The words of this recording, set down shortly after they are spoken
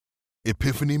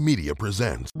Epiphany Media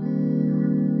presents.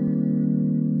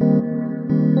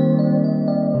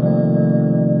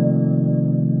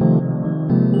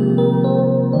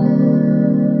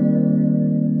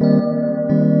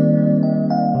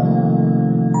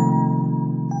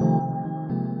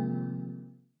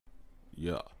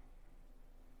 Yeah.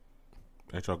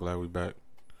 Ain't y'all glad we back?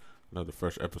 Another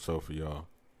fresh episode for y'all.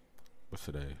 What's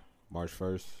today? March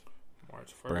 1st?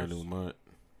 March 1st. Brand new month.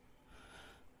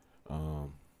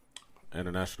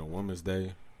 International Women's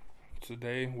Day.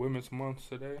 Today, Women's Month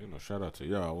today. You know, shout out to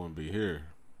y'all. I wouldn't be here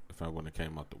if I wouldn't have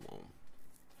came out the womb.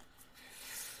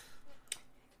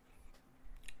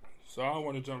 So I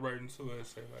want to jump right into it and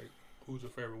say, like, who's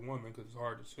your favorite woman? Because it's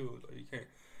hard to choose. Like, you can't,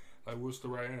 like, what's the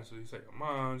right answer? You say your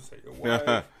mom, you say your wife.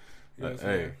 You know what I'm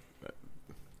saying?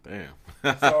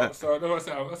 Damn. So that's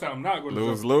how I'm not going to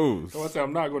lose. So I say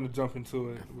I'm not going to jump into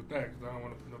it with that because I don't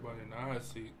want to put nobody in the hot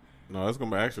seat. No, it's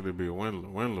going to actually be a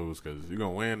win-lose because you're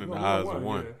going to win in the eyes of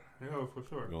one. Yeah, for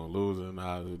sure. You're going to lose in the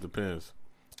eyes. It depends.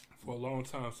 For a long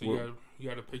time. So you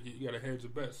got to pick it. You got to hedge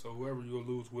your bet. So whoever you'll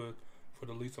lose with for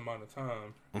the least amount of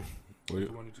time, well, the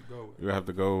one that you go with. You have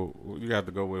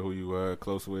to go with who you are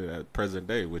close with at present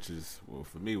day, which is, well,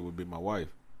 for me, would be my wife.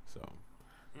 So.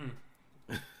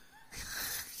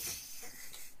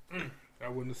 I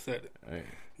wouldn't have said it. Hey.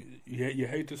 You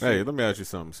hate to see. Hey, let me ask you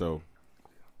something. So,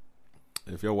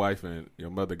 if your wife and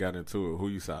your mother got into it,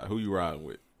 who you riding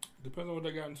with? Depends on what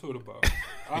they got into it about.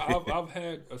 I've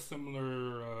had a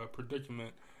similar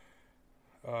predicament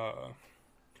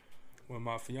when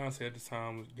my fiance at the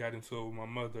time got into it with my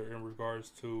mother in regards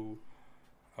to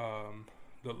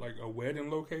a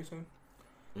wedding location.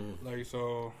 Like,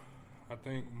 so I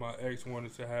think my ex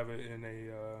wanted to have it in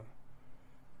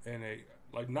a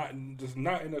like not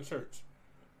in a church,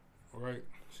 right?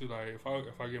 She's like, if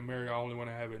I get married, I only want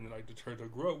to have it in like the church I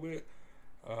grew up with,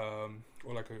 or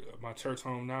like my church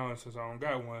home now. And since I don't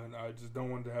got one, I just don't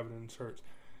want to have it in the church.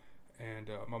 And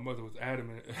my mother was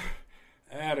adamant,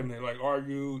 like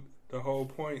argued the whole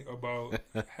point about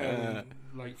having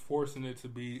like forcing it to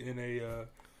be in a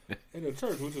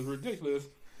church, which is ridiculous.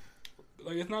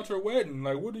 Like, it's not your wedding.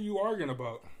 Like, what are you arguing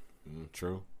about?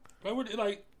 True.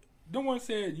 Like, no one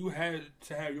said you had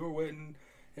to have your wedding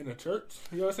in a church.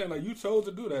 You know what I'm saying? Like, you chose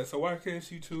to do that, so why can't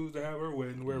she choose to have her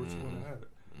wedding wherever she want to have it?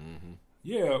 Mm-hmm.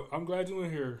 Yeah, I'm glad you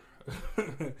in here.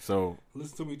 So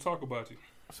listen to me talk about you.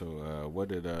 So what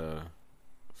did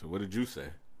you say?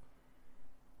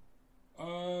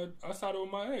 I sided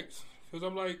with my ex because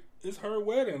I'm like, it's her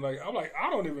wedding. Like, I'm like, I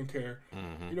don't even care.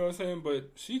 Mm-hmm. You know what I'm saying?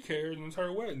 But she cares, and it's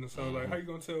her wedding. So like, how you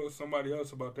gonna tell somebody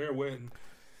else about their wedding?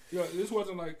 You know, this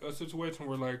wasn't like a situation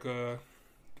where like the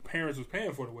parents was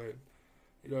paying for the wedding.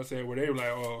 You know what I'm saying? Where they were like,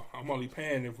 oh, I'm only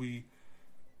paying if we,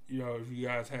 you know, if you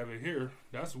guys have it here.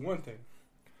 That's one thing.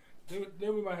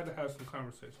 Then we might have to have some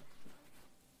conversation.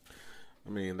 I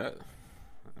mean,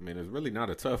 it's really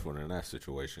not a tough one in that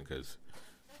situation because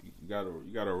you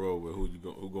gotta roll with who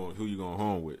you going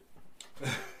home with.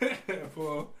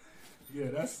 Well,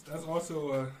 yeah, that's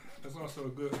also a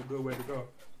good way to go.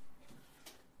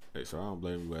 Hey, so I don't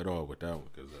blame you at all with that one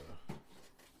because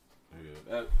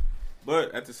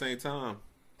but at the same time,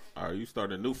 all right, you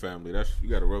start a new family. You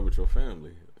got to roll with your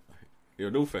family,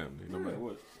 your new family, no matter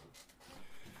what.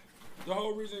 The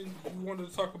whole reason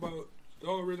the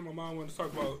whole reason my mom wanted to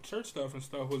talk about church stuff and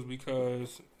stuff was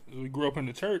because we grew up in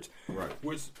the church, right?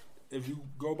 Which, if you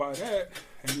go by that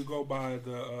and you go by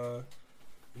the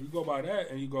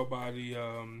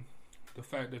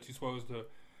fact that you're supposed to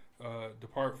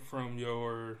depart from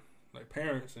your like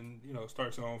parents and, you know,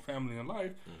 start your own family and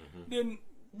life, then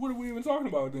what are we even talking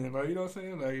about then? Like, you know what I'm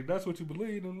saying? Like, if that's what you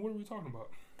believe, then what are we talking about?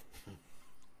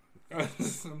 I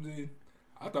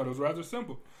thought it was rather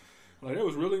simple. Like, they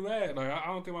was really mad. Like, I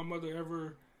don't think my mother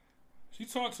ever. She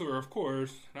talked to her, of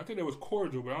course. And I think it was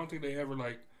cordial, but I don't think they ever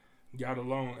like got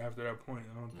along after that point.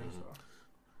 I don't think so.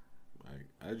 Like,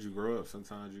 as you grow up,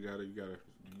 sometimes you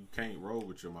can't roll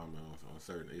with your mama on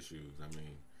certain issues. I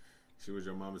mean, she was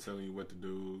your mama telling you what to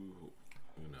do,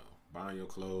 you know, buying your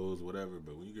clothes, whatever.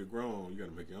 But when you get grown, you got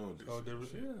to make your own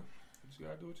decisions. Yeah, you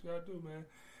got to do what you got to do, man.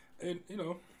 And, you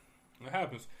know, it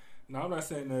happens. Now, I'm not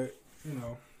saying that, you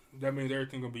know, that means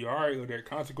everything going to be all right or that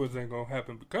consequences ain't going to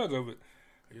happen because of it.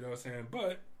 You know what I'm saying?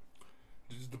 But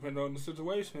it just depends on the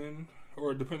situation,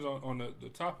 or it depends on the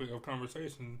topic of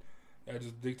conversation. That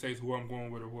just dictates who I'm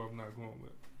going with or who I'm not going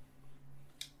with.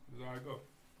 That's how I go.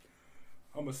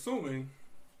 I'm assuming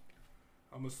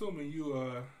you,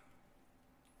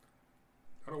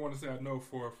 I don't want to say I know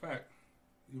for a fact,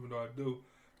 even though I do.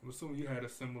 I'm assuming you had a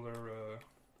similar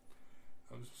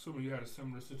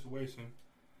situation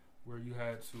where you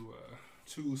had to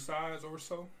choose sides or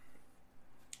so.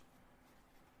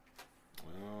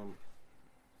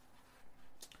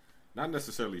 Not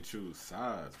necessarily choose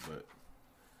sides, but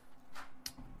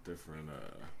different.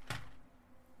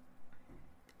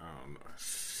 I don't know.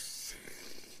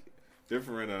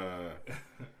 Different. Man,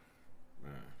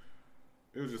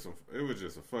 it was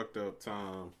just a fucked up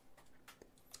time.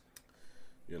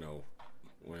 You know,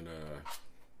 when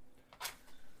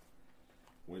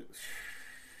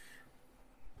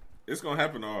it's gonna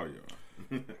happen to all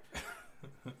y'all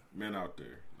men out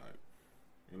there. Like,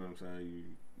 you know what I'm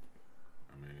saying?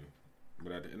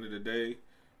 But at the end of the day,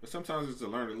 but sometimes it's a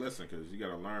learning lesson because you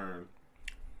gotta learn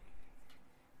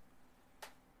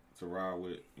to ride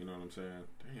with. You know what I'm saying?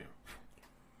 Damn.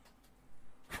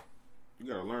 You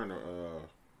gotta learn to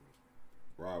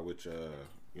ride with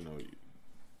you know,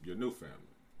 your new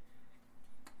family.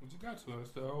 But you got to.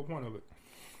 That's the whole point of it.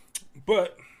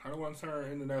 But I don't want to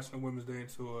turn International Women's Day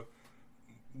into a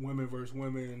women versus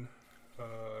women,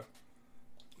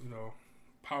 you know,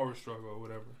 power struggle or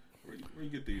whatever. Where you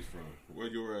get these from? Where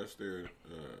your ad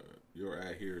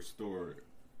here store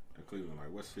in Cleveland?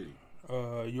 Like what city?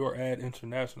 Your ad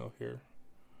international here.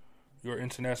 Your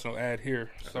international ad here.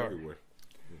 That's Sorry. everywhere.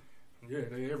 Yeah,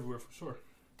 they everywhere for sure.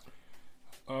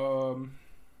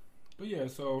 But yeah,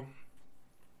 so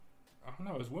I don't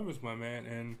know. It's Women's Month, man,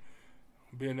 and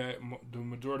being that the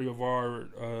majority of our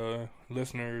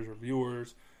listeners or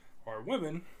viewers are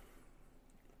women,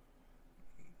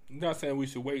 I'm not saying we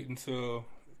should wait until,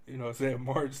 you know, say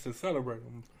March to celebrate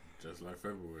them. Just like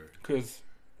February. Because,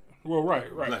 well, right.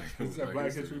 It's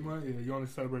Black History Month. Yeah, you only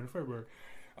celebrate in February.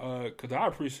 Because I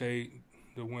appreciate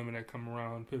the women that come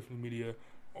around Epiphany Media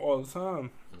all the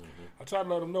time. Mm-hmm. I try to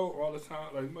let them know all the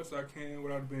time, like as much as I can,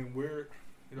 without being weird.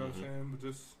 You know what I'm saying? But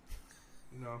just,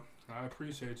 you know, I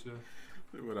appreciate you.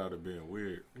 Without it being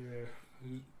weird. Yeah.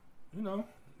 You know,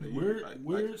 like,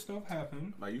 weird stuff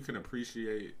happen. Like you can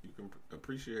appreciate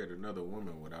another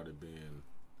woman without it being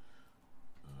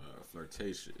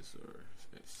flirtatious or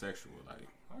sexual. Like,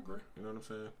 I agree. You know what I'm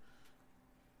saying?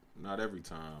 Not every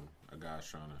time a guy's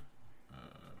trying to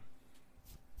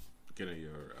get in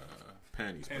your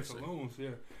panties. Pantaloons,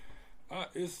 yeah.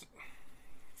 It's,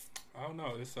 I don't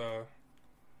know. It's I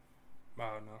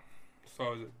don't know. It's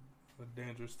always a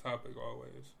dangerous topic.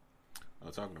 Always. I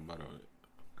was talking about it.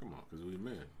 Come on, because we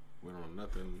men. We don't know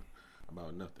nothing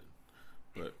about nothing.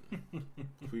 But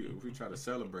if we try to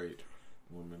celebrate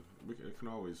women, it can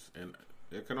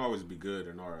always be good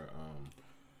in our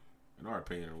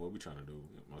opinion of what we're trying to do.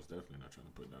 We're most definitely not trying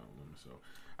to put down women. So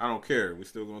I don't care. We're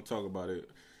still gonna talk about it.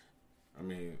 I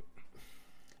mean,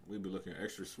 we'd be looking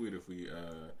extra sweet if we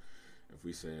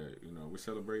said, you know, we're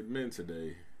celebrating men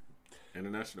today,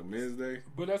 International Men's Day.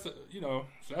 But that's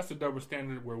that's a double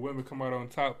standard where women come out on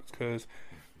top. Because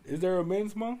is there a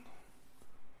men's month?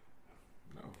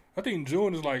 No. I think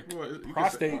June is like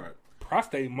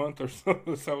prostate month or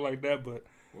something like that. But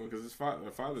because it's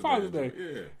Father's Day.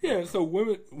 Yeah. So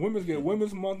women get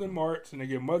Women's Month in March, and they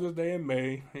get Mother's Day in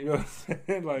May. You know what I'm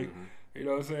saying? Like, you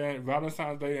know what I'm saying?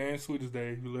 Valentine's Day and Sweetest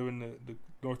Day. You live in the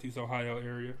Northeast Ohio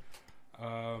area.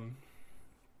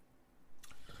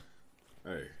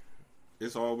 Hey,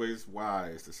 it's always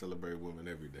wise to celebrate women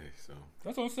every day. So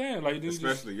that's what I'm saying. Like,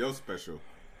 especially your special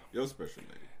day.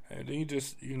 And then you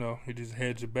just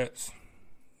hedge your bets.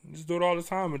 You just do it all the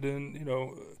time, and then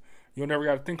you never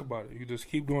got to think about it. You just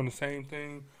keep doing the same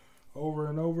thing over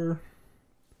and over.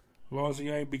 As long as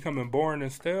you ain't becoming boring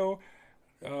and stale,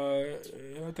 I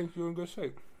think you're in good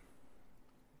shape.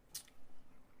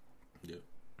 Yeah.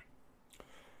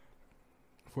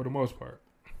 For the most part.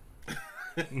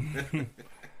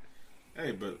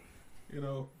 Hey, but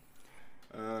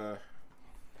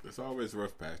it's always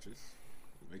rough patches.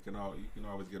 You can always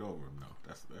get over them. though.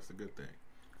 That's a good thing.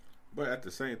 But at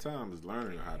the same time, it's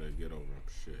learning how to get over them.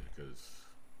 Shit, because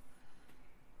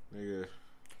nigga,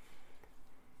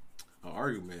 an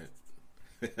argument.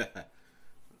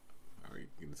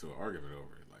 Get into an argument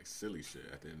over it, like silly shit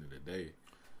at the end of the day.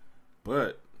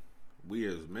 But we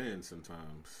as men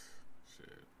sometimes,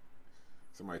 shit,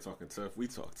 somebody talking tough, we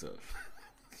talk tough.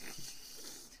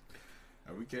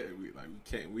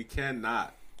 we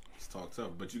cannot talk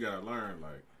tough. But you gotta learn,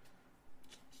 like,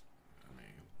 I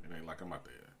mean, it ain't like I'm out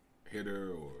there hit her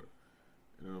or,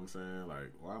 you know what I'm saying?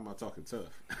 Like, why am I talking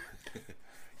tough?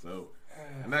 So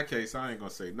in that case, I ain't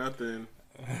gonna say nothing.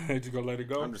 You gonna let it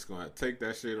go? I'm just gonna take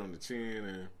that shit on the chin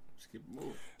and just keep it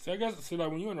moving. So I guess,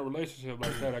 like when you're in a relationship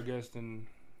like that, I guess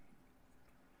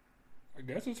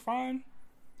it's fine.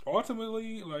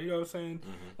 Ultimately, like, you know what I'm saying?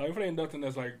 Like, if it ain't nothing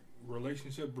that's like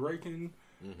relationship breaking,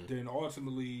 then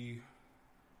ultimately,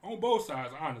 on both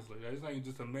sides, honestly, this ain't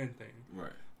just a men thing.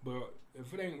 Right. But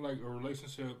if it ain't like a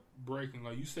relationship breaking,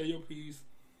 like you say your piece,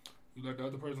 You let the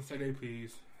other person say their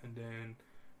piece, and then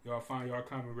y'all find y'all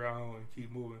common ground and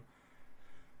keep moving.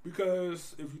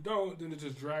 Because if you don't, then it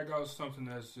just drag out something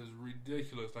that's just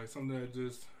ridiculous, like something that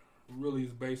just really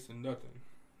is based in nothing.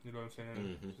 You know what I'm saying?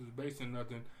 Mm-hmm. It's just based in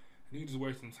nothing. And you just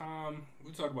wasting time.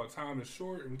 We talk about time is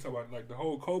short, and we talk about like the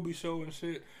whole Kobe show and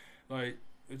shit. Like,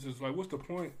 it's just like, what's the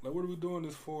point? Like, what are we doing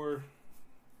this for?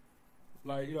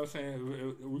 Like, you know what I'm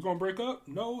saying? We're going to break up?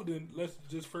 No, then let's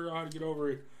just figure out how to get over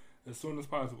it as soon as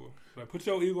possible. Like, put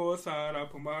your ego aside, I'll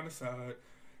put mine aside,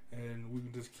 and we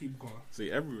can just keep going. See,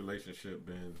 every relationship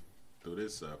been through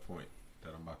this point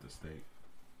that I'm about to state.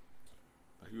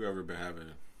 Like, you ever been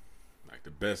having, like,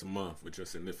 the best month with your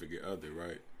significant other,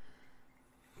 right?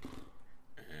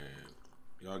 And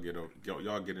y'all get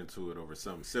into it over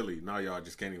something silly. Now y'all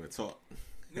just can't even talk.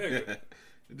 Yeah. It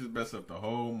just mess up the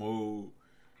whole mood.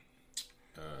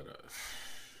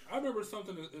 I remember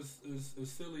something as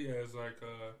silly as like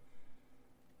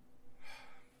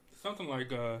something like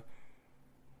so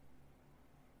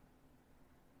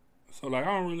like I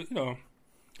don't really, you know,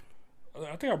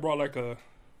 I think I brought like I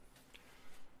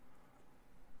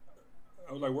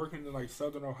was like working in like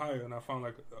Southern Ohio, and I found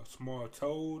like a small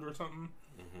toad or something.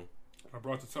 Mm-hmm. I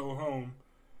brought the toad home,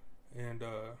 and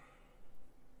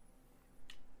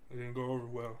it didn't go over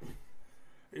well.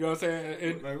 You know what I'm saying?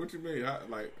 And, like, what you mean?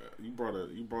 You brought a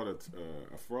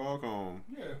frog home.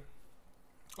 yeah,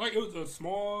 like it was a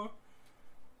small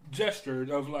gesture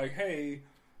of like, hey,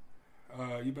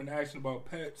 you've been asking about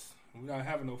pets. We're not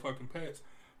having no fucking pets,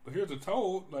 but here's a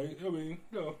toad. Like, I mean,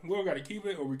 you know, we don't got to keep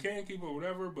it, or we can keep it, or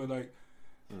whatever. But like,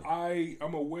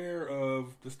 I'm aware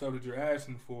of the stuff that you're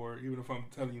asking for, even if I'm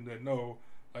telling you that no.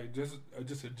 Like, just a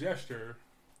gesture.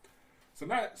 So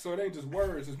it ain't just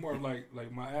words. It's more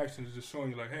like my actions is just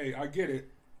showing you like, hey, I get it.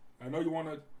 I know you want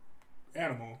an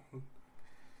animal,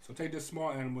 so take this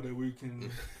small animal that we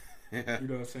can, you know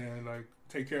what I'm saying, like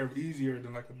take care of easier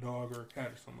than like a dog or a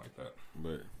cat or something like that.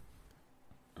 But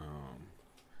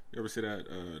you ever see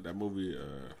that movie? I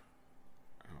don't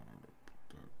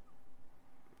know,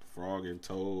 Frog and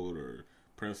Toad, or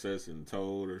Princess and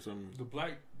Toad, or something. The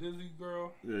Black Disney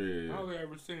girl. Yeah. I don't think I've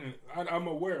ever seen it. I'm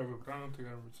aware of it, but I don't think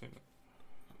I've ever seen it.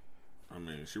 I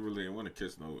mean, she really didn't want to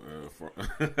kiss no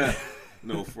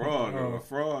frog. Oh.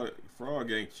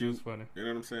 Frog ain't cute. That's funny. You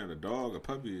know what I'm saying? A dog, a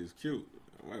puppy is cute.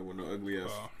 I might want no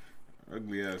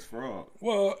ugly ass frog.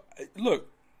 Well, look,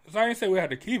 so I ain't say we had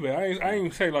to keep it. I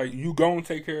ain't say like you go and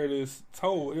take care of this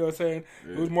toad. You know what I'm saying?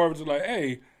 Yeah. It was more of just like,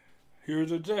 hey,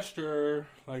 here's a gesture.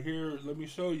 Like, here, let me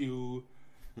show you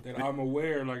that I'm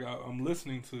aware. Like, I'm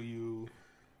listening to you,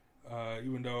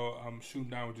 even though I'm shooting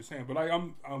down what you're saying. But like,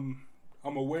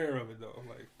 I'm aware of it though.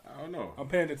 Like, I don't know. I'm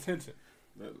paying attention.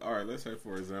 All right, let's say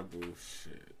for example,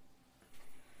 shit.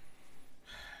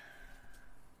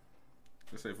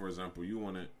 Let's say for example, you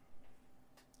wanted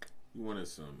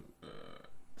some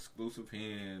exclusive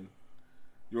hen.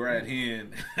 You're at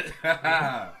hen.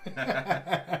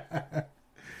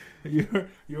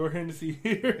 Your Hennessy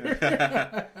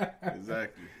here.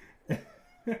 Exactly.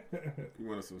 You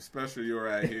wanted some special you're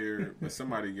at here, but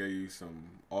somebody gave you some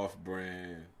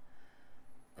off-brand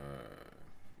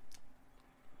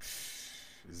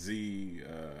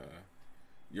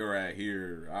you're at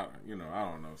here. I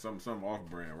don't know, some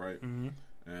off-brand, right? Mm-hmm.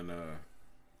 And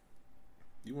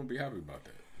you won't be happy about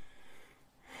that.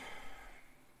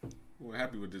 You weren't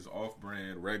happy with this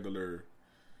off-brand regular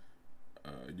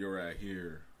you're at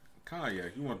here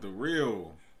cognac. You want the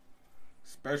real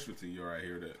specialty you're at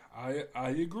here. That I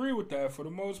agree with that for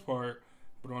the most part,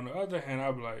 but on the other hand,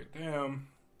 I'd be like, damn.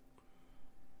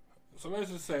 So let's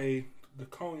just say the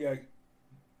cognac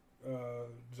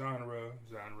genre,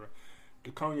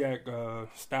 the cognac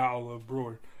style of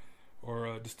brewing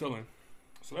or distilling.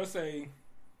 So let's say,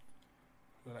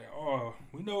 like, oh,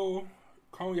 we know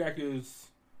cognac is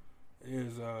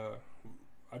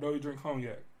I know you drink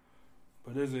cognac,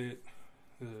 but is it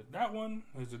that one?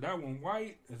 Is it that one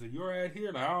white? Is it your ad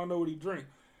here? Like, I don't know what he drink.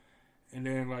 And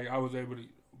then like I was able to,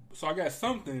 so I got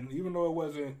something, even though it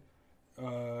wasn't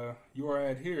your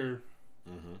ad here.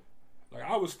 mm-hmm. Like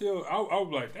I was still, I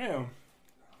was like, damn,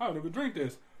 I don't even drink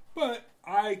this. But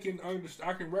I can understand,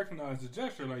 I can recognize the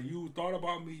gesture. Like, you thought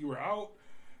about me, you were out,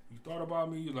 you thought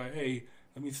about me, you're like, hey,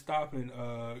 let me stop and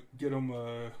get him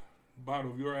a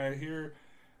bottle of your ad here.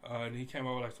 And he came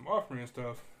out with like some offering and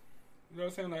stuff. You know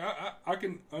what I'm saying? Like, I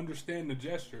can understand the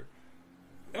gesture.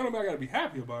 I don't mean I gotta be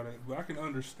happy about it, but I can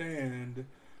understand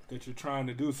that you're trying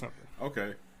to do something.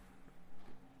 Okay.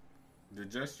 The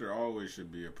gesture always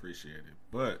should be appreciated,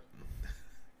 but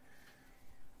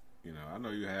you know, I know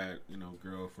you had,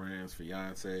 girlfriends,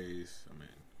 fiancés. I mean,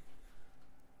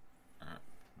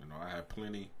 I had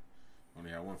plenty.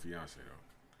 Only had one fiance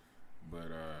though.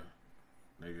 But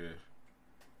nigga,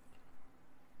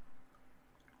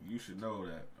 you should know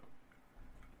that.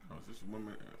 This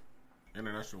woman,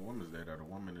 International Women's Day, that a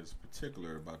woman is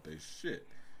particular about their shit.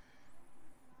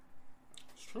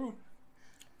 It's true.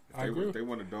 I agree. If they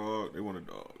want a dog, they want a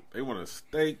dog. They want a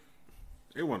steak.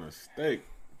 They want a steak.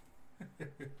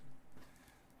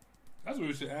 That's what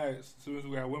we should ask as soon as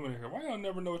we got women in here. Why y'all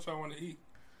never know what y'all want to eat?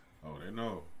 Oh, they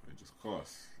know. It just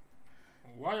costs.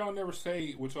 Why y'all never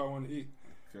say what y'all want to eat?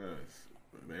 Because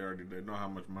they know how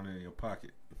much money in your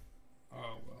pocket.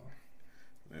 Oh, well.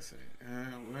 They say,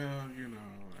 well, you know,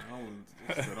 I don't want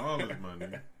to spend all this money.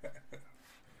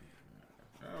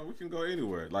 We can go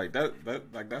anywhere. Like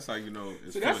that's how you know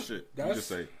it's full of shit. You just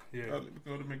say, yeah. Oh, let's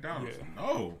go to McDonald's. Yeah.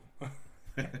 No.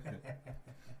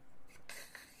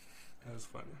 That's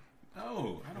funny.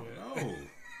 No, I don't know.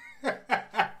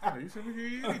 You said we can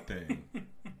eat anything.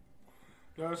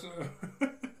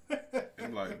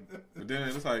 And like, but then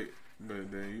it's like, but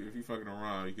then if you fucking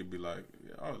around, you could be like,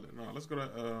 oh no, let's go to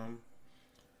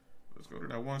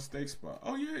that one steak spot.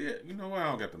 Oh yeah. You know what? I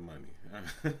don't got the money.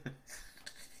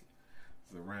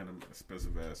 It's a random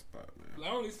expensive ass spot, man. I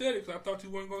only said it because I thought you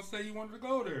weren't gonna say you wanted to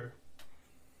go there.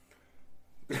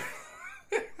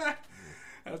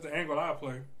 That's the angle I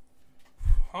play.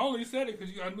 I only said it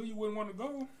because I knew you wouldn't want to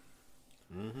go.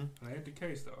 Mm-hmm. That ain't the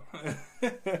case though.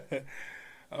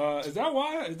 Is that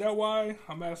why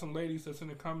I'm asking ladies that's in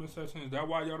the comment section? Is that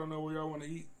why y'all don't know where y'all want to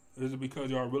eat? Is it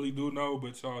because y'all really do know,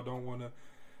 but y'all don't want to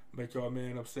make y'all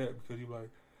man upset because you like,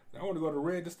 I want to go to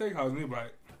Red the Steakhouse, and he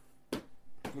like,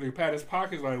 when he pat his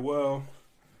pockets, like, well,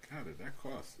 God, did that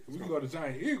cost? We can go to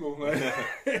Giant Eagle, like,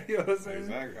 you know what I'm saying?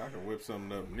 Exactly. I can whip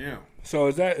something up now. So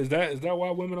is that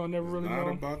why women don't never really know?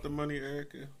 Not about the money,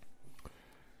 Erica.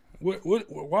 What?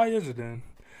 Why is it then?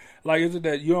 Like, is it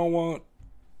that you don't want?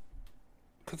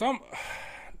 Because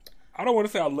I don't want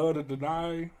to say I love to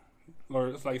deny, or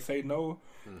it's like say no.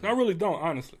 Mm-hmm. I really don't,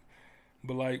 honestly.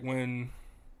 But like when,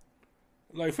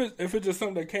 like if it's just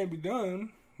something that can't be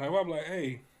done, like I'm like,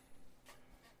 hey,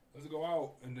 let's go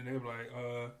out, and then they're like,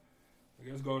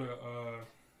 let's go to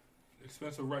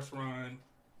expensive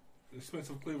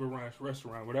Cleveland Ranch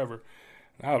restaurant, whatever.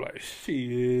 And I was like,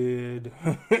 shit,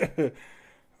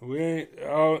 we ain't.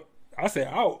 I said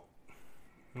out.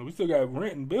 We still got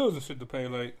rent and bills and shit to pay.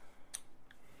 Like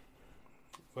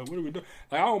what are we doing?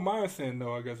 Like, I don't mind saying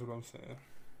no. I guess what I'm saying.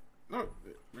 No,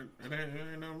 it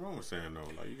ain't nothing wrong with saying no.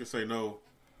 Like, you can say no.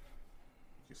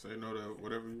 You can say no to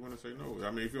whatever you want to say no.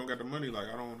 I mean, if you don't got the money, like,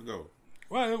 I don't want to go.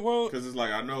 Well, because it's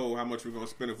like, I know how much we're gonna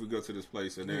spend if we go to this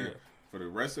place, and then for the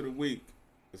rest of the week,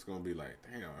 it's gonna be like,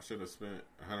 damn, I should have spent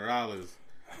 $100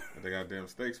 at the goddamn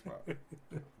steak spot.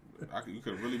 You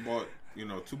could have really bought,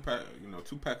 two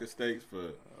pack of steaks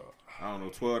for, I don't know,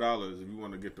 $12 if you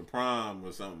want to get the prime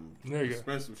or something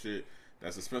expensive shit.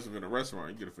 That's expensive in a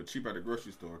restaurant. You get it for cheap at the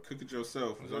grocery store. Cook it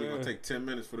yourself. It's only gonna take 10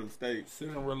 minutes for them steaks. Sit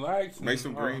and relax. Make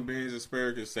some green beans,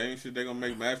 asparagus, same shit they gonna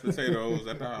make mashed potatoes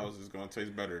at the house. It's gonna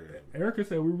taste better. Erica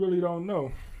said we really don't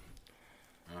know.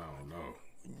 I don't know.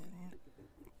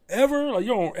 Ever? Like,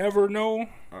 you don't ever know?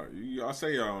 I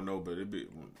say y'all don't know, but it be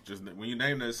just when you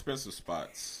name the expensive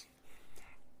spots,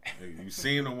 you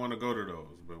seem to want to go to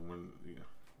those. But when you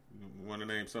want to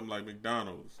name something like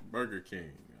McDonald's, Burger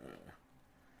King.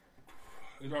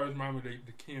 It always reminds me of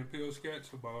the Key and Peele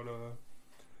sketch about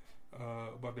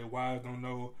their wives don't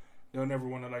know, they'll never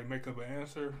want to like make up an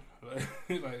answer.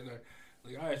 Like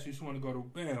I asked you, she want to go to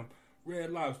Bam, Red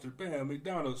Lobster, Bam,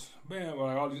 McDonald's, Bam, or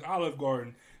like all these Olive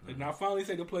Garden. Like, now I finally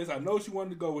say the place I know she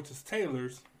wanted to go, which is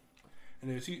Taylor's,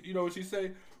 and then she, you know what she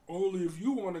say? Only if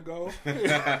you want to go.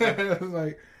 It's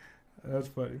like, that's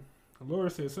funny.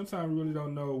 Laura said sometimes we really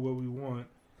don't know what we want,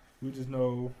 we just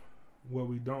know what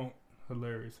we don't.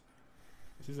 Hilarious.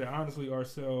 She said, honestly,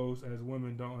 ourselves as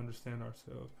women don't understand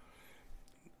ourselves.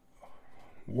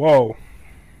 Whoa.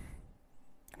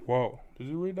 Did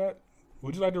you read that?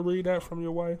 Would you like to read that from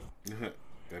your wife?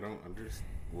 They don't understand.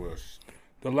 Well,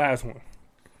 the last one.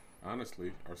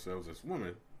 Honestly, ourselves as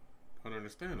women don't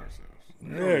understand ourselves.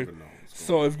 We yeah. don't even know.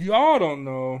 So if y'all don't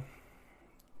know,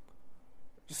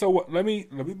 so what? Let me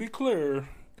be clear,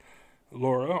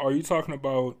 Laura. Are you talking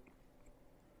about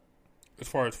as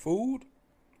far as food?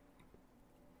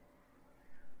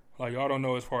 Like, y'all don't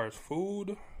know as far as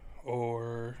food,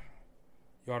 or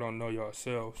y'all don't know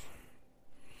yourselves?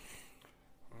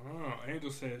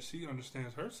 Angel said she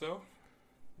understands herself.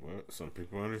 Well, some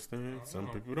people understand, some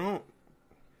people don't.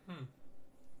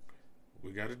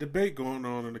 We got a debate going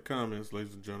on in the comments,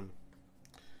 ladies and gentlemen.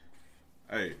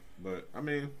 Hey, but, I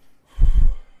mean,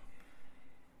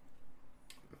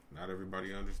 Not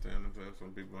everybody understands themselves.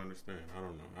 Some people understand. I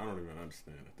don't know. I don't even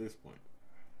understand at this point.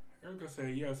 Erica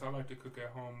said, yes, I like to cook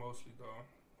at home mostly, though.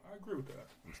 I agree with that.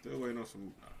 I'm still waiting on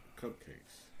some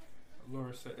cupcakes.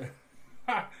 Laura said,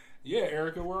 yeah,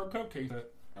 Erica, where are cupcakes at?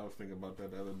 I was thinking about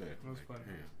that the other day. That's funny.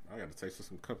 Damn, I got to taste for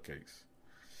some cupcakes.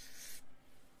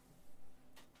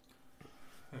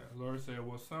 Yeah, Laura said,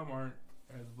 well, some aren't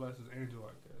as blessed as Angel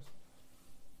like this.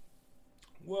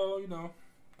 Well, you know,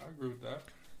 I agree with that.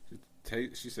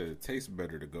 She said it tastes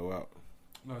better to go out.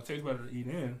 No, it tastes better to eat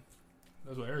in.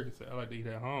 That's what Erica said. I like to eat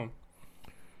at home.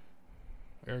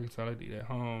 Erica said I like to eat at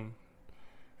home.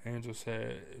 Angel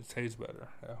said it tastes better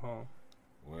at home.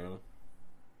 Well,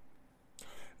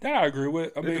 that I agree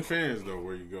with. I mean, it depends though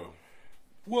where you go.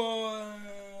 Well,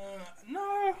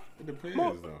 no. It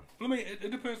depends though. I mean,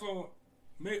 it depends on.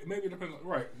 Maybe it depends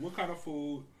on what kind of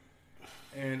food,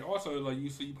 and also like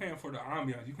you paying for the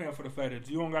ambiance. You paying for the fact that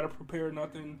you don't got to prepare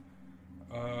nothing.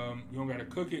 You don't got to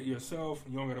cook it yourself.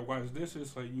 You don't got to wash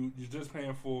dishes. Like you're just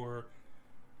paying for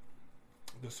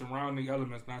the surrounding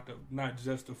elements, not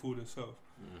just the food itself.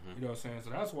 Mm-hmm. You know what I'm saying? So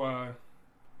that's why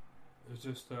it's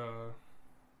just a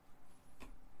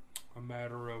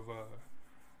matter of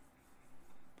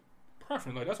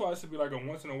preference. Like that's why it should be like a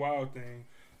once in a while thing.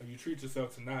 Like you treat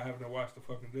yourself to not having to wash the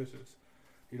fucking dishes.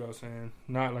 You know what I'm saying?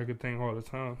 Not like a thing all the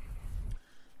time.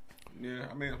 Yeah,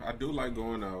 I mean, I do like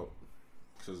going out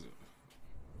because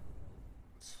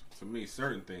to me,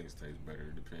 certain things taste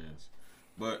better. It depends.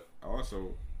 But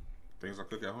also, things I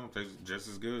cook at home taste just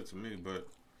as good to me. But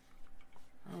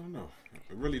I don't know.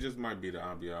 It really just might be the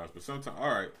ambiance. But sometimes, all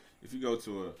right, if you go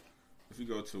to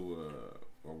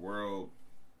a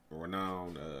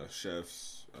world-renowned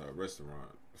chef's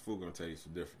restaurant, the food gonna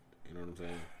taste different. You know what I'm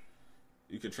saying?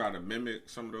 You can try to mimic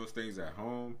some of those things at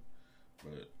home,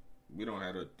 but we don't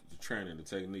have the training, the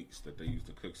techniques that they use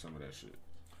to cook some of that shit.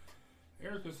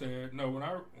 Erica said, no, when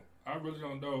I really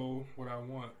don't know what I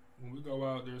want. When we go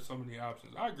out, there's so many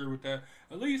options. I agree with that.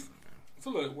 At least,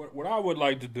 so look, what I would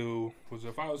like to do was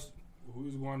if we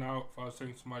was going out, if I was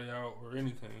taking somebody out or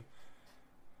anything,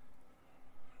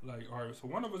 like, all right, so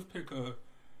one of us pick a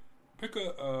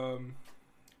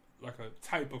like a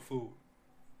type of food,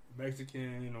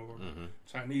 Mexican or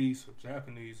Chinese or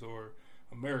Japanese or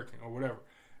American or whatever,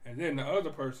 and then the other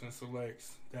person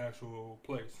selects the actual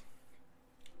place.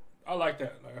 I like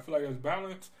that. Like I feel like it's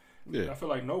balanced. Yeah. I feel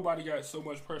like nobody got so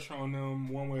much pressure on them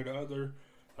one way or the other.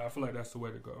 I feel like that's the way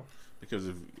to go. Because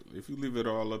if you leave it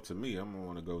all up to me, I'm gonna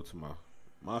want to go to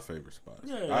my favorite spots.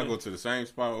 Yeah, I go to the same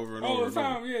spot over and over. All the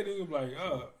time, yeah. They was like,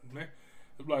 man,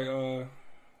 it's like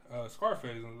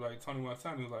Scarface, and it was like Tony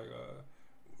Montana was like,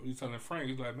 he's telling Frank,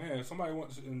 he's like, man, somebody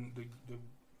wants and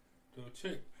the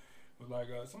chick was like,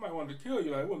 somebody wanted to kill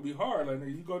you. Like it wouldn't be hard. Like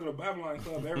you go to the Babylon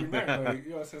Club every night. Like you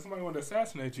know, what I'm saying, somebody wanted to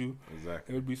assassinate you.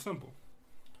 Exactly. It would be simple.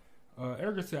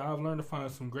 Erica said, I've learned to find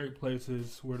some great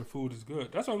places where the food is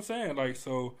good. That's what I'm saying. Like,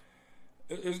 so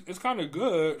it's kind of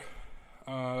good,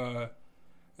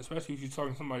 especially if you're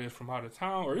talking to somebody that's from out of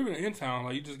town or even in town.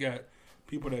 Like, you just got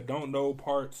people that don't know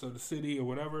parts of the city or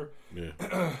whatever. Yeah.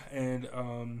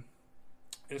 And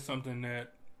it's something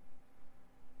that,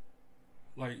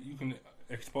 like, you can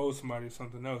expose somebody to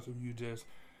something else if you just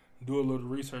do a little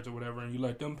research or whatever and you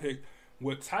let them pick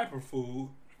what type of food.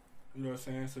 You know what I'm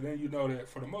saying? So then you know that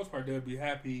for the most part they'll be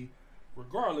happy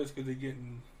regardless because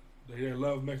they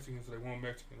love Mexicans, so they want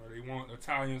Mexican, or they want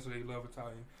Italian, so they love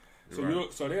Italian. So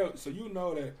right. So you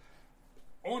know that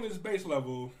on this base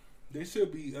level they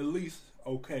should be at least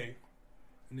okay,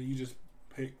 and then you just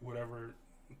pick whatever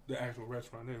the actual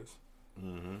restaurant is.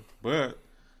 Mm-hmm. But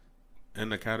in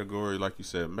the category, like you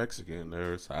said, Mexican,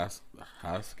 there's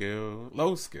high scale,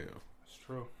 low scale. It's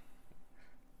true.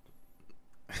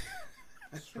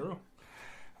 That's true.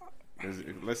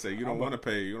 Let's say you don't want to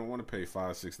pay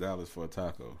 $5-6 for a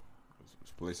taco.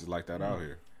 There's places like that out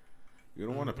here. You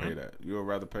don't want to pay that. You would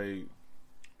rather pay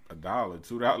 $1,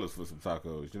 $2 for some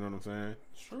tacos. You know what I'm saying?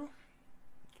 It's true.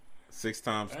 6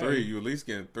 times 3, you at least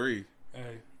getting 3.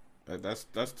 Hey, that's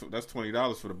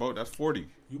 $20 for the boat. That's $40.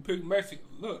 You picked Mexican.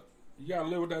 Look, you gotta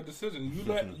live with that decision.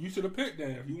 You should have picked that.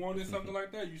 If you wanted something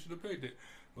like that, you should have picked it.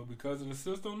 But because of the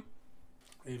system.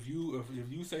 If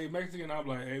you say Mexican, I'm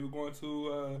like, hey, we're going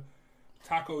to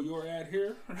Taco Your Ad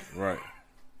here. Right.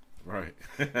 We're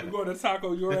going to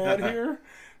Taco Your Ad here.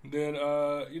 Then,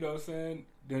 you know what I'm saying?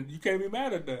 Then you can't be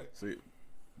mad at that. See,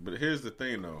 but here's the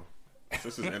thing, though.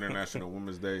 This is International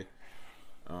Women's Day.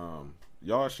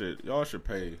 Y'all should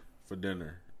pay for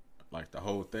dinner, like the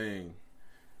whole thing,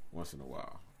 once in a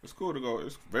while. It's cool to go.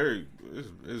 It's very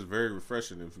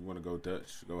refreshing if you want to go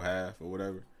Dutch, go half or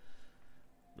whatever.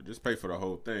 But just pay for the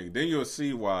whole thing. Then you'll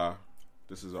see why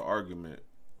this is an argument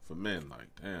for men.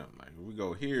 Like, damn, like if we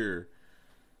go here,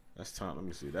 that's time. Let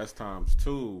me see, that's times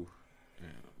 2,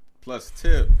 and plus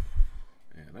tip,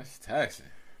 and that's taxing.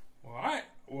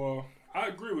 Well, I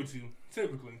agree with you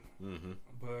typically,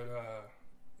 but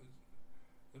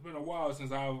it's been a while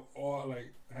since I've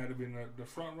had to be the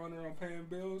front runner on paying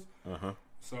bills.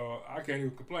 So I can't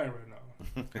even complain right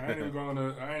now. I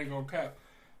ain't gonna cap.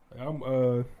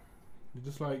 I'm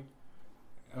just like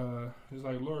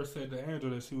Laura said to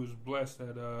Angela that she was blessed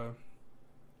that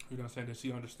that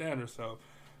she understands herself.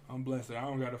 I'm blessed that I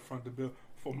don't got to front the bill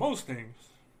for most things.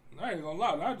 I ain't gonna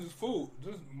lie, not just food,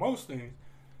 just most things.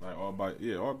 Like all by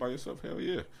yourself, hell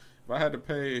yeah. If I had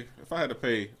to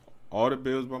pay all the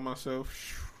bills by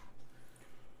myself,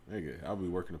 nigga, I'll be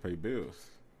working to pay bills.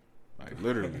 Like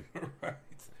literally. Right.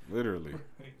 Literally.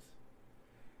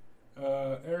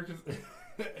 Right. Erica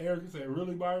said,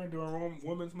 really, Byron, during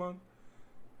Women's Month?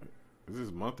 Is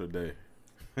this month or day?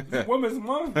 It's Women's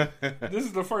Month. This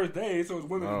is the first day, so it's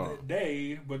Women's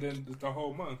Day, but then it's the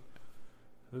whole month.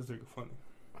 This is funny.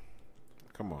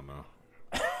 Come on now.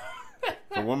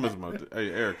 For Women's Month, hey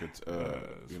Erica,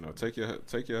 take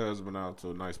your husband out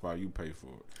to a nice spot. You pay for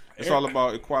it. It's all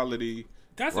about equality.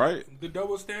 That's right. The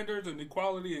double standards and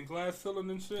equality and glass ceiling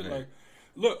and shit. Yeah. Like,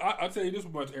 look, I'll tell you this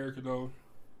much, Erica. Though,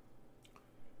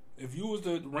 if you was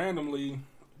to randomly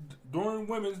during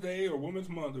Women's Day or Women's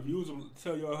Month, if you was to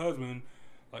tell your husband,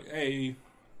 like, hey,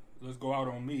 let's go out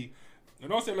on me, and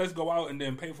don't say let's go out and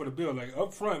then pay for the bill. Like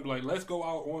up front, like let's go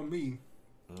out on me.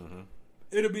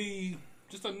 It'll be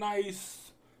just a nice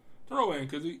throw in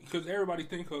because everybody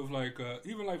think of like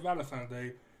even like Valentine's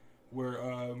Day, where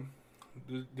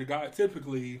the guy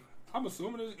typically, I'm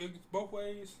assuming it's both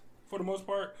ways for the most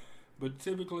part, but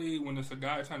typically when it's a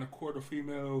guy trying to court a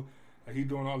female, like he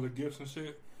doing all the gifts and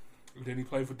shit, and then he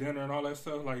play for dinner and all that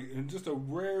stuff, like, and just a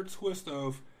rare twist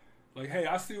of like, hey,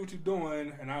 I see what you're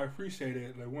doing and I appreciate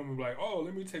it. Like women be like, oh,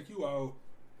 let me take you out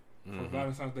for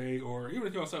Valentine's Day, or even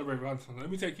if you don't celebrate Valentine's Day,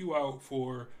 let me take you out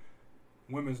for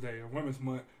Women's Day or Women's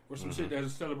Month or some shit that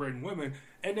is celebrating women.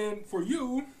 And then for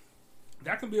you,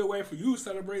 that can be a way for you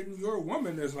celebrating your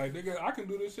woman. That's like, nigga, I can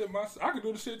do this shit. I can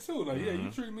do this shit too. Like, yeah, you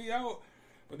treat me out,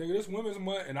 but nigga, this Women's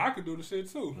Month, and I can do the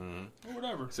shit too, or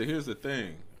whatever. So here's the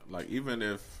thing: like, even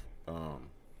if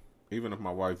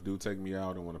my wife do take me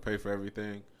out and want to pay for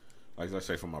everything, like let's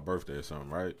say for my birthday or something,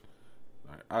 right?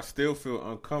 Like, I still feel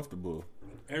uncomfortable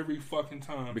every fucking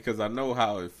time because I know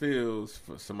how it feels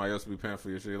for somebody else to be paying for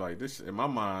your shit. Like this, in my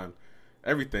mind,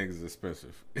 everything is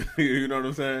expensive. You know what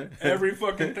I'm saying? Every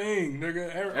fucking thing,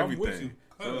 nigga. Everything. I'm with you.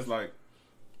 So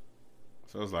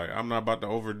it's like I'm not about to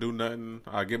overdo nothing.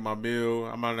 I get my meal.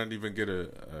 I might not even get a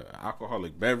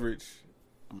alcoholic beverage.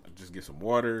 I'm just get some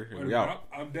water and we out.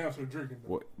 I'm down for drinking.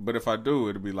 But if I do,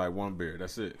 it'll be like one beer.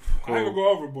 That's it. Cool. I ain't gonna go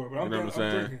overboard, but I'm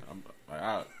drinking.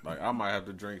 I might have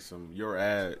to drink some Your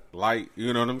Ad Light.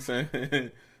 You know what I'm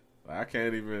saying? I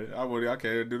can't even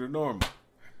do the normal.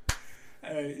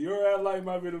 Hey, Your Ad Light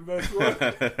might be the best one.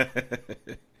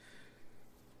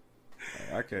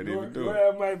 I can't even do it. Your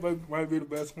Ad might be the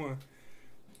best one.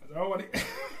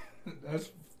 That's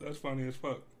funny as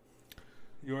fuck.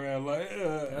 Your Ad Light,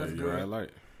 that's Your Ad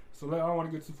Light. So I don't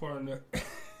want to get too far in there.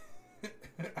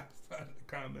 Outside of the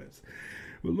comments,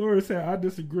 but Laura said I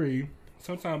disagree.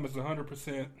 Sometimes it's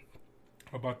 100%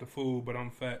 about the food, but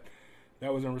I'm fat.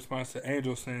 That was in response to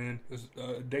Angel saying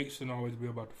a date shouldn't always be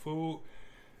about the food.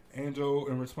 Angel,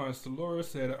 in response to Laura,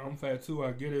 said, I'm fat too,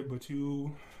 I get it, but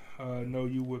you know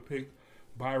you would pick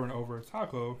Byron over a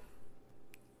taco.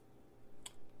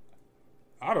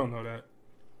 I don't know that.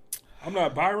 I'm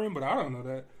not Byron, but I don't know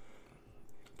that.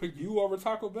 Pick you over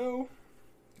Taco Bell?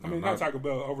 Not Taco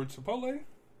Bell, over Chipotle?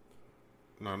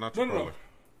 No, not Chipotle. No.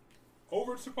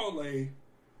 Over Chipotle,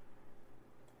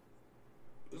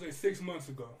 let's say 6 months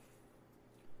ago.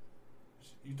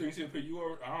 You think she'll pick you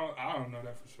over? I don't know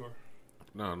that for sure.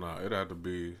 No, it'd have to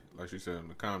be, like she said in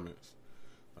the comments,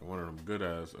 like one of them good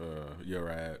ass Your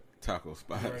Ad taco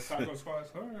spots. Your Ad taco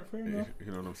spots? All right, fair enough.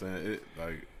 You know what I'm saying?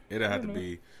 It'd have to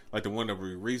be like the one that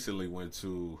we recently went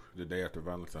to the day after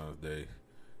Valentine's Day.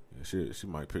 Yeah, she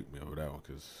might pick me over that one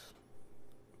because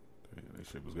that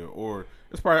shit was good. Or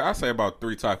it's probably, I say about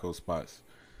 3 taco spots.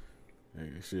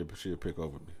 She'll pick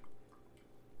over me.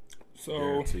 So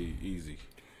guaranteed, easy.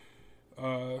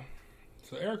 So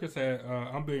Erica said,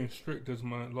 I'm being strict this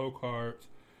month, low carbs,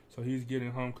 so he's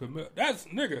getting home cooked milk. That's,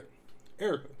 nigga,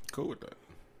 Erica. Cool with that.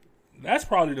 That's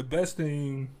probably the best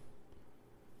thing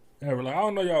ever. Like, I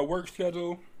don't know y'all work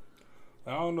schedule.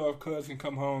 I don't know if cuz can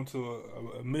come home to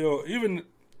a meal, even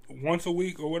once a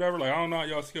week or whatever. Like, I don't know how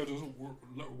y'all schedules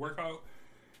work out.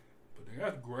 But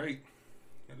that's great.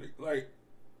 Like,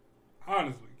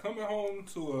 honestly, coming home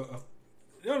to a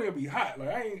it don't even be hot. Like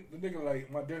I ain't the nigga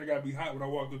like my dinner gotta be hot when I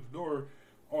walk through the door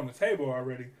on the table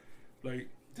already. Like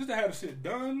just to have the shit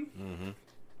done. Mm-hmm.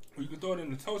 Or you can throw it in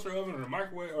the toaster oven or the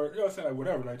microwave or you know what I'm saying, like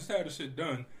whatever. Like just have the shit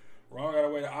done. Or I don't gotta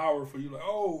wait an hour for you. Like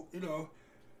oh, you know,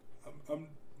 I'm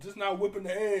just not whipping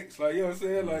the eggs. Like you know what I'm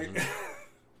saying. Like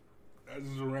that's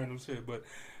just a random shit. But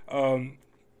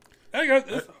I guess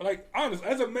it's, like honest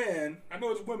as a man, I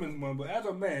know it's Women's Month, but as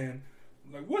a man,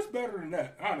 like what's better than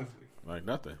that? Honestly. Like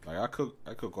nothing. Like I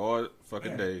cook all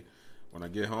fucking day. When I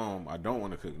get home, I don't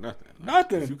want to cook nothing. Like,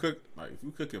 Nothing. If you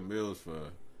cooking meals for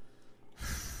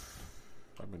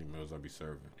how many meals I be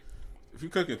serving? If you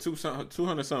cooking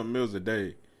 200 something meals a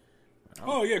day.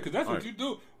 Oh yeah, because that's what you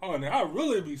do. Oh, and I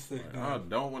really be sick. I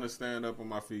don't want to stand up on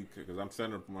my feet because I'm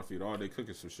standing up on my feet all day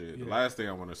cooking some shit. Yeah. The last thing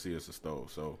I want to see is a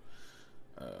stove. So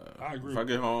I agree. if I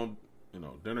get home, you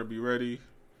know, dinner be ready.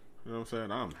 You know what I'm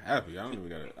saying? I'm happy. I don't even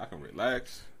gotta. I can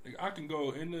relax. Like, I can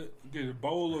go get a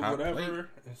bowl of Hot whatever plate.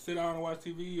 and sit down and watch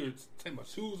TV or take my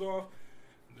shoes off.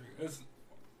 It's,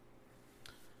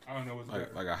 I don't know what's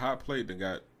better. Like a hot plate that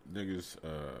got niggas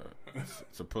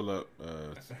to pull up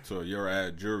to a your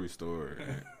ad jewelry store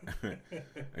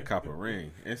and cop a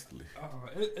ring instantly.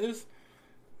 It's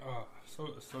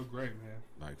so great, man.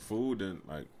 Like food and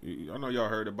like I know y'all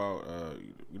heard about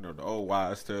you know the old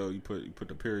wives' tale. You put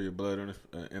the period blood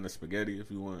in the spaghetti if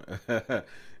you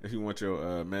want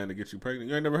your man to get you pregnant.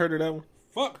 You ain't never heard of that one?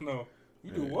 Fuck no.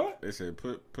 You do what? They said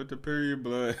put the period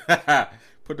blood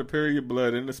put the period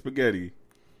blood in the spaghetti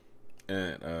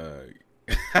and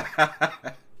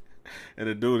and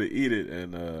the dude to eat it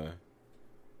and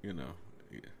you know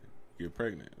get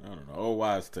pregnant. I don't know. Old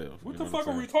wives' tale. What the fuck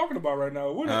are we talking about right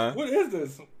now? What is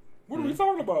this? What are we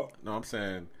talking about? No, I'm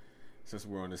saying since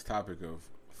we're on this topic of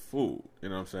food, you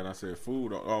know what I'm saying? I said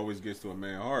food always gets to a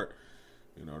man's heart.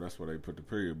 You know, that's why they put the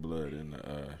period blood in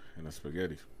the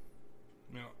spaghetti.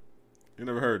 Yeah. You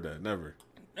never heard that? Never.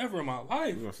 Never in my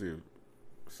life. We're gonna see if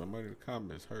somebody in the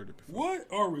comments heard it before.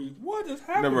 What is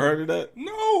happening? Never heard of that?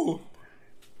 No.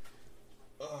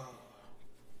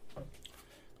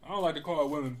 I don't like to call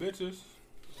women bitches.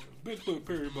 Bitch put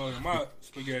period blood in my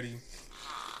spaghetti.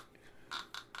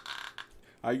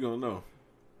 How you gonna know?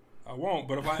 I won't,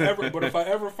 but if I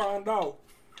ever find out,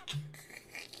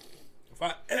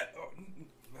 I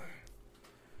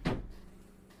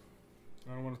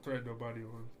don't want to threaten nobody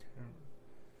on camera.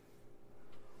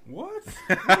 What?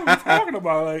 What are we talking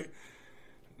about? Like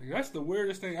that's the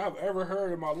weirdest thing I've ever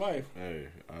heard in my life. Hey,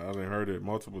 I done heard it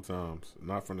multiple times.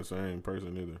 Not from the same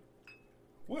person either.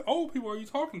 What old people are you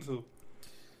talking to?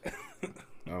 I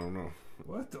don't know.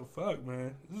 What the fuck,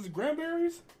 man? This is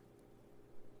Granberries?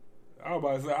 I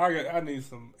was about to say I need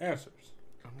some answers.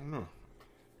 I don't know.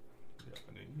 Yeah,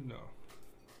 I mean, you know.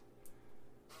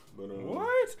 But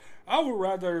What? I would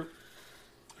rather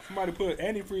somebody put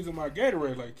antifreeze in my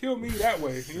Gatorade. Like, kill me that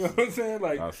way. You know what I'm saying?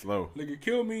 Like, slow. Nigga,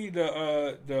 kill me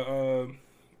the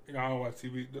you know, I don't watch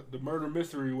TV. The murder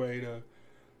mystery way.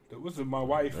 The what's it? My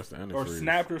wife That's the antifreeze. or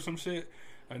snapped or some shit.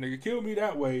 Like, nigga, kill me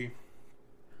that way.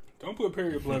 Don't put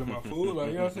period blood in my food.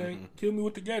 Like, you know what I'm saying? Kill me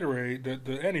with the Gatorade, the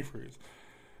antifreeze.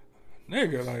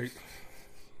 Nigga, like,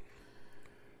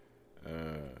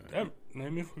 that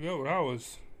made me forget what I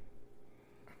was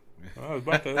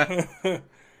about to.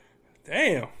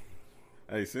 Damn.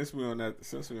 Hey, since we on that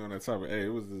topic, hey,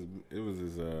 it was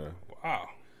this Wow.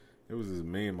 it was this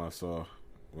meme I saw.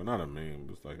 Well, not a meme, it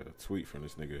was like a tweet from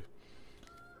this nigga,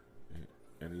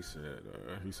 and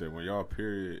he said when y'all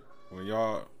period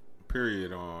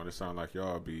on, it sound like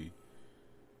y'all be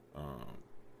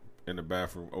in the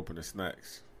bathroom opening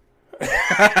snacks.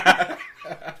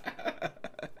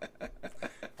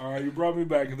 All right, you brought me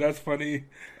back because that's funny.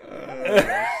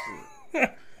 Yeah, man,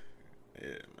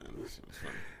 this shit was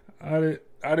funny.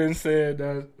 I didn't say it.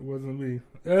 That wasn't me.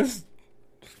 That's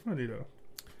funny though.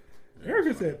 Yeah,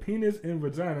 Erica said penis and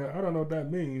vagina. I don't know what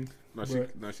that means.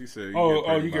 She said.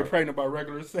 You get pregnant by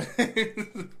regular sex.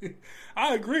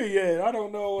 I agree. Yeah, I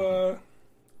don't know.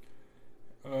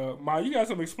 Ma, you got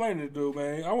some explaining to do,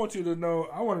 man. I want you to know.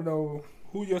 I want to know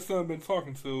who your son been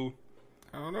talking to.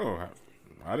 I don't know.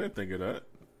 I didn't think of that.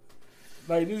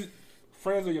 Like, these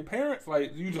friends of your parents?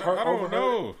 Like, you just heard I don't overheard?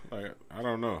 know. Like, I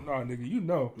don't know. No, nigga, you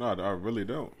know. No, I really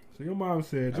don't. So your mom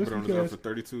said I've just been on this earth because for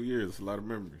 32 years. It's a lot of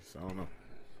memories. I don't know.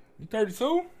 you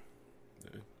 32,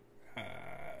 Yeah.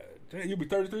 damn, you be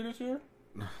 33 this year.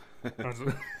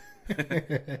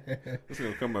 It's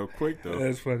gonna come up quick though.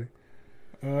 That's funny.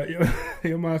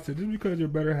 Your mom said just because you're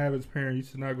better habits parent, you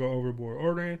should not go overboard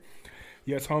ordering.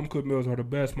 Yes, home cooked meals are the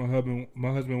best. My husband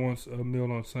wants a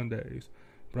meal on Sundays,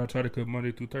 but I try to cook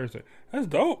Monday through Thursday. That's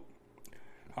dope.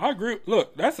 I agree.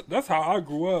 Look, that's how I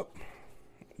grew up.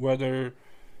 Whether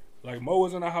like Mo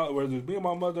was in the house, whether it's me and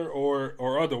my mother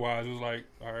or otherwise, it was like,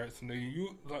 all right, so nigga,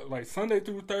 you like Sunday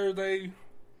through Thursday,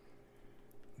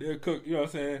 they'll cook. You know what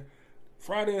I'm saying?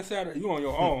 Friday and Saturday, you on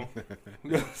your own.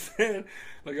 You know what I'm saying?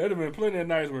 Like there'd have been plenty of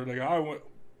nights where like I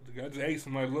just ate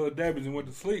some like Little Debbie's and went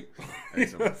to sleep. You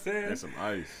know what I'm saying? And some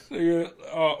ice. So, yeah,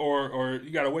 or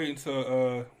you gotta wait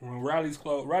until when Riley's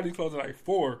close. Riley's closed at like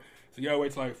 4, so you gotta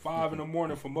wait till like 5 in the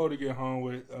morning for Mo to get home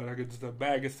with like just a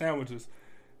bag of sandwiches.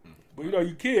 But you know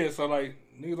you kids, so like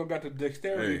niggas don't got the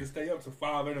dexterity to stay up till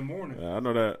 5 in the morning. I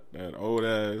know that old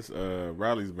ass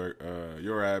Riley's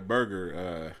your ad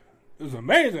burger. It was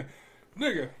amazing,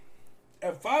 nigga.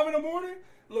 At 5 in the morning.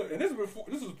 Look, and this was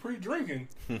pre-drinking.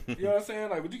 You know what I'm saying?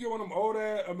 Like, would you get one of them old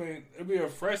ass? I mean, it'd be a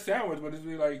fresh sandwich, but it'd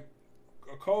be like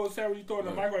a cold sandwich. You throw it in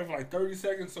the microwave for like 30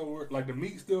 seconds, so like the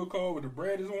meat's still cold, but the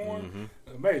bread is warm. Mm-hmm.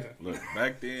 Amazing. Look,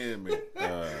 back then,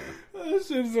 that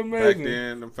shit is amazing. Back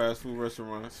then, them fast food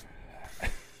restaurants,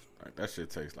 like that shit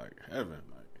tastes like heaven.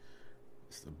 Like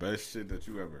it's the best shit that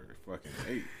you ever fucking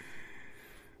ate.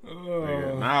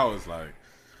 Nigga, now it's like,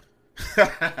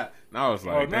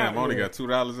 damn, I only got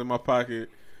 $2 in my pocket.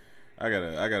 I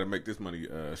gotta make this money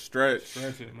stretch.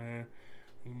 Stretch it, man.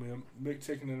 Make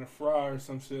chicken in a fry or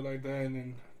some shit like that, and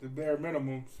then the bare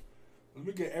minimums. Let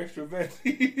me get extra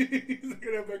veggies. Look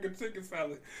at that mac and chicken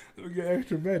salad. Let me get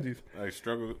extra veggies. Like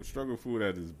struggle food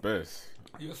at its best.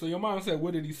 Yeah. So your mom said,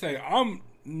 "What did he say?" I'm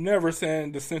never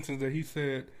saying the sentence that he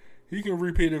said. He can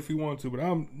repeat it if he wants to, but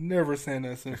I'm never saying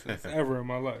that sentence ever in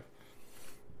my life.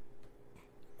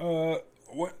 What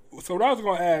I was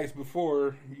gonna ask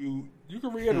before you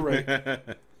can reiterate,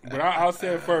 but I'll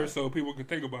say it first so people can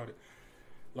think about it.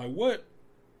 Like what?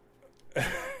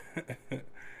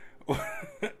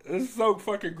 It's so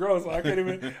fucking gross. I can't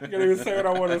even say what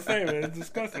I want to say, man. It's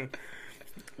disgusting.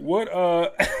 What?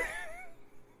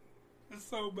 It's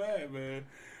so bad, man.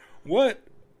 What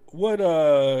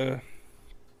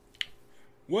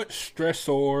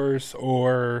stressors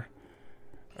or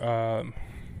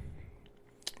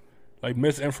like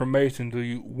misinformation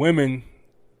do women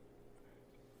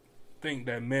think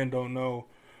that men don't know,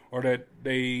 or that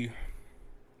they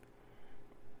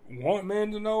want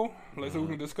men to know? Like, so we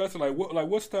can discuss it. Like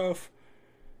what stuff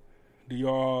do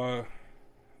y'all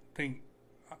think?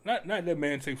 Not that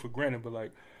men take for granted, but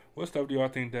like what stuff do y'all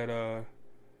think that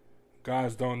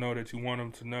guys don't know that you want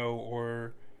them to know,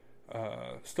 or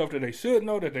stuff that they should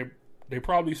know that they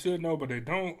probably should know but they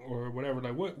don't, or whatever?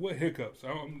 Like what hiccups?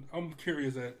 I'm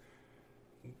curious at.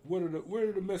 What are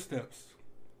the missteps?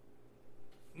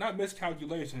 Not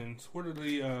miscalculations. What are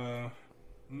the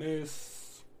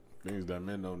things that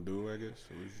men don't do? I guess.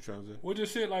 What you trying to say? Well,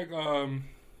 just shit like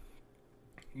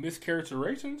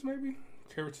mischaracterizations, maybe.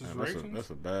 Characterizations. That's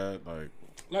a bad like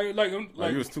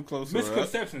you was too close.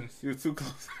 Misconceptions. You was too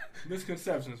close.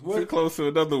 Misconceptions. Too close to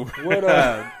another word. What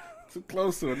too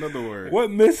close to another word.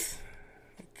 What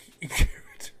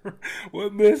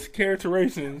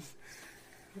mischaracterizations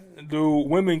do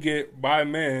women get by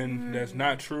men that's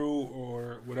not true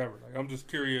or whatever? Like, I'm just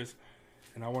curious,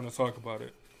 and I want to talk about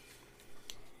it.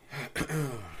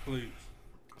 Please.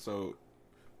 So,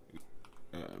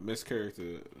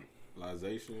 mischaracterizations or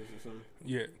something?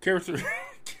 Yeah,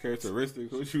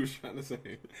 characteristics. What you was trying to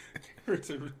say?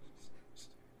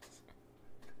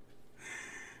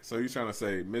 So you trying to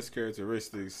say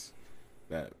mischaracteristics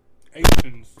that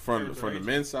Asians from the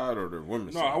men's side or the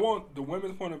women's side? No, I want the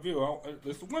women's point of view.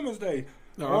 It's the Women's Day.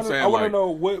 No, I want to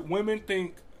know what women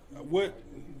think. What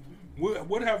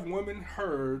have women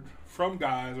heard from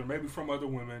guys, or maybe from other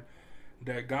women,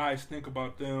 that guys think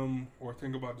about them or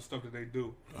think about the stuff that they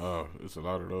do? Oh, it's a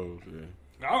lot of those.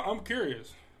 Yeah, I'm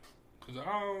curious because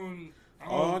I don't.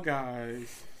 All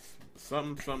guys,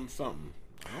 something.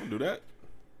 I don't do that.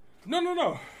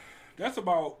 No. That's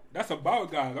about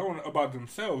guys. I want about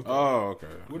themselves. Though. Oh, okay.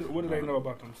 What do they know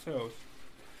about themselves?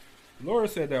 Laura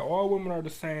said that all women are the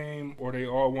same, or they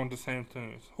all want the same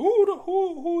things.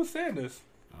 Who is saying this?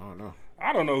 I don't know.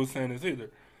 I don't know who's saying this either.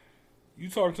 You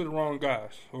talking to the wrong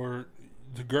guys, or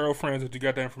the girlfriends that you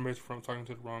got that information from talking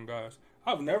to the wrong guys.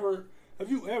 Have you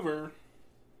ever?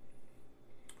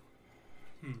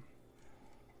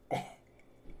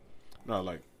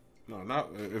 No, not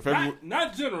if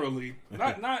not generally,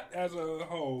 not as a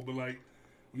whole, but like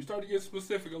when you start to get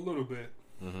specific a little bit.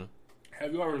 Mm-hmm.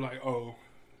 Have you ever like,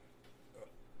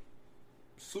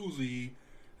 Susie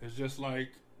is just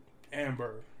like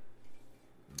Amber?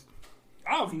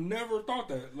 I've never thought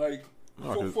that, like,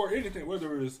 for anything,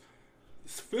 whether it's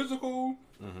physical,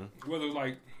 whether it's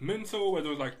like mental,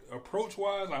 whether it's like approach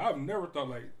wise. Like, I've never thought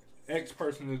like X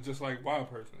person is just like Y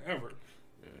person ever.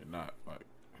 Yeah, not like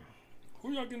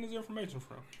Who y'all getting this information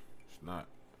from? It's not.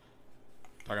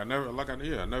 I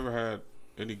never had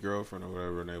any girlfriend or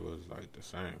whatever, and they was like the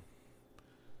same.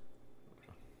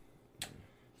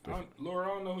 Laura, I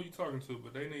don't know who you're talking to,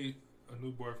 but they need a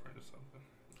new boyfriend or something.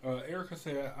 Erica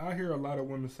said, I hear a lot of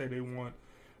women say they want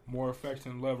more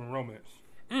affection, love, and romance.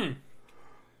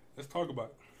 Let's talk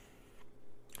about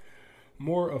it.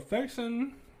 More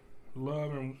affection,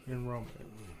 love, and romance.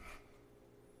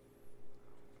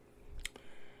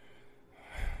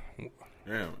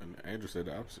 Damn, and Andrew said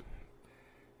the opposite.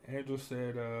 Andrew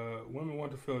said, women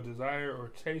want to feel desired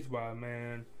or chased by a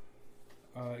man,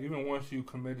 even once you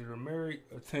committed or married,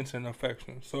 attention,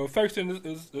 affection. So affection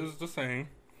is the same.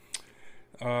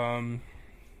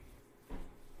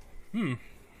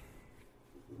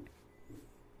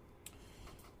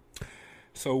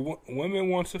 So women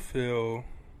want to feel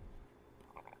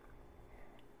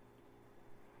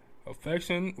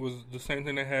affection was the same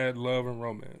thing they had, love and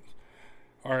romance.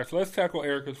 All right, so let's tackle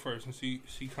Erica's first, and she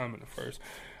commented first.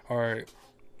 All right.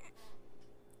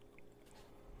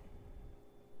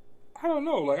 I don't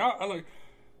know. Like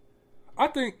I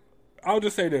think I'll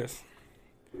just say this.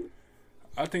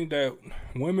 I think that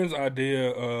women's idea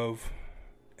of,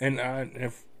 and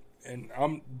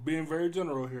I'm being very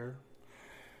general here.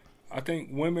 I think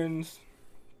women's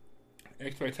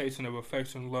expectation of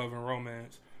affection, love, and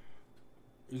romance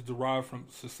is derived from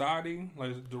society,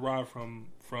 like it's derived from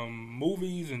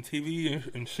movies and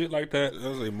TV and shit like that. I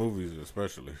was like movies,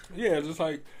 especially. Yeah, just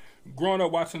like growing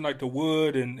up watching like The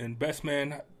Wood and Best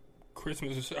Man,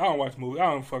 Christmas and shit. I don't watch movies.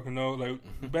 I don't fucking know. Like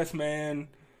Best Man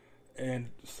and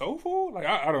Soul Food. Like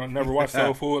I don't never watch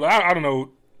Soul Food. Like, I don't know.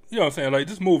 You know what I'm saying? Like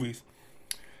just movies.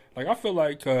 Like I feel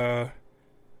like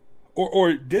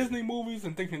or Disney movies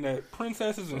and thinking that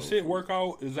princesses and shit work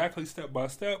out exactly step by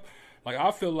step. Like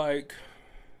I feel like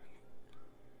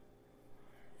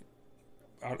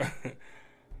I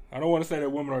don't want to say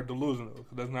that women are delusional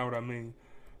because that's not what I mean.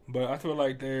 But I feel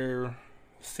like their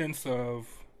sense of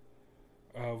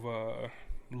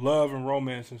love and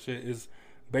romance and shit is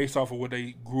based off of what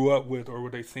they grew up with or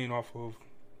what they seen off of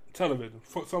television,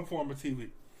 some form of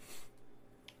TV.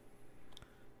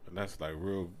 And that's like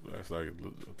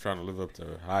trying to live up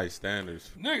to high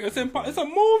standards. Nigga, it's a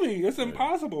movie. It's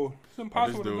impossible. It's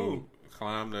impossible to do.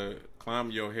 Climb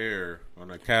your hair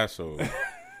on a castle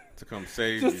to come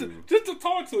save you. Just to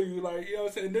talk to you, like, you know what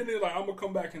I'm saying? And then they're like, I'm going to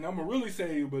come back and I'm going to really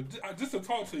save you, but just to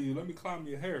talk to you, let me climb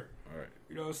your hair. All right.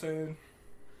 You know what I'm saying?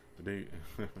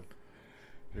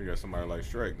 You got somebody like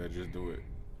Shrek that just do it.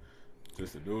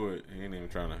 Just to do it. He ain't even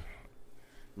trying to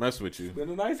mess with you. He's been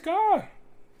a nice guy.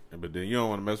 But then you don't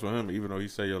want to mess with him even though he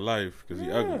saved your life because he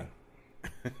ugly.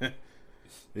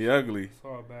 He ugly. It's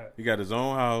all bad. He got his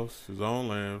own house, his own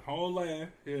land. Whole land,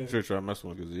 yeah. Sure try to mess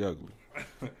with him because he ugly.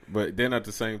 But then at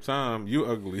the same time, you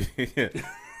ugly.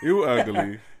 You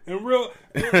ugly. You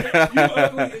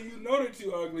ugly and you know that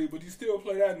you ugly, but you still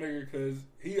play that nigga because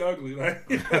he ugly. Like,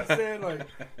 you know what I'm saying? Like,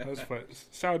 that's funny.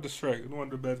 Shout out to Shrek. It's one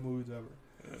of the best movies ever.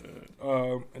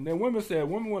 And then women said,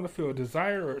 women want to feel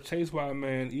desired or chased by a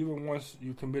man even once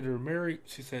you committed or married.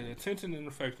 She said attention and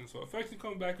affection. So affection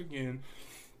come back again.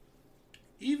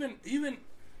 Even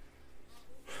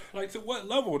like to what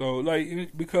level though?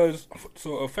 Like because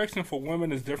so affection for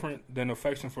women is different than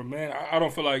affection for men. I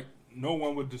don't feel like no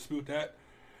one would dispute that.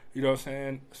 You know what I'm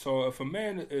saying? So if a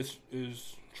man is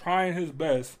trying his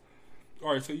best,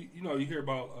 all right. So you hear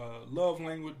about love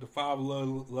language, the 5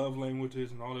 love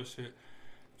languages, and all this shit.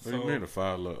 What do you mean the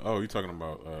 5 love? Oh, you talking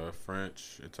about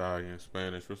French, Italian,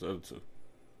 Spanish? What's the other 2?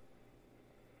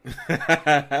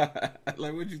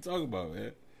 Like what you talking about,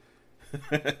 man?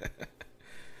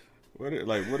 What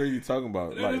are you talking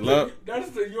about? Like love? That's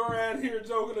the your ad here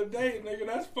joke of the day, nigga.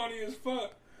 That's funny as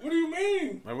fuck. What do you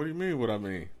mean? Like what do you mean? What I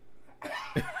mean?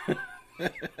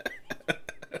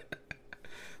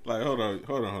 Like hold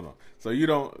on. So you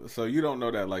don't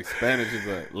know that like Spanish is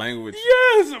a language?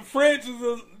 Yes, French is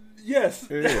a yes.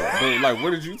 Yeah, but like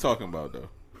what are you talking about though?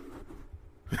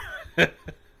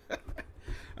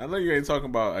 I know you ain't talking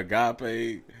about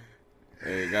agape.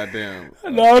 Hey, goddamn.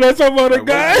 No, that's about a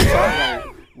guy.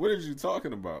 What are you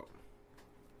talking about?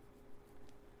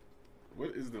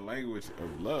 What is the language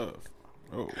of love?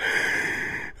 Oh.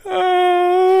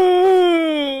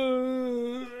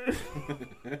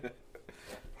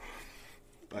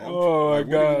 My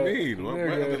God. What do you mean? What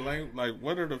are the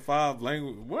what are the 5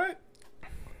 languages? What?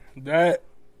 That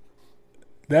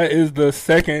is the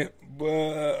second,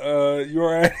 but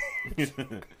you're at.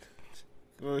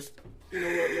 Well, you know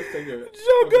what? Let's take a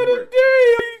joke of the day.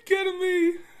 Are you kidding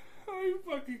me? Are you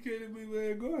fucking kidding me,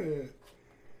 man? Go ahead.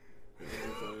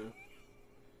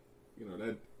 You know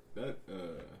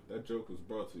That joke was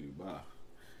brought to you by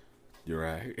You're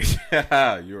Right.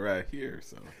 You're Right Here.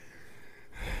 So,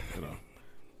 you know.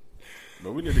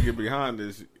 But we need to get behind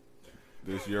this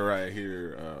You're Right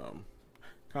Here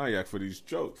cognac for these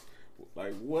jokes.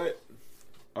 Like, what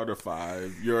are the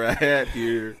 5 You're Right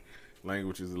Here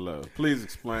languages of love? Please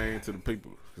explain to the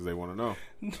people because they want to know.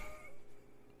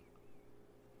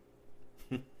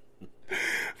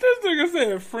 This nigga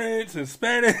said French and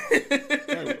Spanish,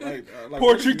 like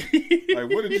Portuguese.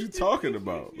 What are you talking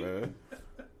about, man?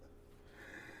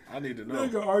 I need to know.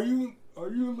 Nigga, are you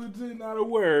legit not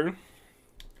aware?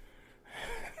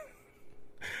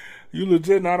 You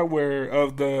legit not aware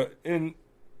of a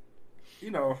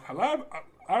lot of,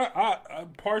 I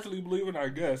partially believe it, I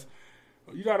guess.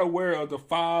 You're not aware of the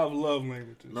 5 love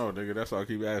languages. No, nigga, that's all I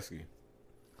keep asking.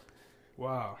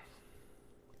 Wow.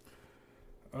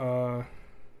 I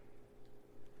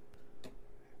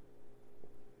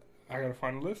gotta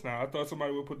find a list now. I thought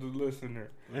somebody would put the list in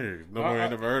there. Hey, nobody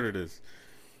ain't never heard of this.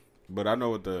 But I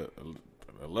know what the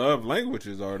love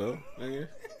languages are, though. Nigga.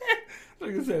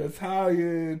 Like I said,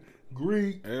 Italian,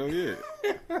 Greek. Hell yeah.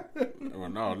 Well,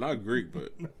 no, not Greek,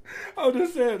 but I was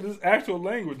just saying, just actual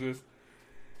languages.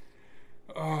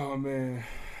 Oh, man.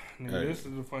 Nigga, hey. This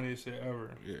is the funniest shit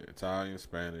ever. Yeah, Italian,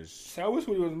 Spanish. So I wish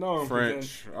we would know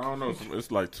French. I don't know.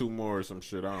 It's like 2 more or some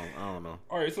shit. I don't know.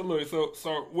 All right, so look.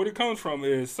 So what it comes from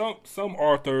is some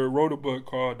author wrote a book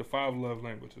called The 5 Love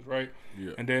Languages, right?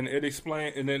 Yeah. And then it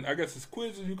explains, and then I guess it's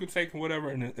quizzes you can take and whatever,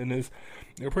 and it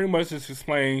pretty much just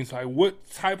explains like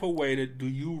what type of way do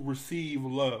you receive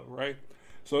love, right?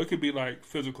 So it could be like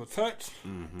physical touch.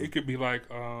 Mm-hmm. It could be like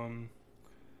I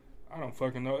don't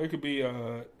fucking know. It could be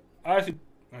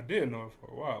I did know it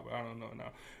for a while, but I don't know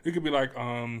now. It could be like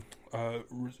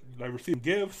like receiving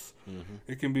gifts. Mm-hmm.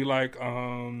 It can be like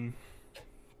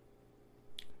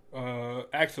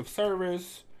acts of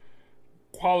service,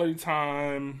 quality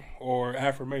time, or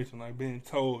affirmation, like being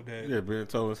told that. Yeah, being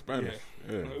told in Spanish.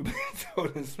 Yeah. Being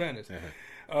told in Spanish.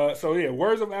 So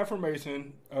words of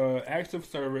affirmation, acts of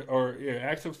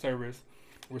service,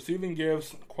 receiving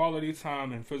gifts, quality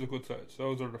time, and physical touch.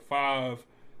 Those are the 5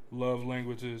 love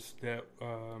languages that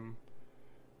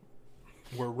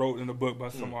were wrote in a book by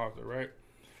some author, right?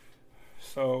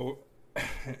 So,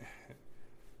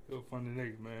 you're a funny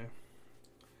nigga, man.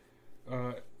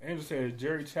 Angel said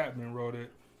Jerry Chapman wrote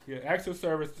it. Yeah, acts of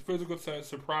service, physical touch,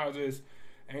 surprises.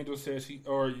 Angel said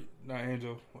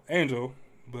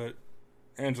but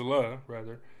Angela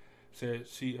rather said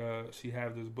she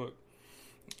have this book.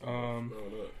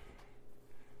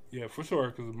 Yeah, for sure,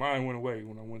 because mine went away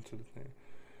when I went to the thing.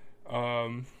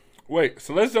 Wait,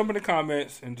 so let's jump in the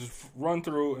comments and just run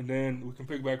through, and then we can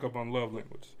pick back up on love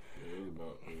language.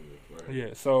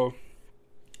 Yeah, so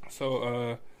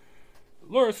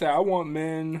Laura said, I want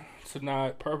men to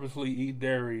not purposely eat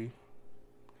dairy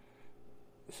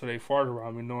so they fart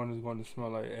around me knowing it's going to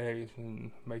smell like eggs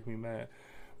and make me mad.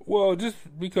 Well, just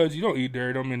because you don't eat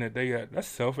dairy don't mean that that's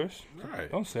selfish. Right.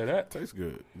 Don't say that. Tastes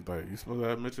good. Like, you supposed to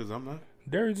have Mitchell's, I'm not.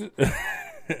 Dairy just...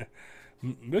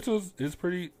 Mitchell's is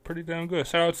pretty damn good.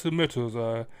 Shout out to Mitchell's.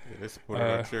 They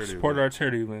supported our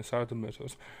charity event. Shout out to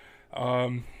Mitchell's.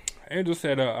 Angel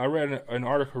said, I read an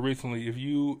article recently. If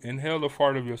you inhale the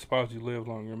fart of your spouse, you live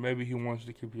longer. Maybe he wants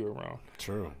to keep you around.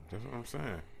 True. That's what I'm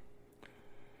saying.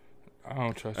 I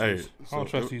don't trust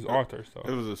these authors though.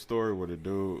 It was a story where the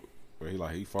dude where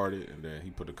he farted and then he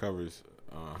put the covers.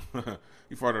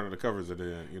 He farted under the covers and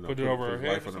then put it over her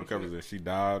head. Wife under the covers and she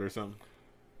died or something.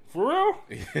 For real?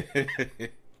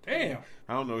 Damn.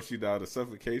 I don't know if she died of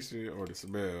suffocation or the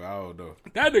smell. I don't know.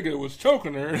 That nigga was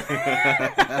choking her.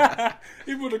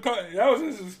 He put that was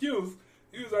his excuse.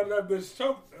 He was out of that bitch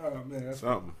choked. Oh man, that's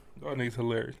something. That nigga's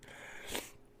hilarious.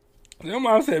 Your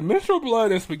mom said, menstrual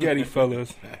blood and spaghetti,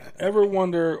 fellas. Ever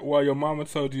wonder why your mama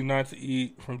told you not to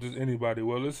eat from just anybody?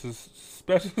 Well, this is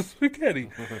special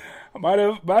spaghetti. might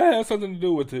have something to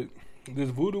do with it. This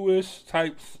voodoo-ish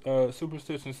type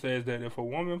superstition says that if a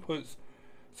woman puts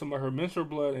some of her menstrual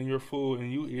blood in your food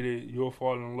and you eat it, you'll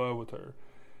fall in love with her.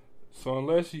 So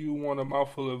unless you want a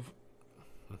mouthful of...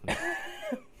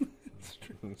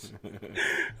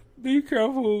 Be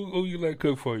careful who you let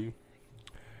cook for you.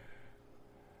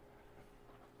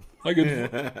 Like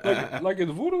is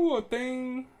voodoo a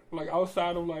thing? Like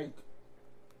outside of like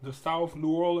the South,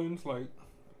 New Orleans, like.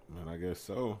 Man, I guess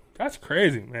so. That's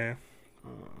crazy, man.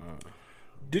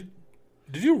 Did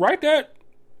you write that,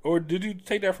 or did you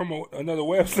take that from another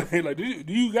website? Like,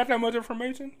 do you got that much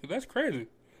information? That's crazy.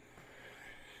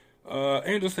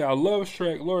 Angel said, "I love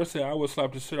Shrek." Laura said, "I would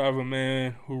slap the shit out of a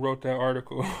man who wrote that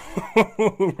article."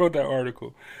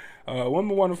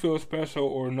 Women want to feel special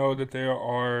or know that they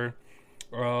are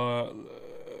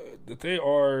that they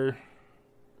are.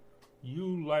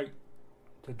 You like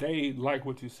that they like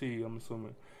what you see. I'm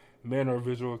assuming men are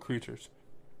visual creatures.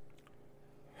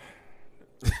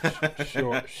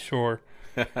 Sure.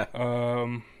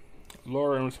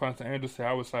 Laura, in response to Andrew, said,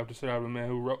 "I would slap the shit out of a man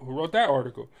who wrote that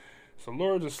article." So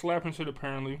Laura just slapping shit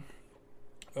apparently.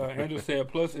 Andrew said,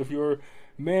 "Plus, if your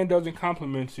man doesn't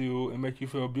compliment you and make you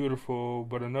feel beautiful,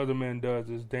 but another man does,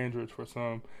 it's dangerous for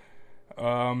some."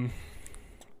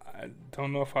 I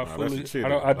don't know if I fully.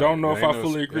 I don't know if I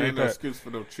fully agree with that. Excuse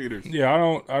for them cheaters. Yeah,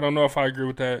 I don't know if I agree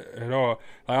with that at all.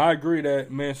 Like, I agree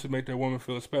that men should make their woman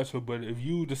feel special, but if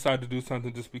you decide to do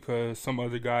something just because some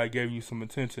other guy gave you some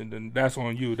attention, then that's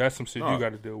on you. That's some shit you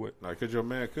got to deal with. Like, cause your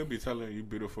man could be telling you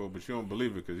beautiful, but you don't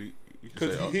believe it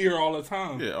because he hear all the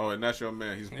time. Yeah. Oh, and that's your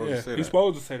man. He's supposed to say that. He's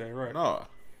supposed to say that, right? No,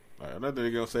 like, another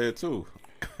nigga gonna say it too.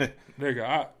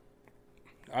 Nigga,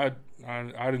 I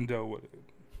didn't deal with it.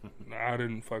 I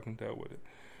didn't fucking deal with it.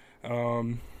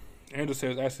 Andrew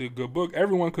says, actually a good book.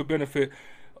 Everyone could benefit.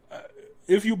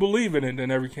 If you believe in it, then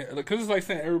because it's like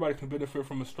saying everybody can benefit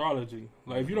from astrology.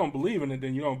 Like, if you don't believe in it,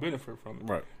 then you don't benefit from it.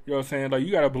 Right. You know what I'm saying? Like,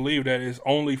 you got to believe that it's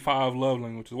only 5 love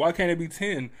languages. Why can't it be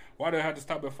 10? Why do it have to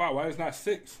stop at 5? Why is it not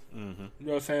 6? Mm-hmm. You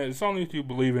know what I'm saying? It's only if you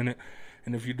believe in it.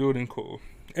 And if you do it, then cool.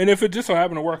 And if it just so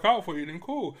happen to work out for you, then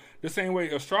cool. The same way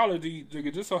astrology,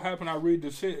 it just so happen I read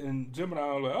the shit in Gemini,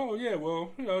 I'm like, oh yeah,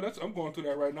 well, you know, I'm going through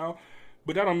that right now.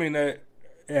 But that don't mean that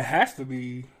it has to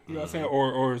be, you know what I'm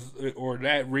saying, or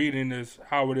that reading is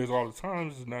how it is all the time.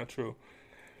 This is not true.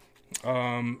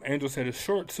 Angel said it's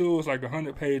short too. It's like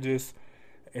 100 pages,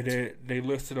 and they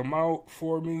listed them out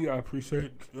for me. I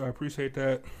appreciate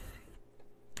that.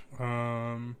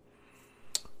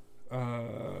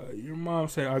 Your mom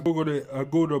said I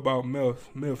googled about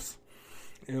myths,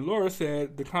 and Laura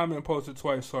said the comment posted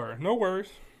twice. Sorry, no worries.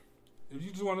 If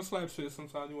you just want to slap shit,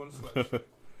 sometimes you want to slap shit.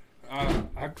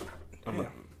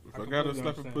 If I got a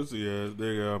slapping pussy ass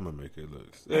nigga, I'm gonna make it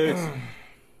look.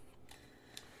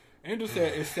 Andrew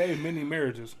said it saved many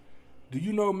marriages. Do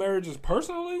you know marriages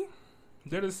personally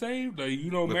that it saved? Like, you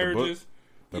know, marriages.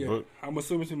 The book. I'm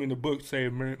assuming you mean the book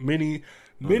saved many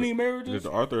marriages. Did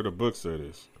the author of the book say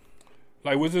this?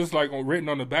 Like, was this like written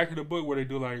on the back of the book where they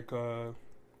do like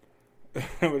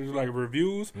like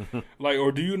reviews? Like,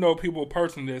 or do you know people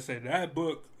personally that say that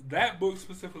book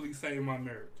specifically saved my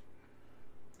marriage?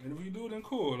 And if you do, then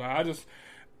cool. Like,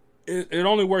 it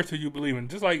only works till you believe in it.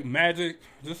 Just like magic,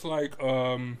 just like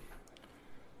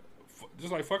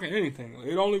fucking anything.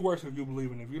 It only works if you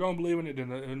believe in it. If you don't believe in it,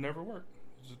 then it'll never work.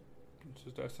 It's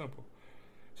just that simple.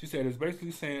 She said it's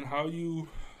basically saying how you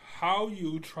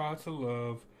try to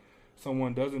love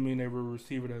someone doesn't mean they will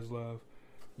receive it as love.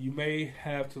 You may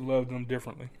have to love them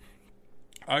differently.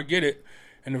 I get it.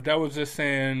 And if that was just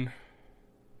saying,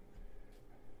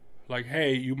 like,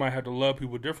 hey, you might have to love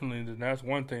people differently, then that's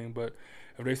one thing. But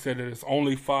if they said that it's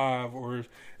only 5, or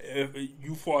if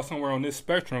you fall somewhere on this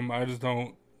spectrum, I just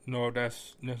don't know if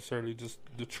that's necessarily just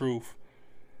the truth.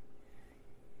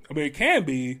 I mean, it can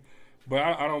be, but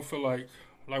I don't feel like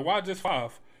why just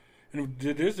 5? And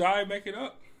did this guy make it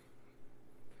up?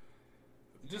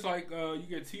 Just like you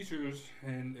get teachers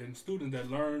and students that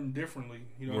learn differently.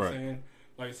 You know what I'm saying?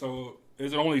 Like, so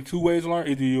is it only 2 ways to learn?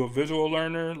 Either you're a visual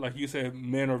learner, like you said,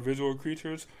 men are visual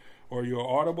creatures, or you're an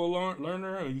audible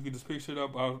learner, or you can just pick shit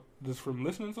up out just from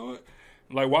listening to it.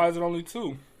 Like, why is it only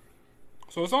 2?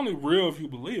 So it's only real if you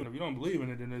believe in it. If you don't believe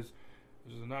in it, then it's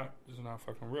not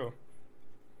fucking real.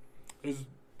 It's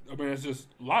just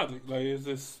logic. Like,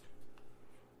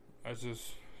 that's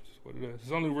just what it is.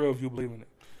 It's only real if you believe in it.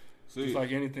 See, just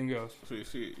like anything else.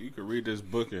 See, you could read this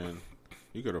book and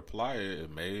you could apply it.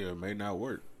 It may or may not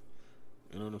work.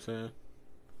 You know what I'm saying?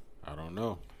 I don't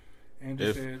know. And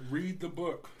just said, read the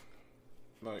book.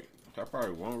 Like, I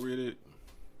probably won't read it.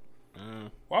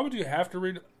 Why would you have to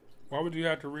read it? Why would you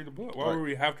have to read the book? Why would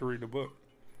we have to read the book?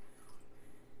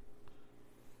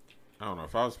 I don't know.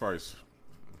 If I was probably...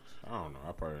 I don't know.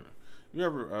 I probably... You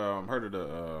ever heard of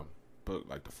the book,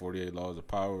 like the 48 Laws of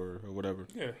Power or whatever?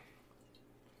 Yeah.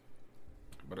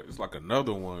 But it's like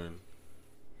another one.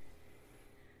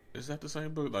 Is that the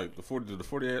same book? Like the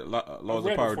 48 Laws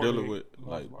of Power dealing with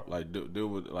deal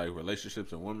with like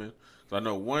relationships and women. So I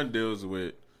know one deals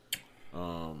with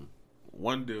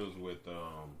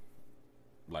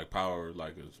like power,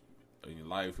 like in your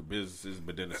life or businesses.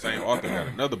 But then the same author got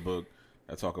another book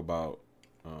that talk about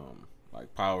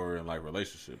like power and like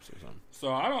relationships or something.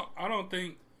 So I don't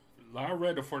think, like, I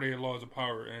read the 48 Laws of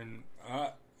Power, and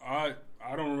I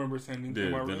don't remember saying anything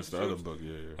about relationships. The other book,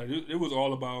 yeah. Like, it was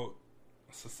all about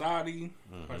society,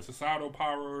 like societal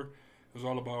power. It was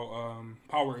all about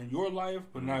power in your life,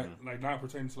 but not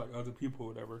pertaining to like other people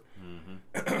or whatever.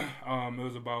 It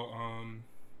was about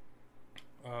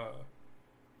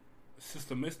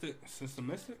systematic,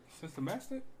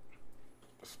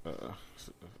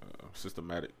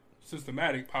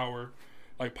 systematic power,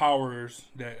 like powers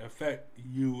that affect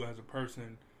you as a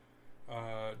person,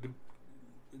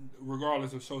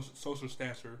 regardless of social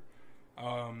stature,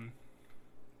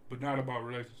 but not about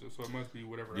relationships. So it must be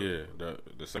whatever. Yeah,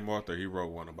 the same author, he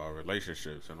wrote one about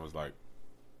relationships and was like,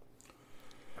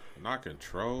 not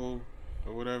control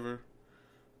or whatever,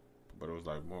 but it was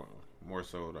like more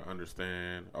so to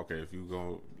understand. Okay, if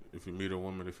you meet a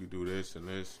woman, if you do this and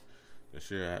this, and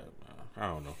shit. I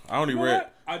don't know. I only read.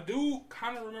 I do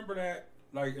kind of remember that,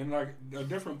 like in like a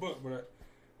different book, but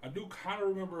I do kind of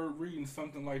remember reading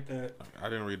something like that. I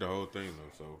didn't read the whole thing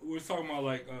though, so we're talking about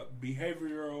like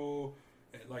behavioral,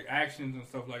 like actions and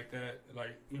stuff like that.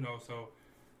 Like so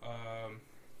I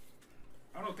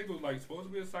don't think it was like supposed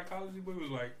to be a psychology, but it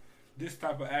was like this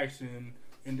type of action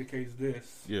indicates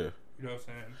this. Yeah, you know what I'm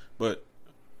saying. But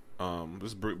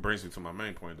this brings me to my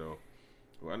main point though.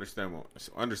 Well,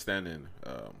 understanding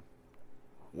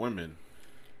women.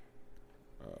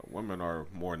 Women are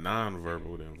more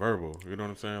non-verbal than verbal. You know what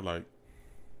I'm saying? Like,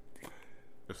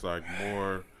 it's like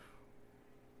more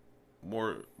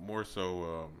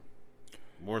so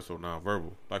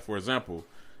non-verbal. Like, for example,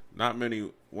 not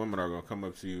many women are gonna come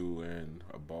up to you in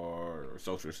a bar or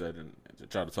social setting to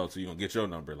try to talk to you and get your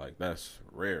number. Like, that's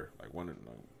rare. Like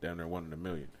down there 1 in a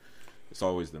million. It's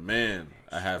always the man.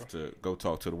 I have to go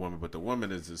talk to the woman, but the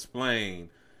woman is displaying,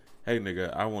 hey,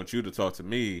 nigga, I want you to talk to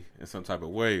me in some type of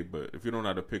way, but if you don't know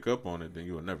how to pick up on it, then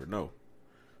you will never know.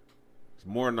 It's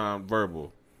more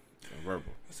non-verbal than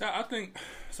verbal. So I think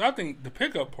the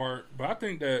pickup part, but I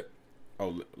think that...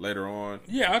 Oh, later on?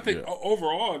 Yeah, I think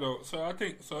overall, though, so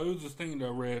it was this thing that I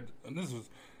read, and this was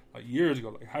like years ago,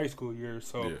 like high school years,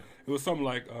 so it was something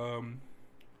like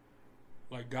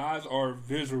guys are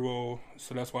visual,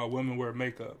 so that's why women wear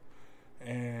makeup.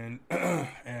 And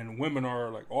women are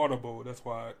like audible. That's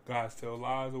why guys tell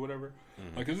lies or whatever.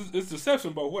 Mm-hmm. Like it's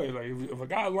deception both ways. Like if a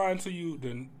guy lying to you,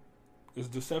 then it's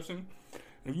deception.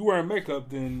 If you wearing makeup,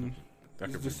 then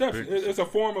it's deception. It's a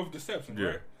form of deception,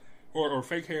 right? Or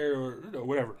fake hair or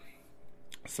whatever.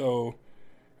 So,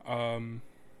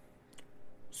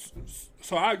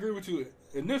 so I agree with you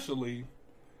initially.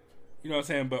 You know what I'm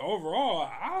saying? But overall,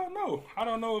 I don't know. I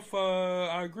don't know if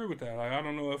I agree with that. Like I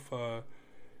don't know if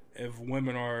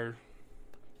women are...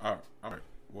 All right.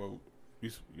 Well, you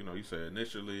said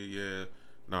initially,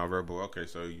 non-verbal. Okay,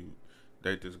 so you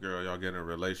date this girl, y'all get in a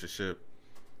relationship,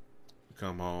 you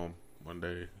come home one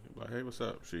day, you're like, hey, what's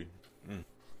up?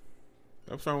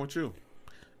 What's wrong with you?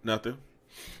 Nothing.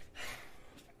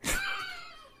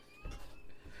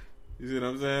 You see what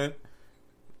I'm saying?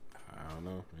 I don't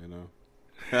know,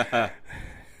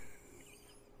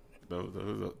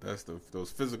 That's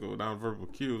those physical non-verbal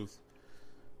cues.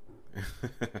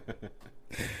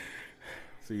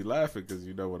 So you laughing because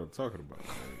you know what I'm talking about,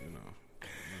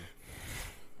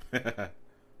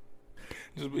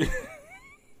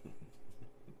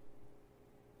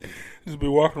 just be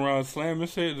walking around slamming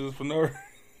shit just for no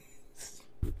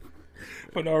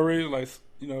reason, like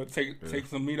take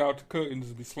some meat out to cook and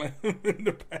just be slamming in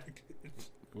the package.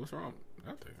 What's wrong?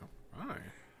 Nothing. I'm fine.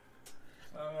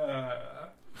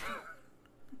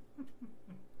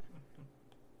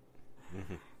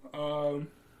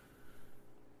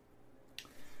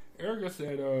 Erica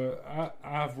said,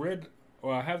 I've read,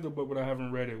 or I have the book, but I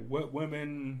haven't read it. What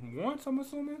Women Want, I'm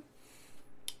assuming?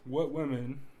 What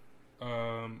Women,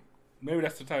 maybe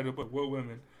that's the title of the book, What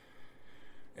Women.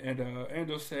 And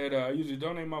Angel said, I usually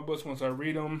donate my books once I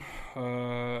read them,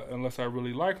 unless I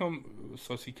really like them,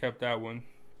 so she kept that one.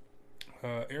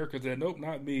 Erica said, nope,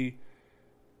 not me.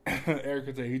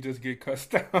 Erica said, he just get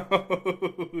cussed out.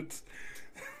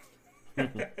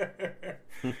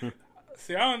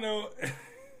 See, I don't know.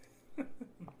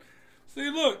 See,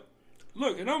 look,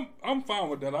 and I'm fine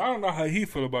with that. I don't know how he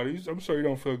feel about it. I'm sure he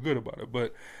don't feel good about it,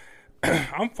 but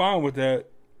I'm fine with that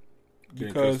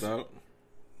because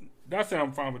that's it.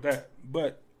 I'm fine with that.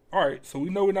 But all right, so we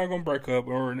know we're not gonna break up,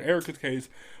 or in Erica's case,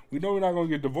 we know we're not gonna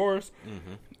get divorced.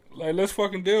 Mm-hmm. Like, let's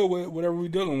fucking deal with whatever we're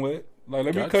dealing with. Like,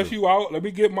 let me cuss you out. Let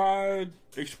me get my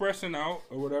expression out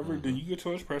or whatever. Mm-hmm. Then you get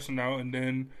your expression out, and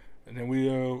then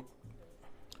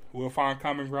we'll find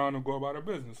common ground and go about our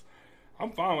business.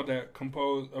 I'm fine with that.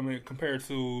 Compared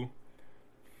to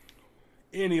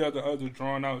any other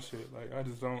drawn out shit. Like, I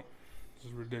just don't. It's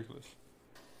just ridiculous.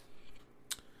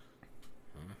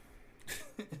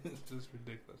 It's just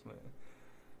ridiculous,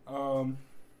 man.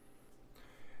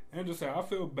 And just say, I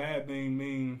feel bad being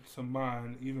mean to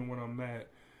mine, even when I'm mad.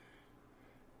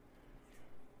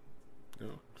 Yo,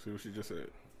 see what she just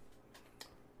said.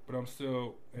 but I'm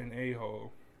still an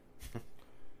a-hole.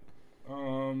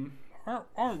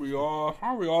 Aren't we all?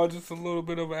 Aren't we all just a little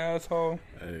bit of an asshole?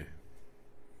 Hey,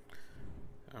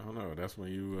 I don't know. That's when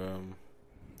you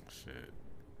shit.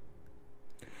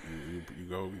 You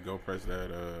go press that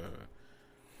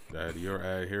your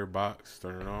ad here box,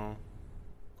 turn it on,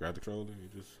 grab the controller, you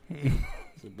just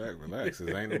sit back, relax.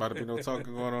 There ain't about to be no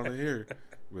talking going on in here.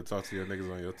 We'll talk to your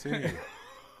niggas on your team.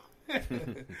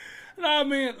 No, I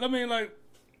mean, like,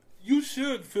 you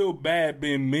should feel bad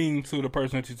being mean to the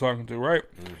person that you're talking to, right?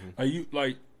 Mm-hmm.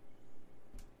 Like,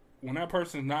 when that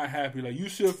person's not happy, like, you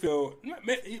should feel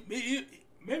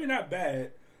maybe not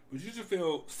bad, but you should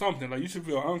feel something. Like, you should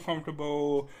feel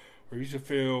uncomfortable, or you should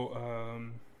feel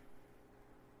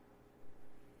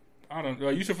I don't know.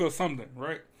 Like, you should feel something,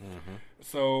 right? Mm-hmm.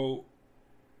 So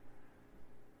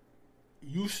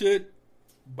you should,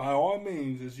 by all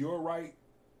means, it's your right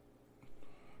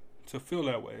to feel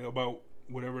that way about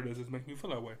whatever it is that's making you feel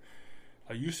that way.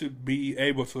 Like, you should be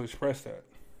able to express that,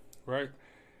 right?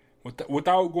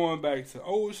 Without going back to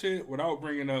old shit, without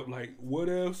bringing up like what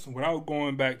ifs, without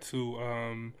going back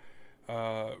to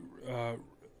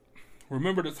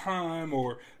remember the time,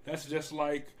 or that's just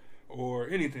like, or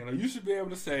anything. Like, you should be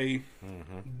able to say,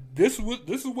 mm-hmm. this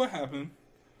is what happened.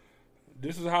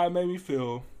 This is how it made me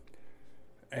feel.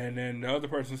 And then the other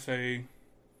person say,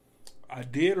 I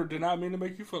did or did not mean to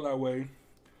make you feel that way.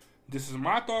 This is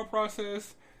my thought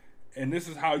process, and this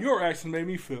is how your actions made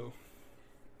me feel.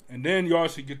 And then y'all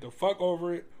should get the fuck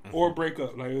over it, mm-hmm. or break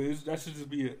up. Like, that should just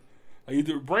be it. Like,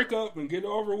 either break up and get it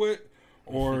over with,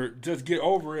 or just get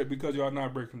over it because y'all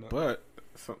not breaking up. But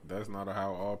that's not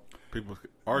how all people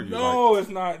argue. No, like, it's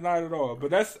not at all.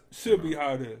 But that should be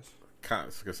how it is.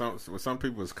 Because with some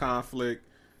people, it's conflict.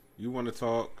 You want to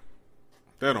talk,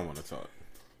 they don't want to talk.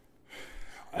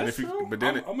 That's true. But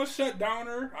then I'm a shut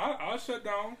downer. I'll shut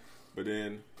down. But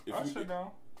then I'll shut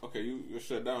down. Okay, you're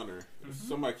shut downer. Mm-hmm. If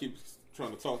somebody keeps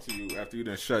trying to talk to you after you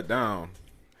done shut down,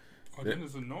 then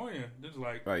it's annoying. It's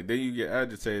like then you get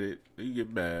agitated, then you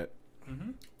get mad.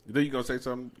 Mm-hmm. Then you gonna say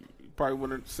something you probably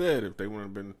wouldn't have said if they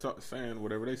wouldn't have been saying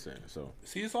whatever they saying. So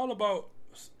see, it's all about,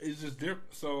 it's just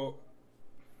different. So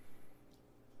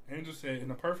Angel said,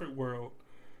 in a perfect world,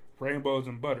 rainbows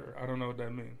and butter. I don't know what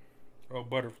that means. Oh,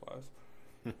 butterflies.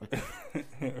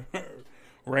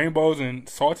 Rainbows and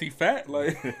salty fat.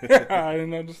 Like, I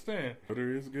didn't understand.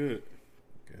 Butter is good.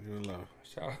 Can't even lie.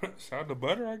 Shout out to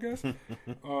butter, I guess.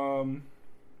 Andrew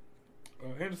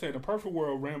said, in a perfect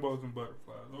world, rainbows and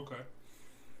butterflies.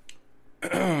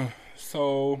 Okay.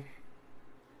 So,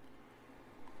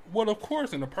 well, of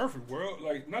course, in a perfect world,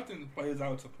 like, nothing plays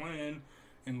out to plan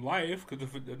in life, because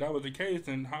if that was the case,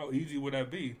 then how easy would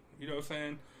that be? You know what I'm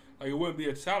saying? Like, it wouldn't be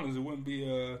a challenge. It wouldn't be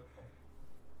a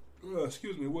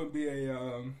it wouldn't be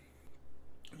a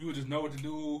you would just know what to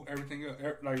do, everything else,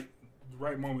 like the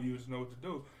right moment you would just know what to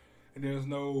do. And there's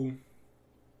no,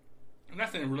 I'm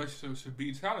not saying relationships should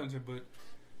be challenging, but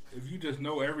if you just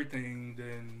know everything,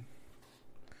 then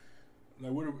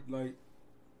like what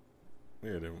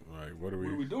are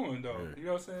we doing though? Yeah. You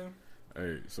know what I'm saying?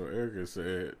 Hey, so Erica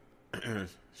said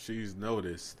she's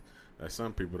noticed that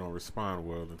some people don't respond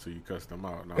well until you cuss them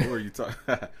out. Now, who are you talking?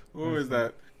 Who is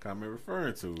that comment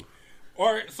referring to?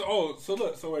 All right, so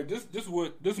look, so wait, this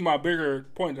is my bigger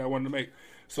point that I wanted to make.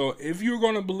 So if you're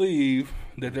going to believe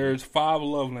that there's 5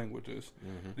 love languages,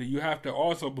 mm-hmm. then you have to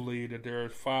also believe that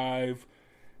there's 5.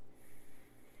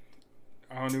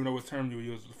 I don't even know what term you would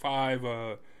use.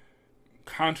 5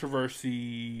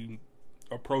 controversy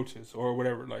approaches or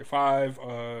whatever, like 5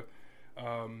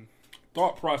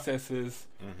 thought processes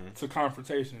mm-hmm. to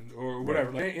confrontation or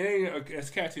whatever. Right. Like, it ain't as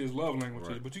catchy as love languages,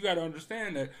 right. But you got to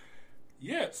understand that,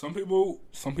 yeah, some people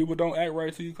don't act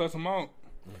right till you cuss them out.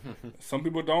 Some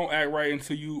people don't act right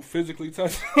until you physically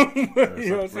touch them. You know what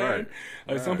I'm saying? Right.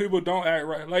 Like, some people don't act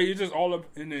right. Like, it just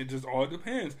all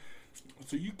depends.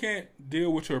 So you can't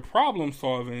deal with your problem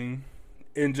solving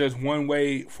in just one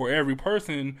way for every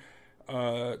person,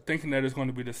 thinking that it's going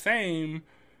to be the same,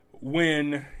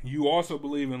 when you also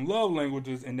believe in love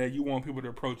languages and that you want people to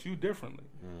approach you differently.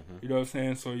 Mm-hmm. You know what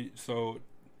I'm saying? So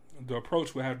the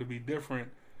approach would have to be different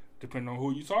depending on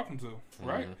who you're talking to,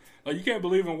 right? Mm-hmm. Like, you can't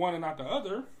believe in one and not the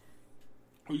other.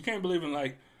 Or you can't believe in,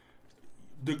 like,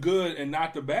 the good and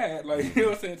not the bad. Like, you know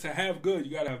what I'm saying? To have good,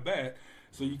 you got to have bad.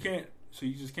 So you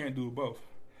just can't do both.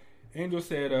 Angel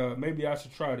said, maybe I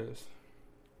should try this.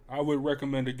 I would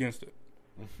recommend against it.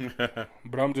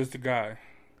 But I'm just a guy.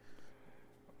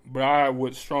 But I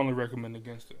would strongly recommend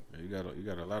against it. Yeah, you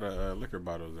got a lot of liquor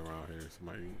bottles around here.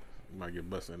 You might get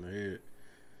busted in the head.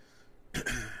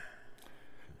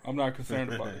 I'm not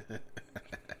concerned about it.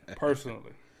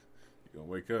 Personally. You're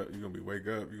gonna wake up. You're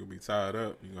gonna be tied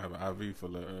up. You're gonna have an IV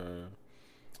full of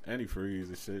antifreeze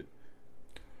and shit.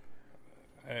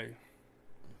 Hey,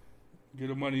 get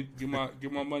my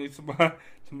money to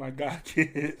my god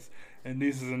kids and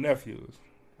nieces and nephews.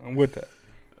 I'm with that.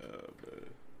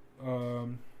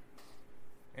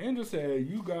 Angel said,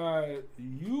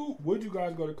 would you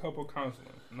guys go to couple counseling?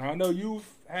 Now I know you've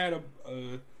had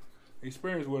a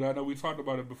experience with it. I know we talked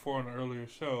about it before on an earlier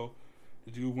show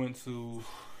that you went to.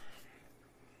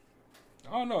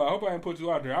 I don't know. I hope I didn't put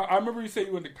you out there. I remember you said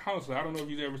you went to counseling. I don't know if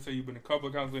you ever said you've been to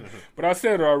couple counseling, but I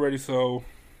said it already, so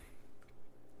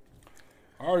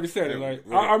I already said it. Like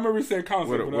I remember you said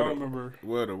counseling, but I don't remember.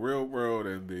 Well, the real world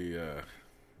and the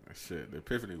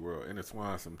epiphany world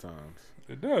intertwine sometimes.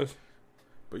 It does.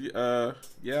 But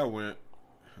yeah, I went.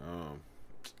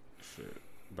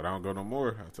 But I don't go no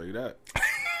more. I'll tell you that.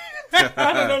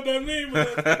 I don't know what that means,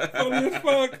 but that's funny as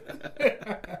fuck.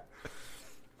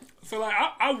 So like,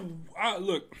 I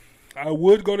look, I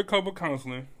would go to couple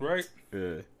counseling, right?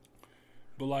 Yeah.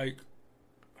 But like,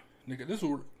 nigga, this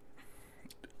would,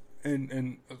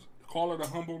 and call it a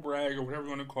humble brag or whatever you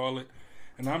want to call it.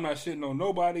 And I'm not shitting on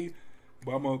nobody,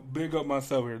 but I'm gonna big up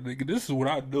myself here. Nigga, this is what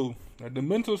I do. Like, the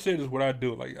mental shit is what I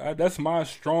do. Like, that's my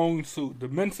strong suit. The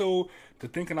mental, the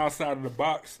thinking outside of the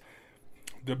box,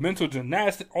 the mental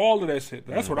gymnastics, all of that shit.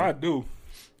 That's what I do.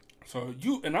 So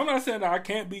and I'm not saying that I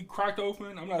can't be cracked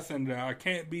open. I'm not saying that I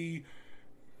can't be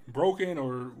broken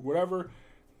or whatever.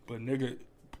 But nigga,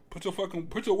 put your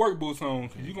work boots on,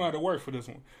 because you're gonna have to work for this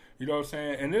one. You know what I'm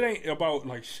saying? And it ain't about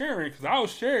like sharing, because I'll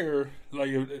share. Like,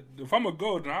 if I'm gonna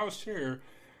go, then I'll share.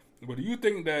 But do you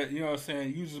think that, you know what I'm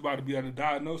saying, you just about to be able to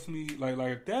diagnose me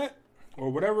like that or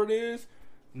whatever it is?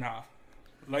 Nah.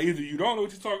 Like, either you don't know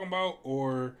what you're talking about,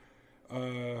 or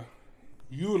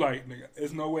you like, nigga,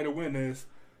 there's no way to win this,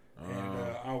 and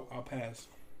I'll pass.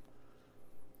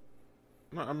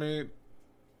 No, I mean,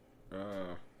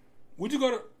 would you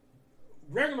go to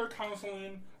regular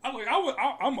counseling?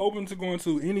 I'm open to going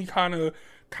to any kind of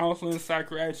counseling,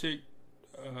 psychiatric,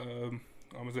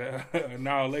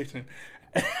 annihilation.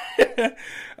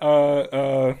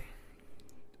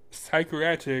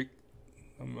 Psychiatric.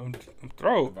 I'm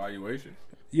thrilled. Evaluation.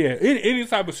 Yeah, any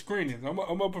type of screenings. I'm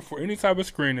open for any type of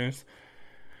screenings.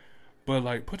 But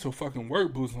like, put your fucking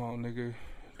work boots on, nigga.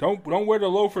 Don't wear the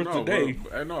loafers today.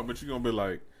 But you're gonna be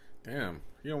like, damn,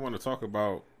 you don't want to talk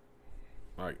about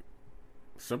like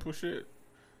simple shit.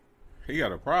 He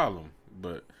got a problem,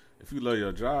 but if you love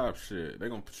your job, shit, they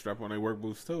gonna strap on their work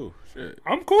boots too. Shit,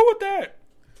 I'm cool with that.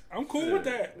 With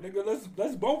that, nigga.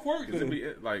 Let's both work.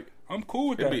 I'm cool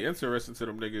with that. It'd be interesting to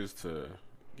them niggas to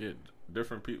get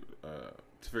different people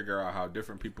to figure out how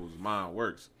different people's mind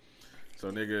works. So,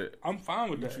 nigga, I'm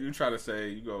fine with that. You try to say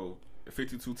you go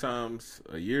 52 times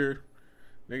a year,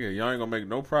 nigga, y'all ain't gonna make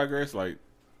no progress. Like,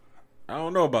 I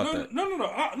don't know about that.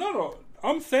 No.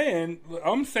 I'm saying,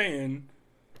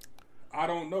 I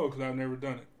don't know because I've never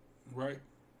done it, right?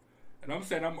 And I'm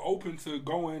saying I'm open to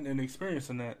going and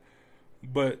experiencing that.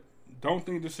 But don't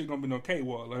think this shit gonna be no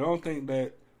cakewalk. Like, I don't think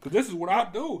that, because this is what I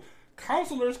do.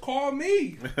 Counselors call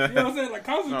me. You know what I'm saying? Like,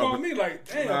 counselors call me. Like,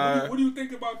 damn, what do you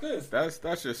think about this?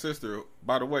 That's your sister,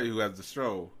 by the way, who has the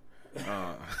stroll.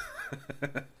 Damn,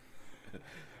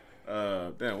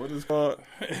 what is it called?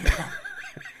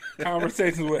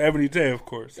 Conversations with Ebony J, of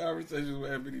course. Conversations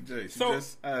with Ebony J. She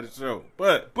just had a show,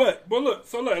 but look.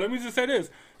 So look, let me just say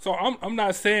this. So I'm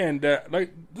not saying that,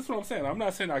 like, this is what I'm saying. I'm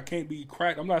not saying I can't be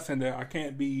cracked. I'm not saying that I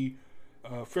can't be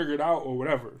figured out or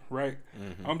whatever, right?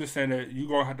 Mm-hmm. I'm just saying that you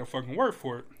gonna have to fucking work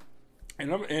for it.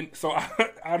 And so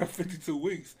out of 52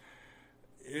 weeks,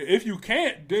 if you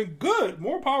can't, then good.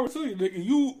 More power to you, nigga.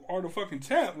 You are the fucking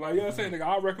champ. Like, you know what I'm saying? Nigga,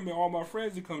 I recommend all my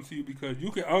friends to come to you because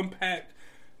you can unpack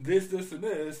this, and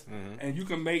this, and you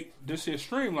can make this shit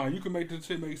streamline. You can make this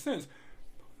shit make sense.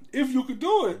 If you could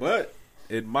do it. But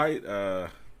it might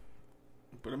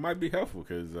be helpful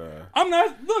because I'm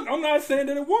not saying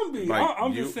that it won't be.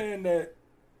 I'm just saying that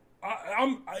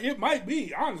it might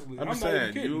be, honestly. I'm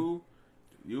saying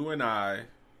you and I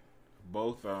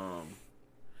both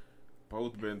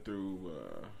been through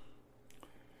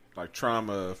like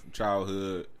trauma from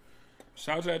childhood.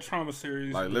 Shout out to that trauma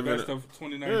series, like the best of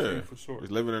 2019 for sure.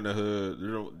 Just living in the hood,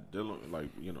 like,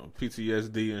 you know,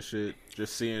 PTSD and shit,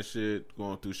 just seeing shit,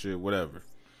 going through shit, whatever.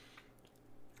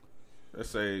 Let's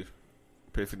say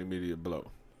Epiphany Media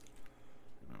blow.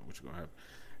 You know what you gonna have?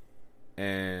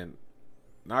 And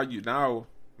now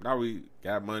we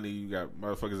got money, you got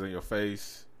motherfuckers in your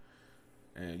face,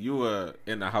 and you a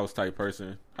in the house type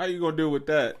person. How you gonna deal with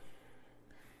that?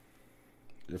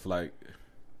 If like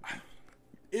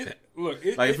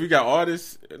if you got all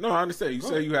this, no, I understand. You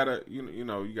say you had you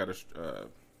know, you got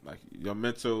like your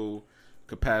mental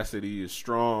capacity is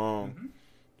strong. Mm-hmm.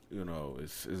 You know,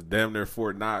 it's damn near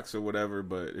Fort Knox or whatever.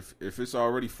 But if it's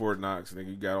already Fort Knox, then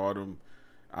you got all them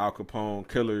Al Capone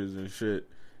killers and shit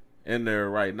in there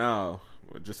right now.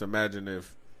 Just imagine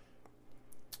if,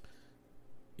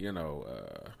 you know,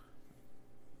 a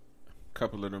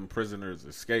couple of them prisoners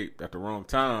escaped at the wrong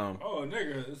time. Oh,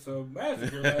 nigga, it's a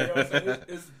massacre. Like, you know what I'm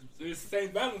saying? It's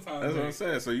St. Valentine's Day. That's what I'm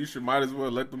saying. So you might as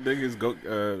well let them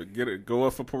niggas go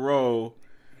up for parole.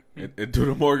 And do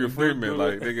the Morgan Freeman,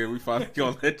 like, nigga, we finally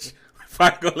gonna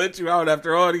let you out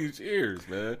after all these years,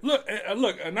 man. Look,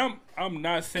 and I'm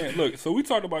not saying, look. So we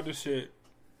talked about this shit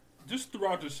just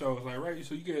throughout the shows, like, right.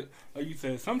 So you get, like you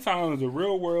said, sometimes the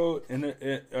real world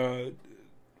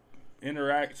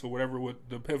interacts or whatever with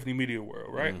the Epiphany Media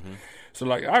world, right? Mm-hmm. So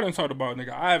like I done talked about,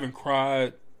 nigga, I haven't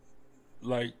cried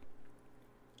like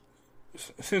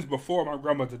since before my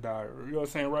grandmother died. You know what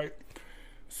I'm saying, right?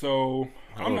 So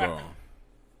I'm not. On.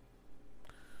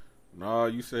 No,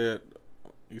 you said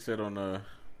on the.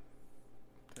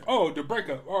 Oh, the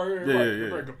breakup. Oh, yeah, right, the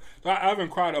breakup. So I haven't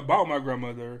cried about my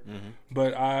grandmother, mm-hmm.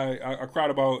 but I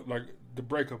cried about like the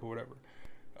breakup or whatever.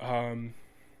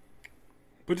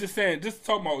 But just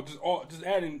talking about just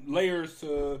adding layers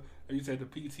to, like you said, the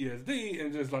PTSD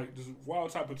and just like this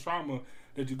wild type of trauma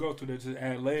that you go through that just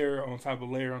add layer on top of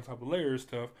layer on top of layer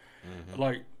stuff, mm-hmm.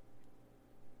 like,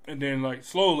 and then like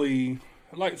slowly,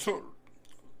 like so.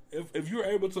 If you're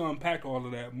able to unpack all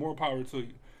of that, more power to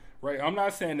you, right? I'm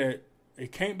not saying that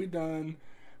it can't be done.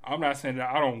 I'm not saying that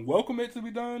I don't welcome it to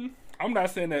be done. I'm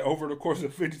not saying that over the course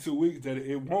of 52 weeks that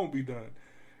it won't be done.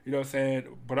 You know what I'm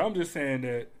saying? But I'm just saying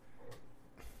that,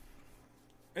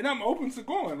 and I'm open to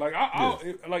going. Like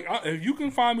if you can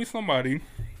find me somebody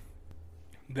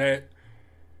that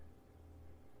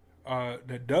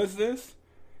that does this,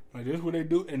 like this is what they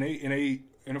do,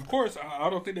 and of course, I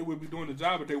don't think they would be doing the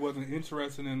job if they wasn't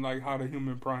interested in like how the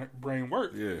human brain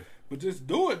works. Yeah. But just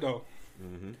do it though.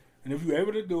 Mm-hmm. And if you're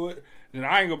able to do it, then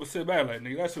I ain't gonna sit back like,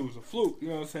 nigga, that shit was a fluke. You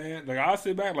know what I'm saying? Like I'll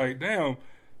sit back like, damn,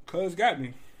 cuz got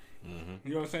me. Mm-hmm.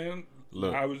 You know what I'm saying?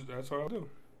 Look, that's what I'll do.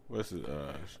 What's it?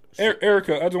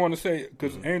 Erica, I just want to say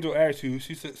because mm-hmm. Angel asked you.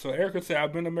 She said so. Erica said,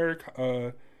 I've been to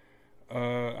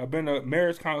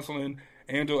marriage counseling.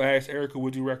 Angel asked Erica,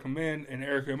 would you recommend? And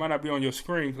Erica, it might not be on your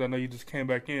screen because I know you just came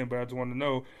back in, but I just want to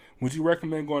know, would you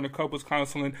recommend going to couples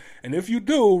counseling? And if you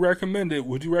do recommend it,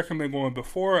 would you recommend going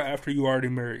before or after you already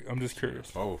married? I'm just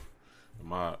curious. Both, in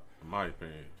my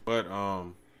opinion. But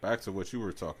back to what you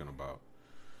were talking about.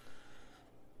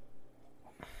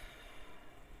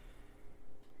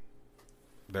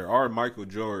 There are Michael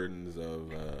Jordans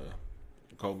of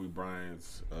Kobe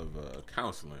Bryant's of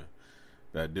counseling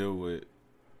that deal with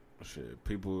shit.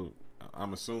 People,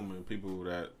 I'm assuming people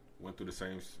that went through the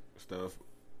same stuff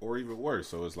or even worse.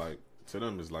 So it's like, to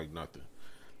them, it's like nothing.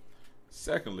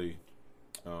 Secondly,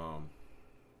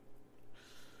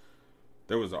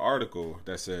 there was an article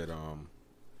that said,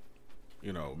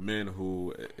 you know, men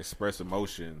who express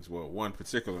emotions, well, one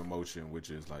particular emotion,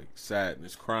 which is like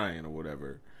sadness, crying or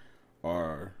whatever,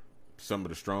 are some of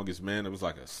the strongest men. It was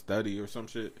like a study or some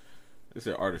shit. They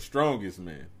said are the strongest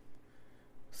men.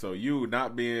 So you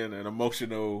not being an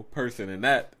emotional person in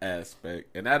that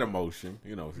aspect, in that emotion,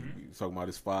 you know, mm-hmm. You're talking about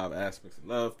this 5 aspects of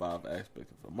love, 5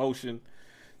 aspects of emotion.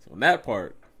 So in that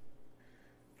part,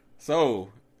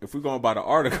 so if we're going by the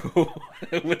article,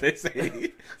 what they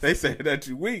say that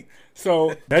you weak.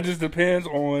 So that just depends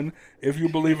on if you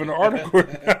believe in the article or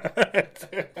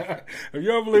not. If you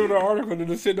don't believe in the article, then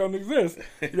the shit don't exist.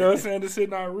 You know what I'm saying? This shit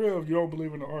not real if you don't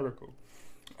believe in the article.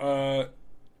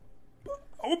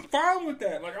 I'm fine with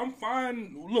that. Like, I'm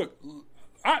fine. Look,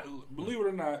 I believe it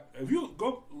or not, if you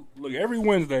go, look, every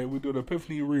Wednesday we do the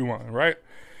Epiphany Rewind, right?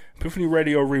 Epiphany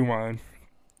Radio Rewind.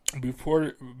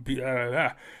 Before,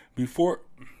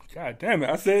 God damn it,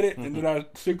 I said it, and then I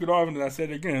shook it off, and then I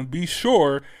said it again. Be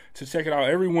sure to check it out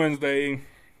every Wednesday.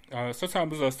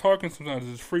 Sometimes it's us talking, sometimes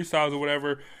it's freestyles or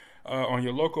whatever, on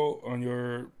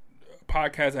your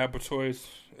podcast app of choice.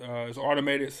 It's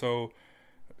automated, so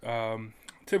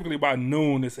typically by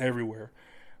noon it's everywhere.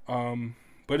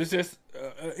 But it's just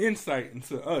insight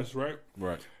into us, right?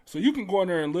 Right. So you can go in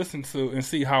there and listen to and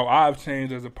see how I've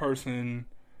changed as a person.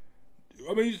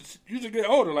 I mean, you just get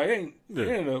older. Like, it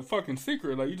ain't a fucking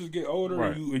secret. Like, you just get older,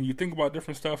 right, and you think about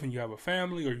different stuff, and you have a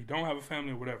family, or you don't have a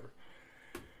family, or whatever.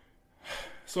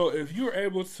 So if you're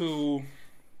able to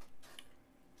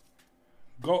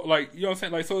go, like, you know what I'm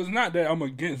saying? Like, so it's not that I'm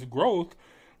against growth.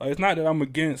 Like, it's not that I'm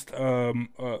against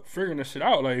figuring this shit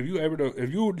out. Like, if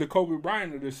you the Kobe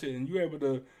Bryant of this shit, and you able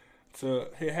to to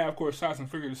hit half court shots and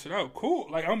figure this shit out. Cool.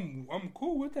 Like I'm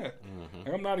cool with that. Mm-hmm.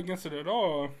 Like I'm not against it at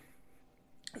all.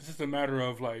 It's just a matter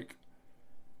of like,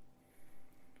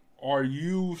 are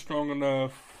you strong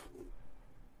enough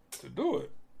to do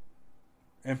it?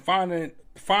 And finding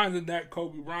that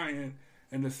Kobe Bryant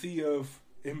in the sea of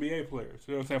NBA players.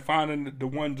 You know what I'm saying? Finding the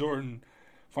one Jordan,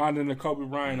 finding the Kobe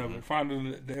Bryant of it,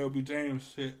 finding the LB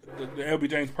James shit, the LB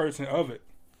James person of it.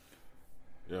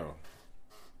 Yo.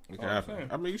 It can happen.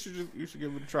 I mean, you should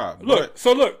give it a try. Look,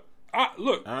 for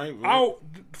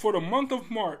the month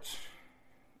of March,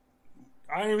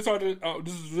 I ain't even started.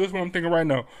 This is what I'm thinking right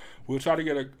now. We'll try to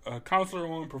get a counselor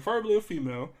on, preferably a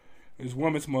female. It's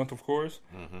Women's Month, of course.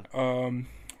 To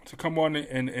come on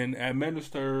and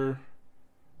administer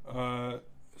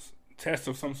tests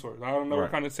of some sort. I don't know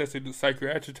what kind of test they do,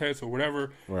 psychiatric tests or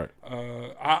whatever. Right.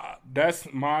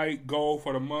 That's my goal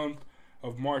for the month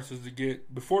of March, is to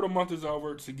get, before the month is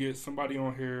over, to get somebody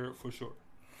on here for sure.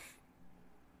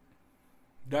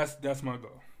 That's my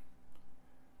goal.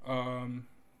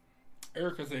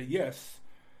 Erica said yes.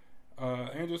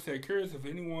 Angel said, curious if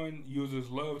anyone uses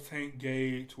love tank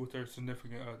gauge with their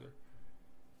significant other.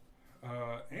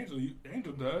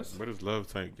 Angel does. What is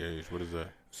love tank gauge? What is that?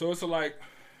 So it's like,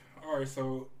 all right,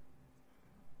 so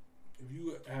if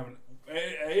you have at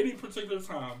any particular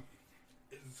time,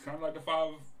 it's kind of like the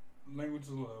 5 languages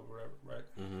of love, whatever, right?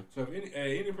 Mm-hmm. So if at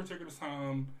any particular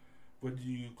time, whether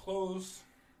you close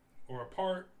or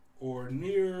apart or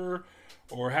near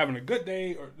or having a good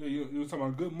day, or you're talking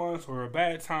about good months or a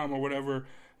bad time or whatever,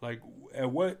 like at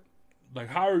what, like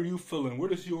how are you feeling?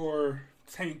 What is your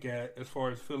tank at as far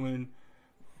as feeling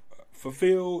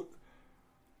fulfilled?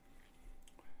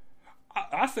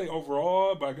 I say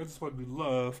overall, but I guess it's supposed to be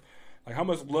love. Like how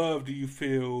much love do you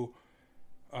feel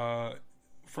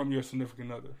from your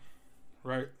significant other?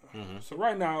 Right? Mm-hmm. So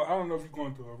right now, I don't know if you're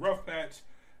going through a rough patch.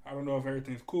 I don't know if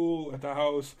everything's cool at the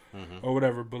house or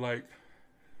whatever. But like,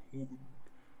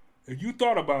 if you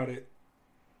thought about it,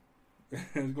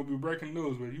 it's gonna be breaking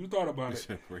news. But if you thought about it,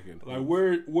 like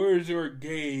where's your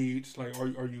gauge? Like,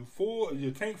 are you full? Is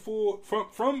your tank full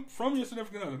from your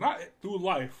significant other? Not through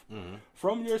life.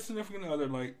 From your significant other.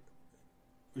 Like,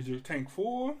 is your tank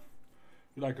full?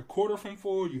 You like a quarter from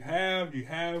full? You have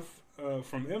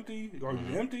from empty? Are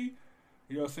you empty?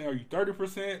 You know what I'm saying? Are you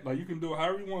 30%? Like, you can do it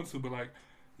however you want to, but like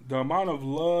the amount of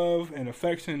love and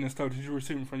affection and stuff that you're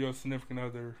receiving from your significant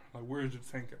other, like where's your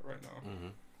tank at right now? Mm-hmm.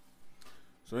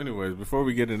 So anyways, before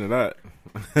we get into that,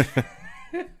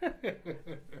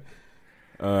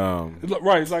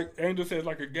 right, it's like Angel said,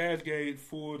 like a gas gauge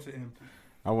full to empty.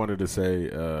 I wanted to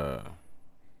say,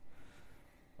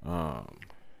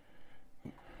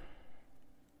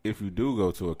 if you do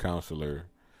go to a counselor,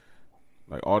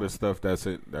 like all the stuff that's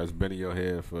been in your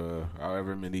head for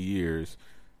however many years,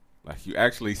 like you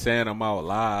actually saying them out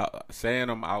loud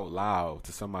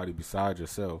to somebody beside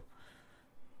yourself,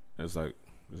 it's like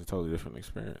it's a totally different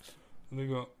experience.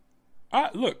 Nigga, I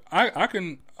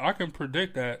can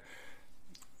predict that.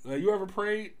 You ever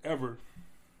prayed ever?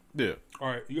 Yeah. All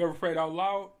right. You ever prayed out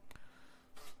loud?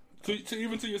 To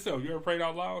even to yourself, you ever prayed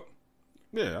out loud?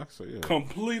 Yeah, I say yeah.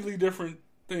 Completely different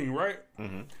thing, right?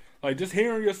 Mm-hmm. Like just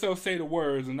hearing yourself say the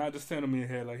words and not just saying them in your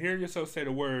head. Like hearing yourself say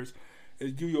the words,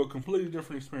 it gives you a completely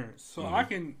different experience. So I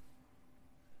can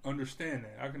understand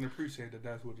that. I can appreciate that.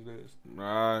 That's what it is.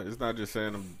 It's not just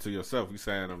saying them to yourself. You're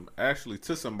saying them actually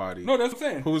to somebody. No, that's what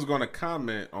I'm saying. Who's going to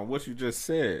comment on what you just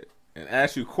said and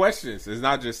ask you questions. It's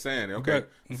not just saying it. Okay,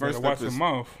 you better watch his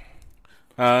mouth.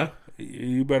 Huh?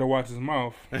 You better watch his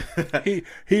mouth.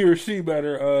 he or she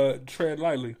better tread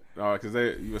lightly. Oh, because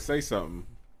you would say something,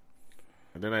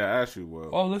 and then they ask you,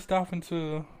 well, let's dive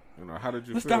into. How did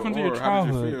you let's feel? Dive into or your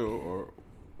childhood. How did you feel? Or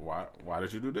why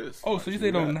did you do this? Oh, so you say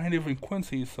those 90 different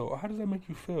Quincy's. So how does that make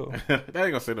you feel? They ain't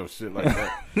gonna say no shit like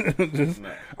that.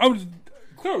 I'm just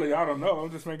clearly I don't know.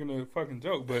 I'm just making a fucking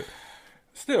joke, but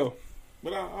still.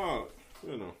 But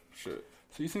shit.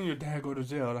 So you seen your dad go to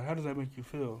jail? Like, how does that make you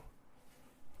feel?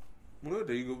 Well,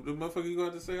 there you go. The motherfucker, you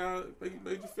gonna have to say how it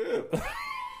made you feel.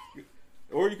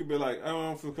 Or you could be like, I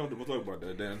don't feel comfortable talking about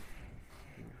that. Then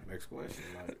next question,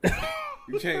 like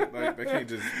you can't they can't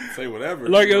just say whatever.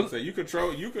 Like you know what I'm saying? You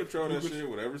control that shit,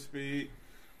 whatever speed,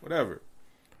 whatever.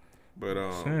 But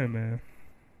Same, man.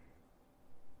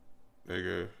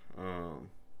 Nigga,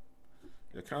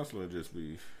 your counseling just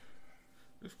be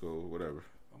it's cool, whatever.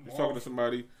 You're talking to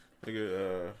somebody,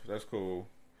 nigga, that's cool.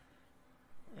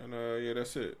 And yeah,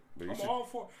 that's it. But I'm all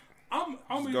for. I'm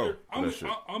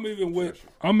even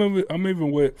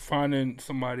with finding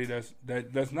somebody that's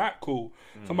not cool,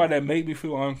 somebody that made me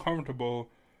feel uncomfortable,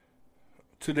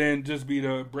 to then just be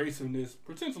the abrasiveness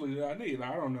potentially that I need.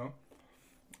 I don't know.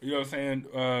 You know what I'm saying?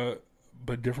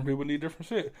 But different people need different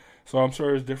shit. So I'm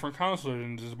sure it's different counselors,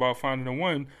 and it's about finding the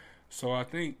one. So I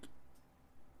think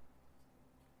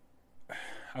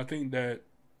that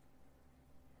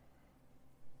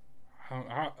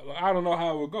I don't know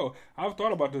how it would go. I've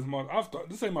thought about this.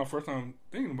 This ain't my first time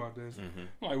thinking about this. Mm-hmm.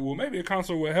 Like, well, maybe a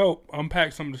counselor would help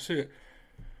unpack some of the shit.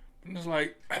 And it's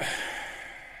like,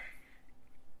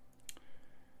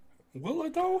 will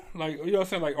it though? Like, you know what I'm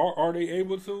saying? Like, are they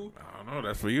able to? I don't know.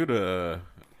 That's for you to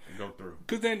go through.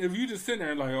 Because then if you just sit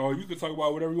there and like, oh, you can talk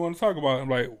about whatever you want to talk about. I'm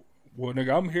like, well,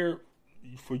 nigga, I'm here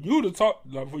for you to talk,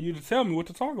 like, for you to tell me what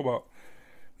to talk about.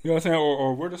 You know what I'm saying,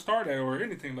 or where to start at, or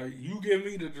anything. Like, you give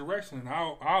me the direction,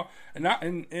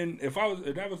 and if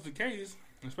that was the case,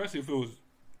 especially if it was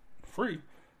free,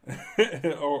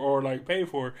 or like paid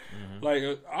for, like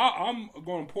I'm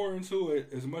going to pour into it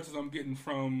as much as I'm getting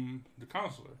from the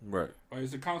counselor. Right. Like,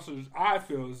 it's the counselor's. I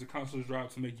feel it's the counselor's job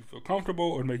to make you feel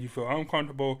comfortable, or to make you feel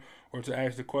uncomfortable, or to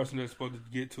ask the question that's supposed to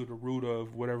get to the root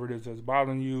of whatever it is that's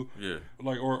bothering you. Yeah.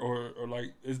 Like, or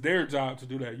like, it's their job to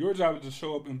do that. Your job is to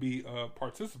show up and be a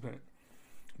participant,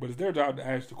 but it's their job to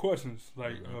ask the questions.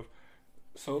 Like,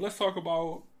 so let's talk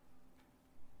about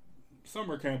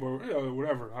summer camp or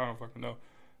whatever. I don't fucking know.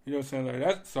 You know what I'm saying? Like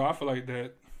that. So I feel like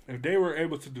that if they were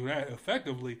able to do that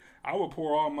effectively, I would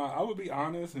be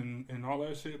honest and all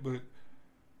that shit. But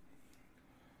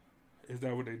is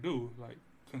that what they do? Like,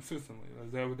 consistently?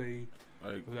 Is that what they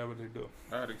do?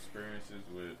 I had experiences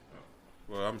with,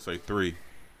 well, I'm gonna say three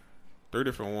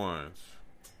different ones.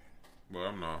 Well,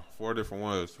 I'm not 4 different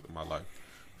ones in my life.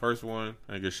 First one,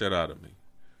 they get shit out of me,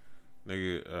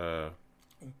 nigga.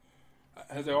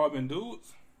 Has they all been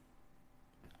dudes?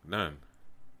 None.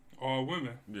 All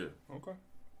women? Yeah. Okay.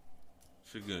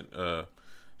 She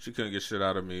couldn't get shit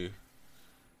out of me.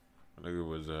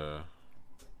 Nigga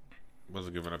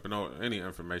wasn't giving up any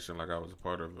information like I was a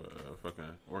part of a fucking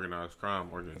organized crime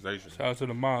organization. Shout out to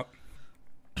the mob.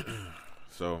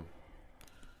 So,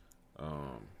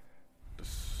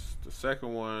 the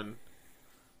second one,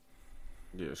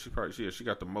 yeah, she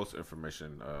got the most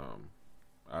information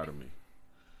out of me.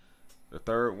 The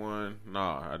third one,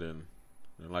 nah, I didn't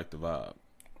like the vibe.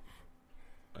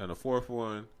 And the fourth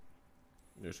one,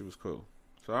 yeah, she was cool.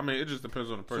 So, I mean, it just depends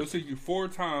on the person. So it took you 4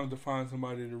 times to find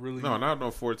somebody to really... No,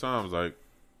 not 4 times. Like,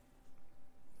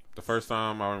 the first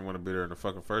time, I didn't want to be there in the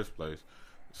fucking first place.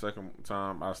 The second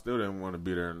time, I still didn't want to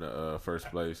be there in the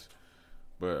first place.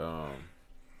 But, you know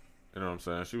what I'm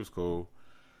saying? She was cool.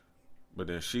 But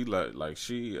then she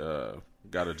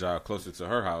got a job closer to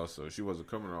her house, so she wasn't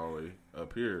coming all the way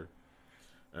up here.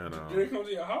 And Did they come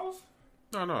to your house?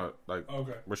 No, like,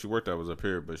 okay. Where she worked at was up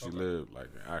here, but she lived like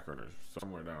in Akron or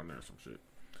somewhere down there, some shit.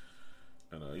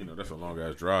 And you know, that's a long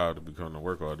ass drive to be coming to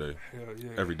work all day. Hell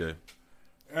yeah. Every day.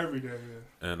 Every day,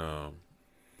 yeah.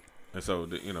 And so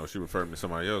you know, she referred me to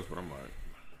somebody else, but I'm like,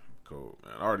 cool,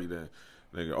 man. I already then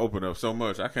nigga open up so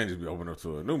much, I can't just be open up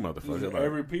to a new motherfucker. Like,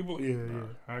 every people, yeah,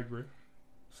 I agree.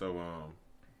 So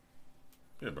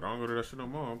yeah, but I don't go to that shit no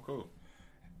more. I'm cool.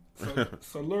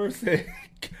 So Laura said,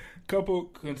 couple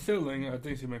counseling, I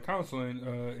think she meant counseling,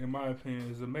 in my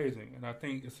opinion, is amazing. And I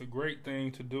think it's a great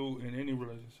thing to do in any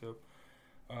relationship.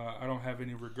 I don't have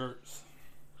any regrets.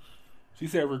 She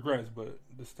said regrets, but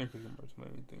distinctly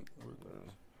made me think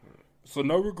regrets. So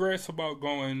no regrets about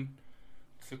going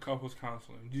to couples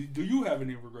counseling. Do you have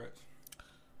any regrets?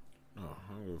 No,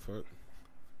 I don't give a fuck.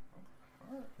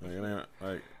 All right. Like, it ain't,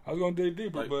 like, I was going to dig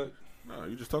deeper, but... No,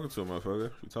 you just talking to a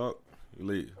motherfucker. You talk, you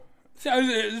leave. See,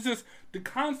 it's just, the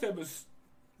concept is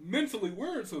mentally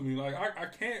weird to me. Like, I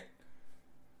can't,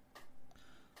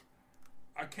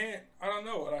 I don't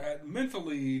know.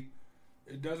 Mentally,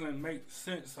 it doesn't make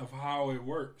sense of how it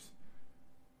works.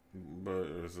 But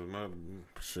it's not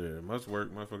shit. It must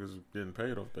work. Motherfuckers getting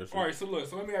paid off that shit. All right, so look.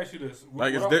 So let me ask you this.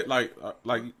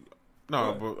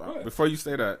 Before you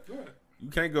say that, you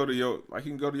can't go to you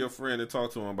can go to your friend and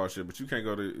talk to him about shit, but you can't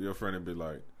go to your friend and be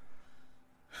like,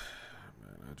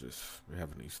 man, I just been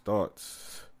having these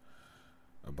thoughts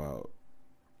about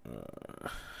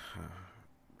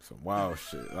some wild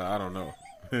shit. I don't know.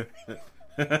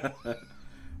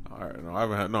 All right, no, I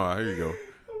haven't had. No, here you go.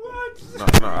 What?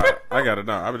 No, I got it.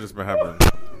 No, I've just been having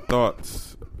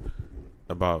thoughts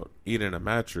about eating a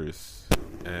mattress,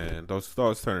 and those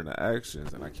thoughts turn into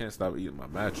actions, and I can't stop eating my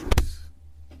mattress.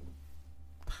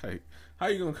 Like, how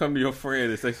you gonna come to your friend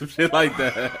and say some shit like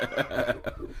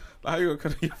that? How you gonna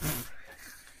come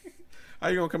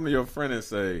to your friend and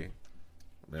say,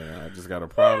 man, I just got a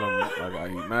problem. Like, I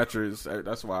eat mattress.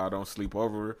 That's why I don't sleep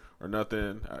over or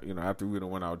nothing. You know, after we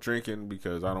done went out drinking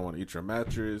because I don't want to eat your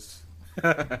mattress. You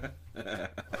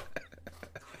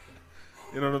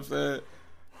know what I'm saying?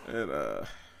 And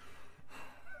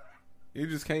you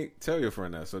just can't tell your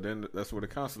friend that. So then that's where the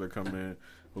counselor come in,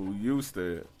 who used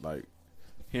to like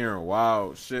hearing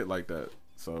wild shit like that.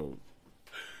 So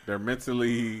they're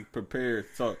mentally prepared.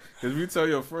 So if you tell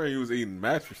your friend you was eating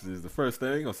mattresses, the first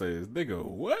thing they gonna say is, "Nigga,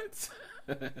 what?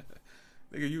 Nigga,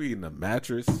 you eating a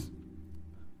mattress?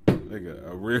 Nigga,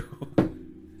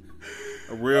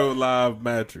 a real live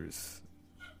mattress?"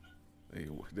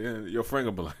 Then your friend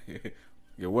gonna be like,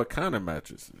 "Yeah, what kind of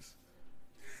mattresses?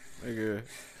 Nigga,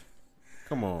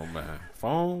 come on, man.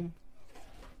 Foam?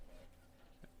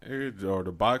 Or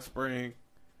the box spring?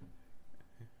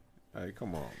 Hey,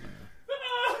 come on, man."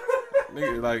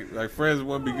 Nigga, like friends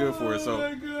wouldn't be good for it.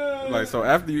 So, so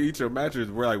after you eat your mattress,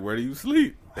 where do you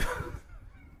sleep?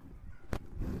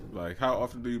 Like, how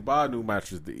often do you buy a new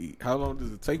mattress to eat? How long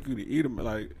does it take you to eat them?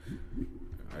 Like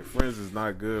friends is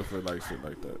not good for like shit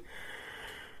like that.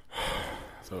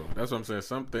 So that's what I'm saying.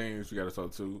 Some things you got to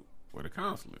talk to with a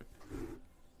counselor.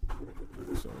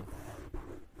 So,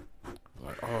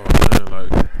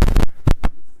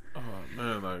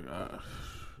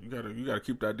 you gotta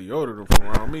keep that deodorant from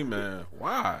around me, man.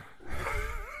 Why?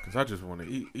 Because I just want to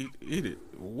eat it.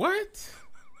 What?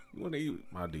 You want to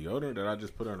eat my deodorant that I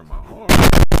just put under my arm?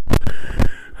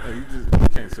 Like, you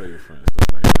can't tell your friends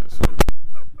stuff like that. So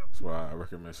that's why I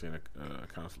recommend seeing a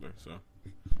counselor. So.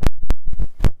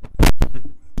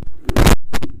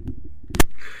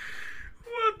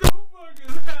 What the fuck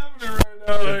is happening right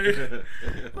now?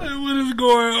 Like what is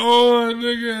going on,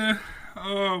 nigga?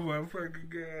 Oh my fucking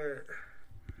god.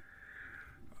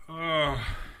 Oh.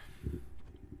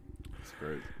 That's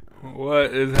crazy.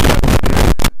 What is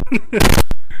happening?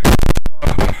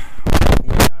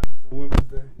 What happens on Women's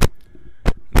Day?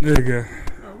 Nigga.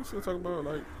 No, we still talking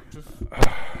about just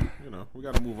we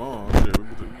gotta move on. Shit,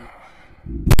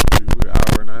 we're an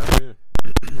hour and a half in.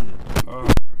 Oh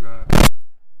my god.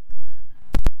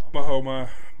 I'm gonna hold my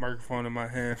microphone in my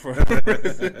hand for the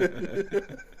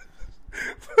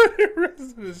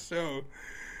rest of the show.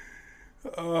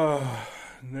 Oh,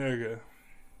 nigga.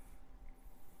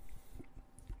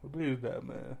 What is that,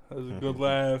 man? That was a good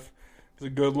laugh. It was a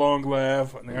good long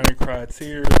laugh. I didn't cry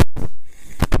tears.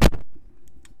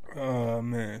 Oh,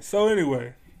 man. So,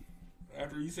 anyway,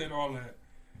 after you said all that,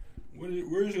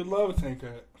 where's your love tank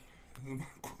at? That's my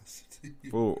question to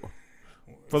you.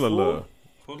 Full of love.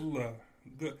 Full of love.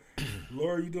 Good.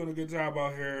 Laura, you doing a good job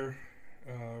out here,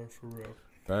 for real.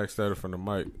 Back static from the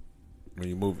mic when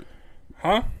you move it.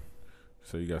 Huh?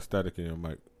 So you got static in your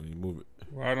mic when you move it.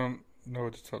 Well, I don't know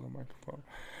what to tell the microphone.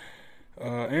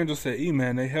 Angel said,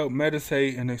 E-Man, they help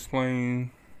meditate and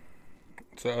explain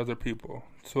to other people,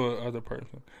 to other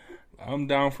person. I'm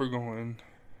down for going.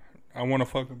 I want a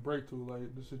fucking breakthrough,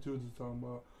 like the shit you was just talking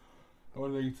about. I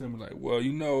want to tell me, like, well,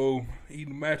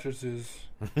 eating mattresses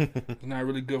is not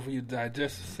really good for your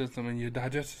digestive system, and your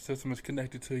digestive system is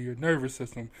connected to your nervous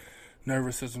system.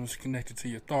 Nervous system is connected to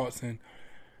your thoughts, and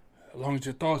as long as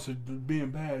your thoughts are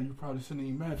being bad, you probably shouldn't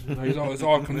eat mattresses. Like, it's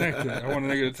all connected. I want a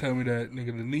nigga to tell me that,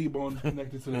 nigga, the knee bone is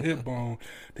connected to the hip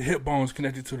bone is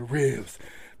connected to the ribs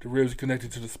are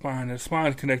connected to the spine, and the spine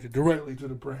is connected directly to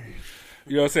the brain.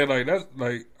 You know what I'm saying? Like, that's,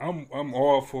 like, I'm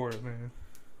all for it, man.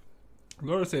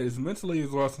 Laura said, it's mentally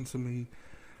exhausting to me,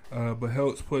 but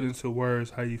helps put into words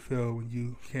how you feel when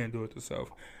you can't do it yourself.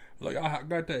 Like, I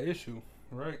got that issue,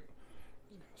 right?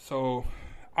 So,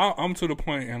 I'm to the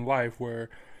point in life where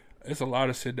it's a lot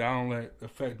of shit that I don't let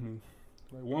affect me.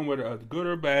 Like, one way or the other, good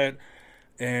or bad.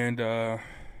 And,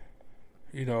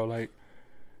 like,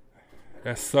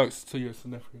 that sucks to your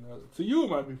significant other. To you, it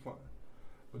might be fun.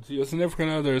 But to your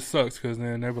significant other, it sucks because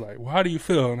then they'll be like, well, how do you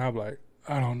feel? And I'll be like,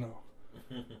 I don't know.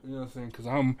 You know what I'm saying? Because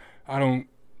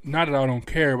not that I don't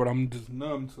care, but I'm just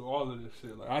numb to all of this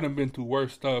shit. Like, I done been through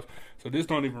worse stuff, so this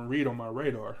don't even read on my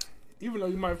radar. Even though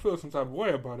you might feel some type of way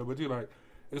about it, but you're like,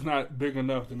 it's not big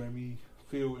enough to make me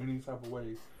feel any type of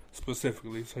way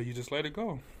specifically, so you just let it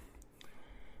go.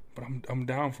 But I'm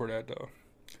down for that, though.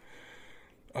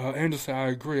 Angela said, I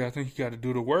agree. I think you got to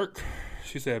do the work.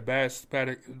 She said, bad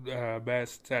static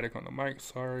on the mic.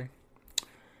 Sorry.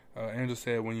 Angela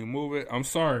said, when you move it, I'm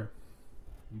sorry.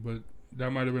 But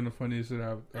that might have been the funniest shit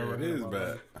I've ever heard. It is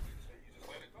bad. You just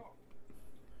let it go.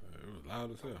 It was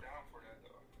loud as hell.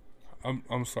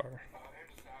 I'm sorry.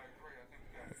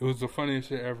 It was the funniest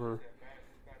shit ever.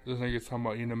 This nigga talking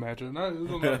about eating a mattress. It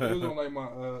was on like my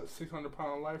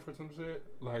 600-pound life or some shit.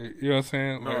 Like, you know what I'm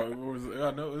saying? Like,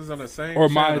 no, it was on the same. Or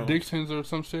channel. My Addictions or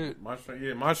some shit. My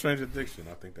Strange Addiction.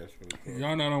 I think that's really cool.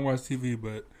 Y'all know I don't watch TV,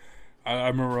 but I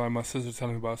remember like my sister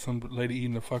telling me about some lady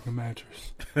eating a fucking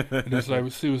mattress. And it's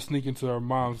like she was sneaking to her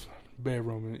mom's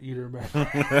bedroom and eat her mattress.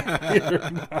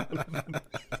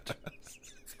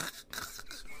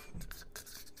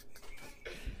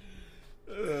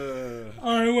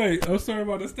 Hey, I'm sorry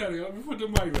about the static. Let me put the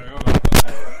mic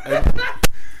back.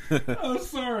 I'm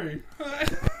sorry.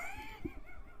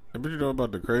 But you know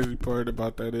about the crazy part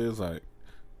about that is like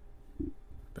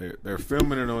they're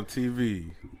filming it on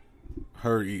TV.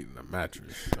 Her eating a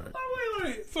mattress. Like, Oh,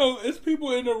 wait. So it's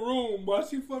people in the room while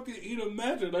she fucking eat a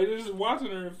mattress. Like they're just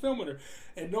watching her and filming her,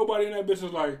 and nobody in that bitch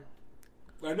is like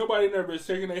nobody in that bitch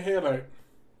shaking their head like.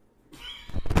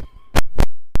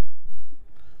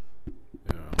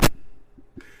 yeah.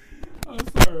 I'm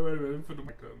sorry. Wait a minute. Let me put the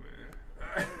mic up,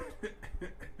 man.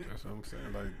 That's what I'm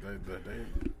saying.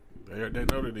 Like they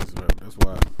know they need some help. That's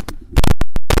why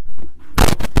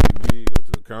you go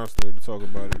to a counselor to talk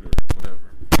about it or whatever.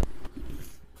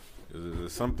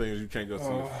 There's some things you can't go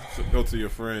to your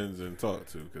friends and talk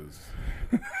to because.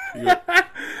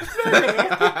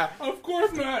 Of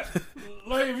course not.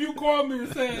 Like if you call me and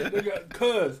say, "Nigga,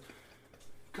 cuz,"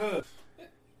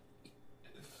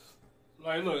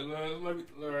 like look, let me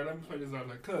play this out.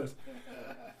 Like, cuz,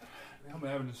 I'm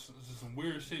having some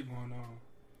weird shit going on.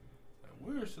 Like,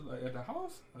 weird shit, like at the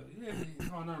house. Like, yeah,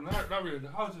 no, not really at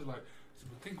the house. Just like,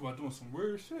 think about doing some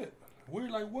weird shit.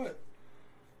 Weird like what?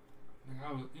 Like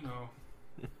I was, you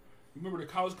remember the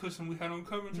couch cushion we had on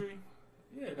Coventry?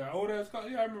 Yeah, that old ass couch.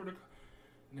 Yeah, I remember the.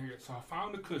 Nigga, so I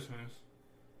found the cushions,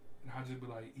 and I just be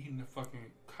like eating the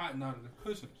fucking cotton out of the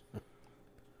cushions. And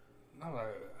I'm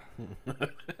like,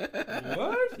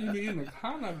 what? You be eating the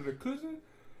cotton out of the cushion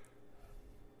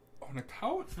on the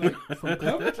couch, like from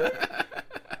Coventry?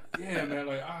 Yeah, man.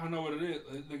 Like I don't know what it is.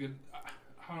 Nigga,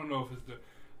 I don't know if it's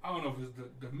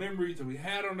the memories that we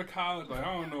had on the couch. Like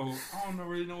I don't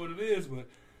really know what it is, but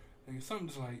nigga, something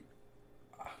just like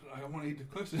I want to eat the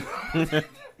cushion. I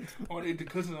want to eat the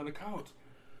cushion on the couch.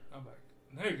 I'm like,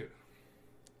 nigga,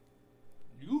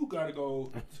 you gotta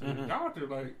go to the doctor.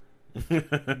 Like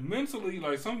mentally,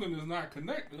 like something is not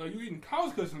connected. Like you eating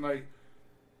couch cushion, like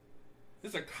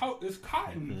it's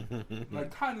cotton.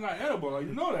 Like cotton's not edible. Like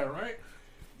you know that, right?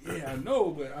 Yeah, I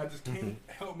know, but I just can't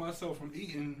help myself from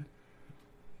eating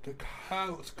the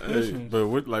couch cushions. Hey, but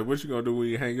what you gonna do when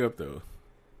you hang up though?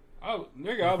 I'm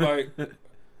like,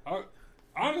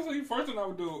 honestly, first thing I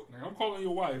would do, like, I'm calling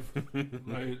your wife.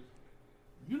 Like,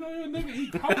 you know your nigga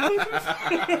eat couch cushions?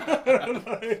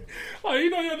 like,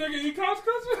 you know your nigga eat couch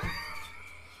cushions?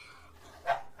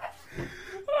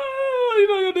 You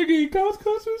know your nigga eat couch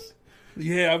cushions?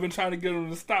 Yeah, I've been trying to get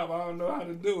him to stop. I don't know how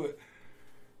to do it.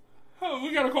 Oh,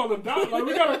 we gotta call the doctor. Like,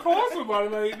 we gotta call somebody.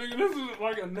 Like, nigga, this is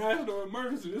like a national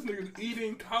emergency. This nigga's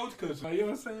eating couch cushions. Like, you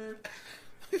know what I'm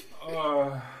saying?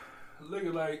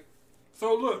 Nigga, like,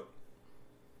 so look,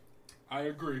 I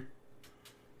agree.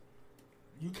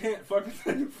 You can't fucking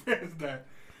tell your friends that.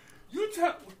 You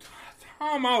time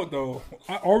out though.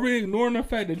 Are we ignoring the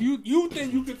fact that you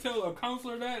think you could tell a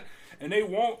counselor that and they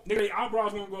won't? Nigga, their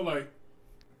eyebrows gonna go like.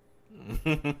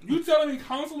 You telling me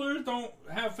counselors don't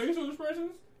have facial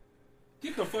expressions?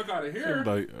 Get the fuck out of here!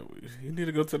 Like you need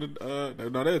to go to the.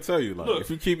 No, they'll tell you like look,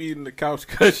 if you keep eating the couch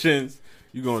cushions,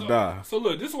 you gonna die. So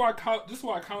look, this is why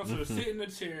counselors sit in the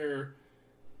chair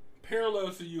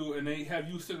parallel to you, and they have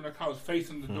you sit on the couch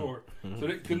facing the door. So, cause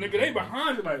nigga, they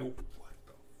behind you, like, what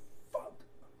the fuck?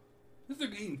 This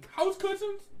nigga eating couch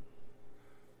cushions?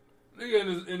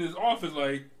 Nigga in his office,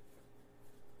 like,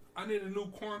 I need a new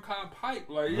corncob pipe.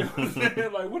 Like, you know what I'm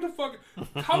saying? Like, what the fuck?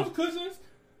 Couch cushions?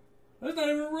 That's not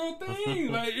even a real thing.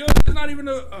 Like, yo, it's not even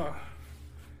a.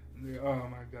 Nigga, oh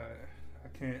my god, I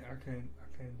can't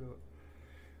do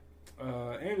it.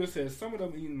 Andrew says some of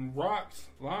them eating rocks,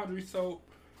 laundry soap.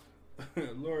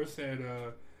 Laura said,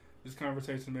 "This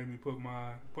conversation made me put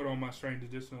on my Strange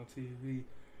Edition on TV.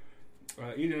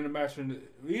 Eating the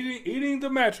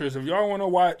mattress. If y'all want to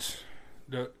watch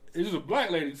it's a black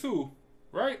lady too,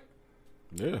 right?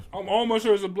 Yeah, I'm almost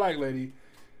sure it's a black lady.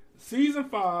 Season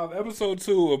 5, episode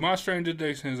 2 of My Strange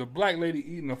Addiction is a black lady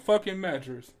eating a fucking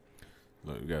mattress.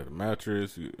 Look, you got the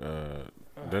mattress. Then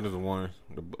there's the one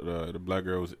the black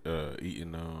girl was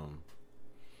eating. The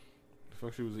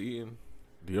fuck she was eating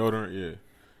deodorant. Yeah,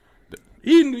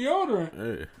 eating deodorant.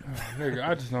 Yeah, nigga,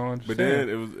 I just don't understand. But then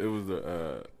it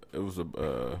was the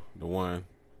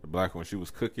black one. She was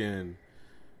cooking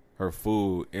her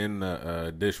food in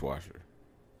the dishwasher.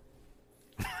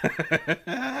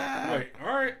 Wait, all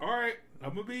right.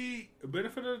 I'm gonna be a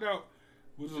benefit of the doubt.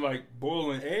 Was it like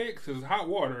boiling eggs? Cause it's hot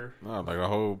water. No, like a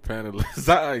whole pan of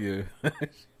lasagna. She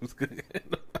was cooking in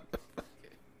the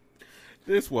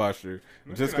dishwasher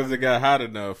just because it got hot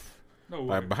enough. No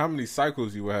way. Like, but how many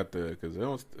cycles you would have to? Because it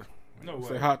don't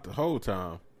stay hot the whole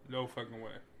time. No fucking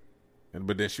way.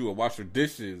 But then she would wash her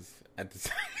dishes at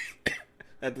the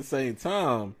same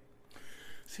time.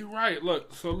 See, right?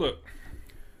 Look.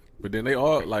 But then they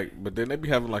all but then they be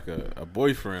having like a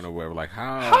boyfriend or whatever. Like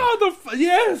How the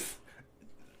yes.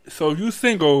 So if you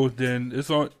single, then it's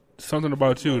on something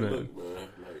about you. Then Look,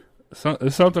 man,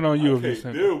 it's something on you. I If you're can't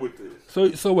single. deal with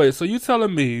this. So wait. So you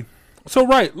telling me? So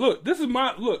right. Look, this is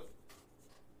my look.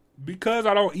 Because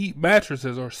I don't eat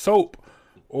mattresses or soap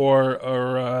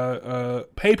or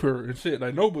paper and shit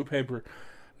like notebook paper,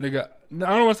 nigga. I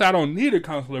don't want to say I don't need a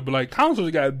counselor, but like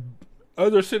counselors got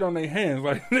other shit on their hands.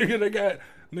 Like nigga, they got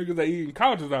niggas that eating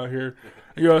couches out here.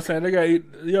 You know what I'm saying? They got, you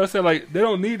know what I'm saying? Like they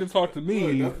don't need to talk to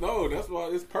me. Look, that's why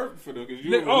it's perfect for them. Cause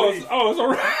you It's all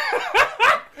right.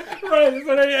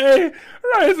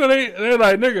 Right, so they're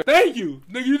like, nigga, thank you.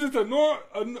 Nigga, you just ignore,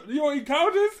 you don't eat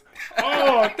couches?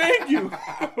 Oh, thank you.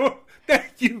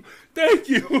 Thank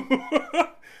you.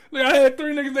 Like, I had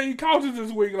 3 niggas that eat couches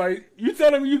this week. Like, you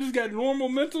telling me you just got normal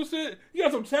mental shit? You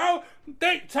got some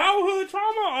childhood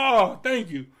trauma? Oh, thank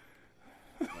you.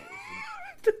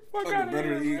 fucking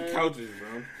better than eating couches,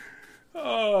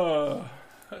 bro.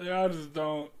 I just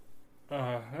don't.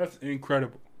 That's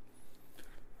incredible.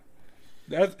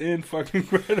 That's fucking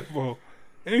incredible.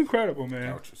 Incredible,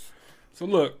 man. Couches. So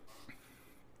look,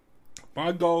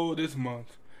 my goal this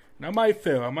month, and I might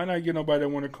fail. I might not get nobody that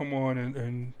want to come on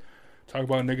and talk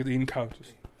about niggas eating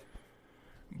couches.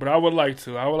 But I would like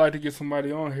to. I would like to get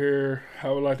somebody on here. I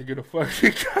would like to get a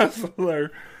fucking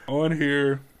counselor on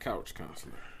here. Couch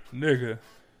counselor. Nigga.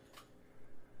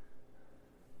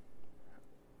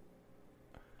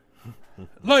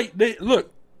 Like, they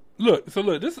look. So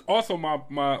look, this is also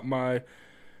my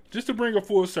just to bring a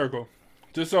full circle,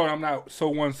 just so I'm not so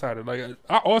one-sided. Like,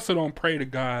 I also don't pray to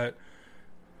God.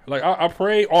 Like, I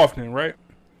pray often, right?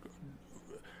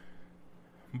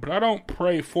 But I don't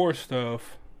pray for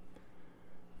stuff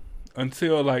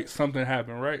until, like, something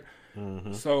happened, right?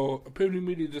 Mm-hmm. So, Epiphany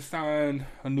Media just signed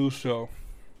a new show.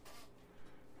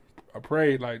 I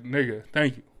prayed, like, nigga,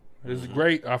 thank you. This is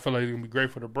great. I feel like it's going to be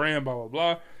great for the brand, blah, blah,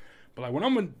 blah. But, like, when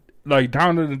I'm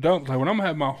down in the dumps, like, when I'm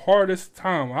having my hardest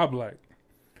time, I'm like,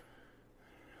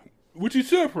 which you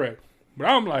should pray. But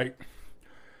I'm like,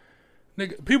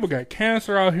 nigga, people got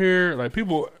cancer out here. Like,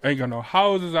 people ain't got no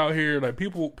houses out here. Like,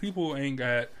 people ain't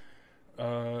got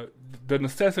the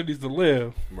necessities to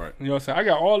live. Right. You know what I'm saying? I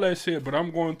got all that shit, but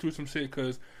I'm going through some shit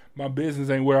because my business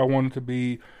ain't where I want it to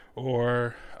be,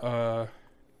 or I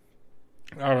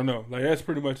don't know. Like, that's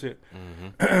pretty much it.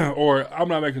 Mm-hmm. Or I'm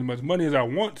not making as much money as I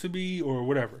want to be, or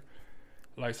whatever.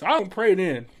 Like, so I don't pray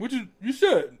then, which you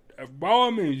should. By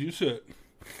all means, you should.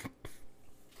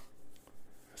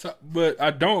 So, but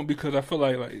I don't, because I feel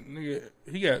like nigga,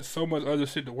 he got so much other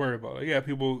shit to worry about. Like, he got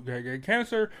people that get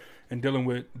cancer and dealing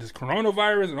with this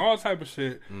coronavirus and all type of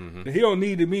shit that he don't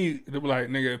need me to be like,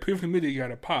 nigga, Epiphany Media got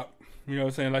to pop. You know what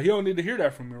I'm saying? Like, he don't need to hear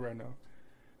that from me right now.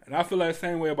 And I feel that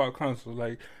same way about counselors.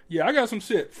 Like, yeah, I got some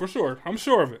shit for sure. I'm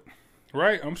sure of it,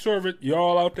 right? I'm sure of it.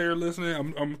 Y'all out there listening,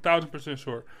 I'm 1,000%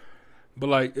 sure. But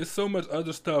like, it's so much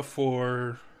other stuff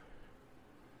for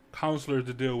counselors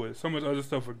to deal with. So much other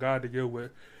stuff for God to deal with.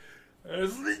 I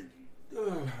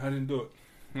didn't do it.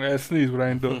 I sneezed, but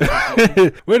I didn't do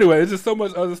it. But anyway, it's just so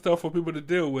much other stuff for people to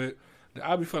deal with that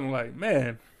I be feeling like,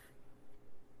 man,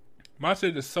 my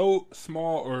shit is so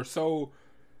small or so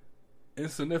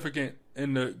insignificant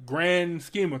in the grand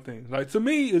scheme of things. Like, to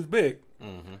me, it's big.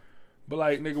 Mm-hmm. But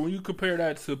like, nigga, when you compare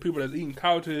that to people that's eating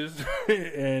couches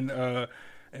and all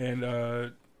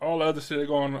the other shit that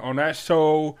go on that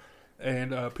show,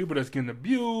 and people that's getting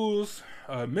abused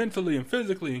mentally and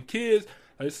physically, and kids,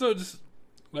 like, so just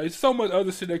like so much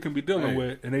other shit they can be dealing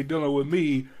with, and they dealing with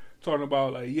me talking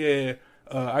about like, yeah,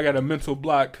 I got a mental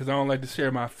block because I don't like to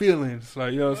share my feelings.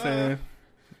 Like, you know what I'm saying?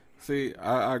 See,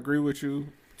 I agree with you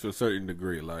to a certain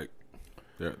degree. Like,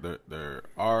 there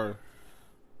are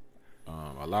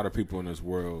a lot of people in this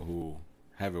world who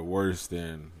have it worse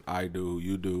than I do,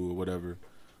 you do, or whatever.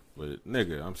 But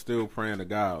nigga, I'm still praying to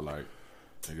God, like,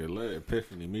 nigga, let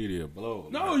Epiphany Media blow.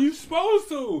 No, you supposed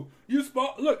to.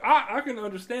 Look, I can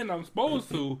understand I'm supposed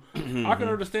to. I can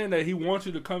understand that he wants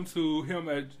you to come to him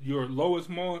at your lowest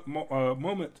moment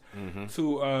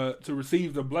to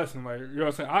receive the blessing. Like, you know what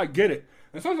I'm saying? I get it.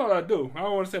 And sometimes I do. I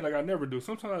don't want to say like I never do.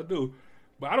 Sometimes I do.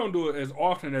 But I don't do it as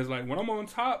often as like when I'm on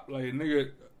top, like,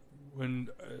 nigga, when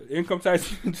income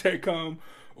tax check come,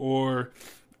 or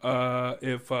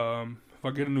if I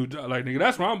get a new job, like, nigga,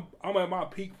 that's when I'm at my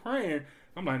peak praying.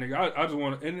 I'm like, nigga, I just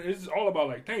want to, and it's all about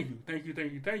like, thank you.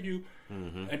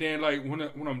 Mm-hmm. And then like when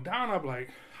I'm down, I'm like,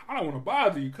 I don't want to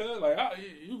bother you, cuz like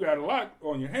you got a lot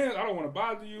on your hands. I don't want to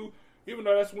bother you, even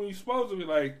though that's when you're supposed to be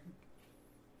like,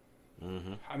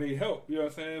 I need help. You know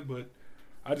what I'm saying? But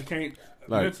I just can't.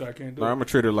 Like, I can't do like, it. I'm gonna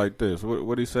treat it like this.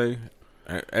 What do you say?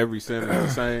 Every sin is the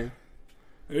same.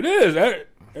 It is.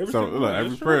 So look,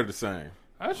 every prayer the same.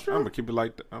 That's true. I'm gonna keep it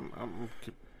like that. I'm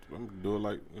gonna do it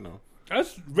like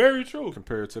That's very true.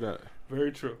 compared to that.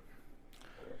 Very true.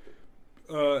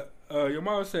 Your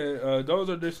mom said those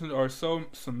addictions are some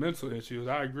mental issues.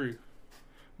 I agree,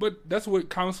 but that's what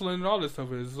counseling and all this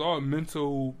stuff is. It's all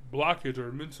mental blockage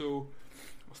or mental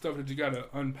stuff that you gotta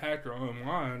unpack or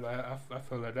unwind. I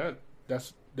feel like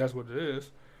that's what it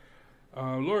is.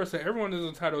 Laura said everyone is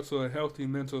entitled to a healthy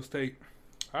mental state.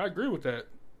 I agree with that.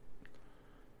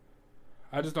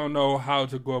 I just don't know how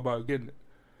to go about getting it.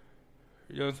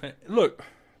 You know what I'm saying? Look,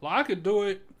 I could do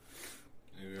it.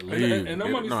 Leave. And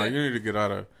I'm only saying, you need to get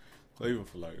out of Cleveland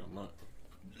for like a month.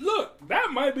 Look,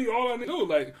 that might be all I need to do.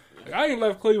 Like I ain't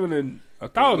left Cleveland in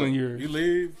 1,000 years. You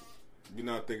leave, you're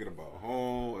not thinking about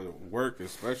home and work,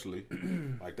 especially.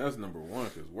 Like that's number one,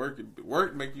 because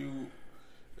work make you.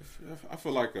 I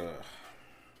feel like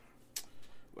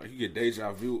you get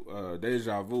deja vu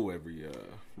every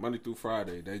Monday through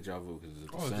Friday. Deja vu because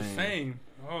it's the same.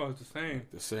 It's the same.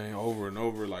 The same over and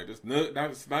over. Like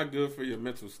that's not good for your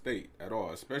mental state at all.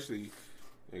 Especially,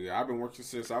 nigga, I've been working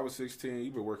since I was 16.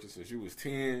 You've been working since you was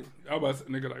 10. I was about to say,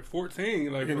 nigga, like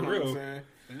 14. Like you know for real. What I'm saying?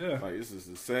 Yeah. Like this is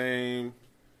the same.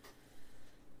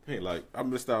 Hey, like I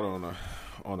missed out on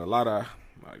a lot of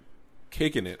like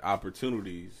kicking it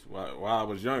opportunities while I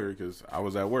was younger because I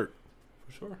was at work.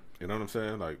 For sure. You know what I'm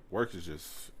saying? Like work is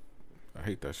just, I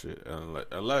hate that shit.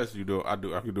 Unless you do, I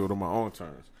could do it on my own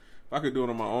terms. If I could do it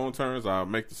on my own terms, I'll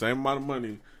make the same amount of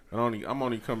money. And I'm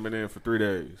only coming in for 3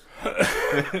 days.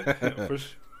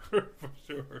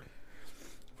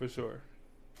 For sure.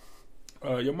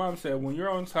 Your mom said, when you're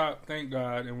on top, thank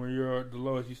God, and when you're the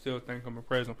lowest, you still thank Him and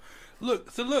praise Him.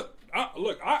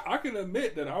 I can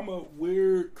admit that I'm a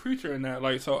weird creature in that.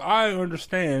 Like, so I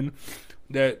understand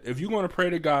that if you're going to pray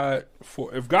to God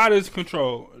if God is in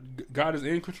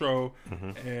control,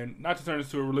 and not to turn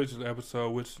this to a religious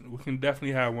episode, which we can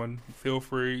definitely have one. Feel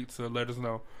free to let us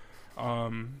know.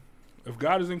 If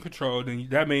God is in control, then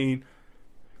that means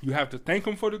you have to thank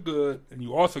Him for the good, and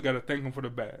you also got to thank Him for the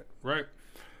bad, right?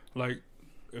 Like,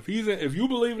 if you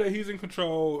believe that He's in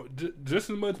control, just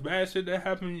as much bad shit that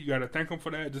happened, you got to thank Him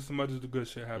for that just as much as the good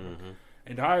shit happened. Mm-hmm.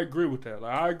 And I agree with that.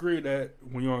 Like, I agree that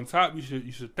when you're on top, you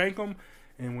should thank Him,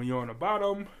 and when you're on the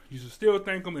bottom, you should still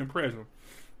thank Him and praise Him.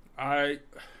 I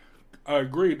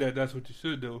agree that that's what you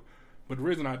should do, but the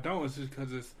reason I don't is just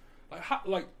because it's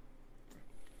like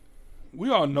we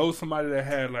all know somebody that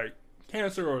had like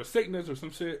cancer or sickness or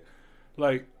some shit.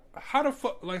 Like, how the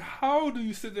fuck? Like, how do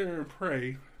you sit there and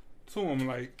pray to them,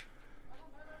 like,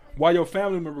 while your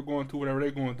family member going through whatever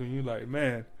they're going through? You like,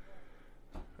 man,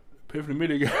 Epiphany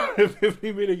Media got a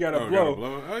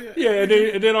blow. Oh, yeah. Yeah,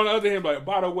 and then on the other hand, like,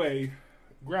 by the way,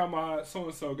 grandma so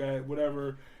and so got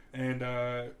whatever, and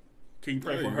can you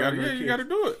pray for her? You got to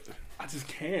do it. I just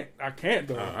can't. I can't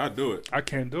do it. I do it. I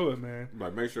can't do it, man.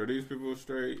 Like, make sure these people are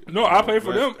straight. No, I pray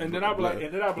for them, and then I'll be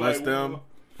like, bless them,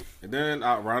 and then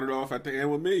I'll round it off at the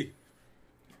end with me.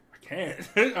 I can't.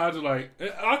 I just like,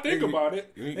 I think about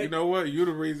it. You know what? You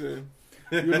the reason.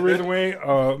 You the reason we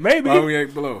ain't. Maybe. Why we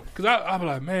ain't below? Because I'll be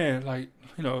like, man, like,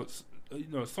 so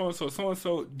and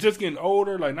so just getting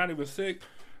older, like not even sick.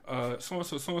 So and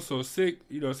so sick,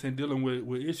 saying, dealing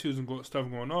with issues and stuff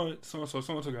going on. So and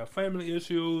so got family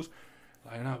issues.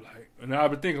 Like, and I'm like, and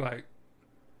I've been thinking like,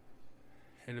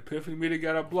 and Epiphany Media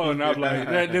got a blow, and I'm like,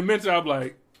 then mentally I'm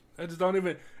like, I just don't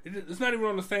even. It's not even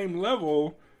on the same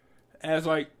level as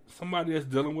like somebody that's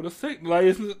dealing with a sick. Like,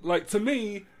 it's like, to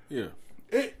me, yeah,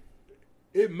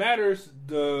 it matters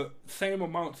the same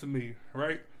amount to me,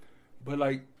 right? But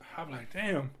like, I'm like,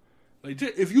 damn. Like,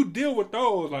 if you deal with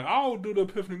those, like, I'll do the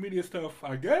Epiphany Media stuff,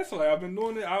 I guess. Like, I've been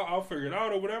doing it. I'll figure it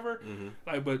out or whatever. Mm-hmm.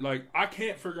 Like, but, like, I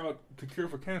can't figure out the cure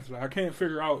for cancer. Like, I can't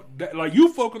figure out that. Like,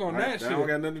 you focus on that shit. That don't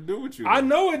got nothing to do with you. I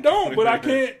know it don't, but I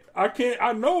can't.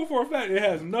 I know for a fact it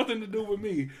has nothing to do with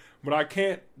me, but I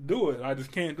can't do it. I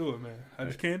just can't do it, man. I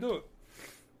just can't do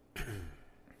it.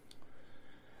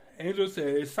 Angel said,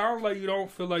 it sounds like you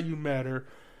don't feel like you matter.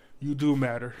 You do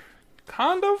matter.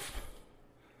 Kind of.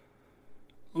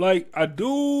 Like, I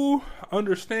do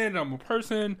understand I'm a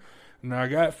person, and I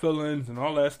got feelings and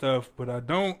all that stuff, but I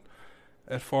don't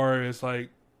as far as,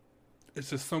 like, it's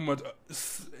just so much,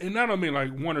 and I don't mean,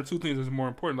 like, one or two things is more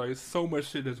important. Like, it's so much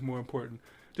shit that's more important.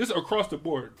 Just across the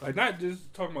board. Like, not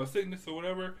just talking about sickness or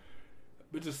whatever,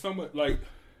 but just so much, like,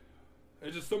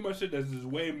 it's just so much shit that's just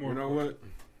way more important. You know what?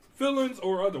 Feelings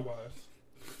or otherwise.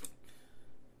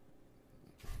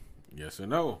 Yes and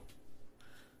no.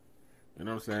 You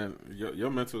know what I'm saying? Your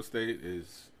mental state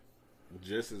is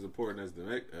just as important as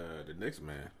the next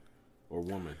man or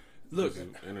woman. Look, this is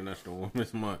International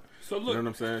Women's Month. So look, you know what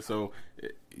I'm saying. So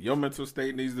your mental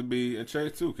state needs to be in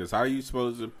check too. Because how are you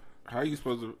supposed to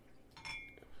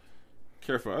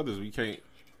care for others? We can't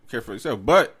care for yourself.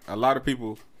 But a lot of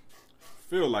people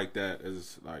feel like that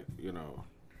is like, you know,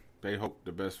 they hope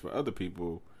the best for other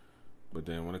people, but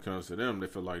then when it comes to them, they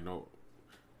feel like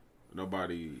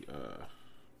nobody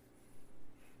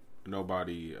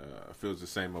feels the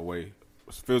same way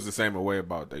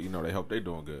about that. You know, they hope they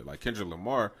doing good. Like Kendrick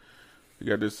Lamar, he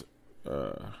got this.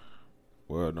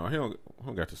 Well, no, he don't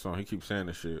got the song. He keeps saying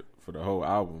this shit for the whole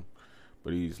album,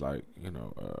 but he's like, you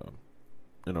know,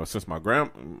 since my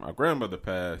grandmother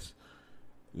passed,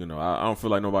 you know, I don't feel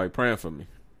like nobody praying for me.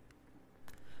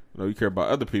 You know, you care about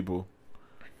other people,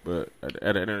 but at the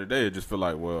end of the day, it just feel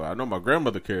like, well, I know my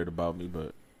grandmother cared about me,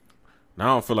 but now I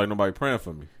don't feel like nobody praying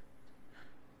for me.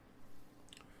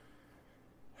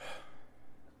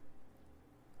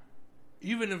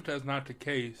 Even if that's not the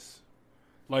case,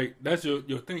 like that's your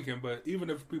thinking, but even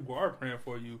if people are praying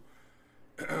for you,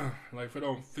 like if it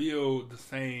don't feel the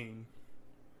same,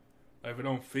 like if it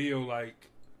don't feel like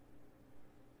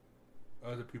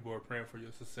other people are praying for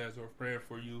your success or praying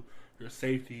for you, your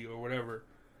safety or whatever,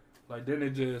 like then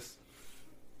it's just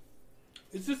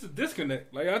a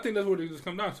disconnect. Like I think that's what it just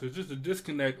comes down to. It's just a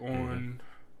disconnect on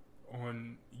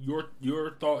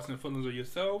your thoughts and feelings of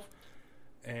yourself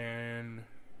and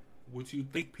what you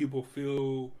think people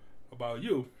feel about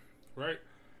you, right?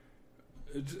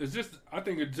 It's just, I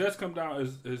think it just comes down,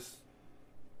 is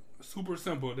super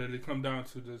simple, that it comes down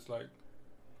to just like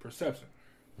perception,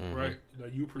 right?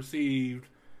 Like you perceived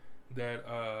that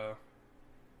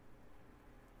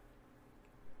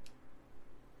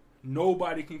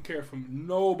nobody can care for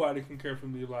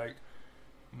me like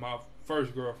my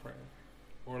first girlfriend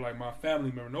or like my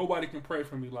family member. Nobody can pray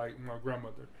for me like my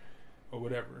grandmother or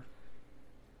whatever.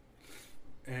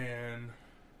 And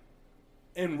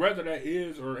whether that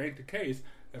is or ain't the case,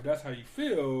 if that's how you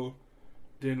feel,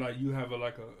 then like you have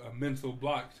a mental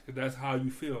block because that's how you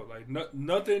feel. Like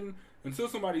nothing until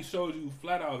somebody shows you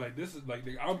flat out like this is like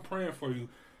I'm praying for you.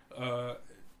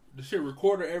 The shit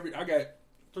recorded I got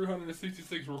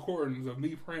 366 recordings of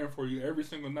me praying for you every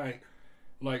single night.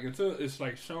 Like until it's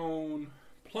like shown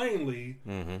plainly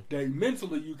that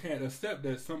mentally you can't accept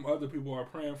that some other people are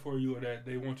praying for you or that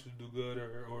they want you to do good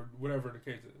or whatever the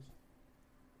case is.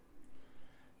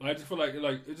 I just feel like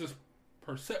it's just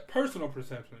personal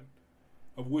perception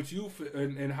of what you feel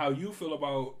and how you feel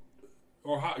about,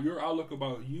 or how your outlook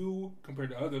about you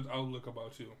compared to others' outlook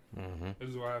about you. This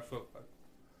is why I felt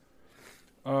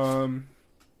like.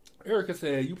 Erica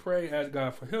said, "You pray, ask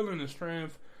God for healing and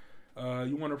strength.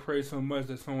 You want to pray so much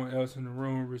that someone else in the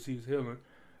room receives healing."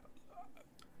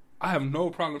 I have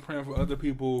no problem praying for other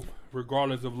people,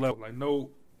 regardless of level. Like no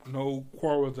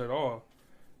quarrels at all.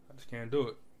 I just can't do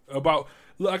it.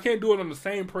 Look, I can't do it on the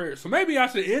same prayer. So maybe I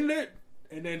should end it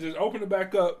and then just open it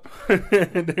back up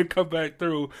and then come back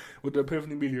through with the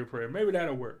Epiphany Media prayer. Maybe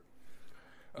that'll work.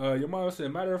 Your mom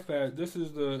said, matter of fact, this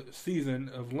is the season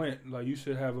of Lent. Like you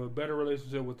should have a better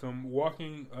relationship with them,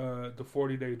 walking the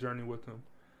 40-day journey with them.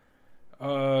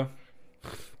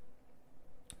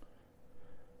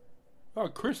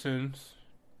 About Christians,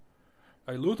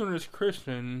 like Lutheran is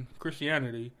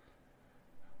Christianity.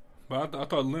 But I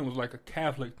thought Lent was like a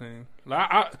Catholic thing.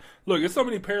 Like look, there's so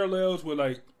many parallels with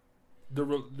like the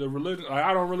religion. Like,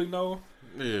 I don't really know.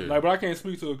 Yeah. Like, but I can't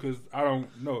speak to it because I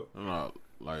don't know it. No,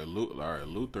 like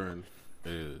Lutheran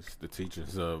is the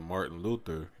teachings of Martin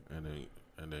Luther, and then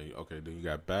okay, then you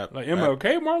got Baptist. Like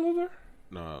MLK, Martin Luther.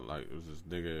 No, like it was this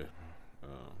nigga,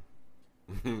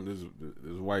 this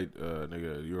white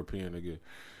nigga, European nigga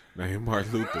named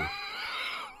Martin Luther.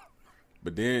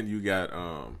 But then you got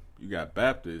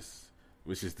Baptist,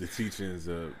 which is the teachings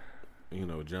of, you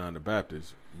know, John the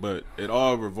Baptist. But it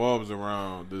all revolves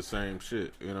around the same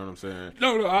shit. You know what I'm saying?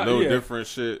 No, different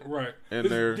shit, right? In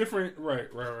there, different, right.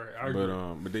 I agree.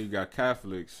 But then you got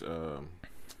Catholics.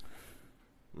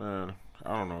 Man, I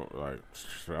don't know. Like,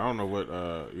 I don't know what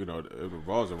you know it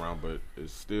revolves around, but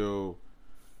it's still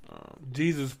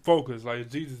Jesus focused, like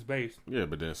it's Jesus based. Yeah,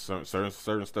 but then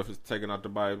certain stuff is taken out the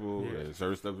Bible, and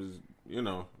certain stuff is, you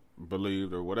know,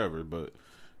 believed or whatever. But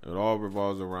it all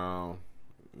revolves around,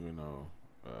 you know,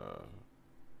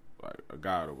 like a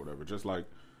God or whatever. Just like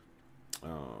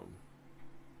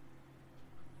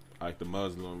the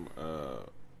Muslim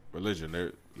religion,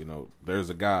 there, you know, there's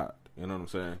a God. You know what I'm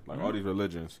saying? Like all these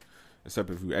religions, except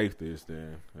if you atheist,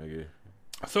 then nigga.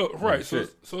 So right, so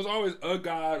it's always a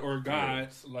God or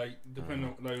gods, like depending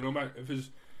on, like no matter if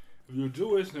you're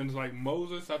Jewish, then it's like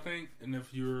Moses, I think, and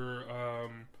if you're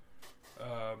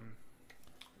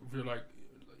like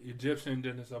Egyptian,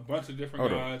 then it's a bunch of different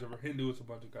guys. Or Hindu, it's a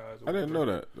bunch of guys. I didn't know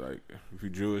that. Like, if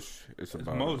you're Jewish, it's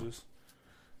about Moses.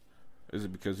 Is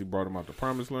it because he brought him out the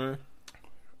promised land?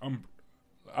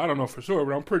 I don't know for sure,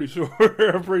 but I'm pretty sure.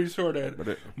 I'm pretty sure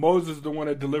that Moses is the one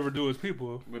that delivered to his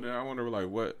people. But then I wonder, like,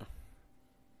 what?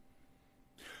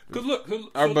 Because look,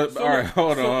 all right,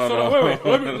 hold on.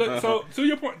 Wait. So to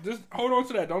your point, just hold on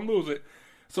to that. Don't lose it.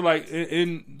 So like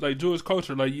in like Jewish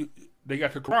culture, like they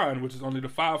got the Quran, which is only the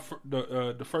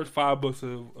first 5 books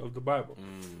of the Bible.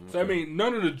 So I mean,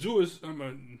 none of the Jesus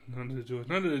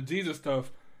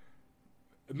stuff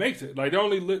makes it. Like they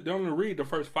only read the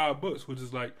first 5 books, which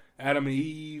is like Adam and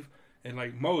Eve and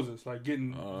like Moses, like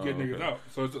getting niggas out.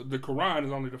 So the Quran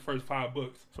is only the first 5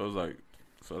 books. So it's like,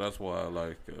 so that's why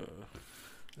like.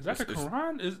 Is that the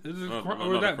Quran? Is it Quran?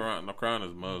 No, the Quran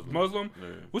is Muslim. Muslim? Yeah.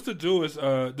 What's the Jewish?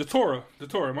 The Torah. The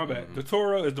Torah, my bad. The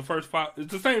Torah is the first 5.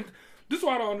 It's the same. This is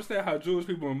why I don't understand how Jewish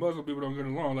people and Muslim people don't get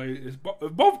along. Like, it's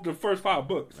both the first 5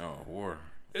 books. Oh, war.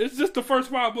 It's just the first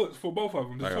 5 books for both of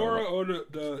them. The Torah or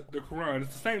the Quran.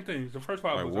 It's the same thing. It's the first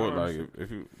 5 books. War, like,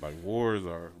 if you, like, wars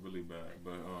are really bad.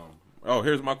 But,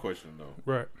 here's my question, though.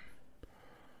 Right.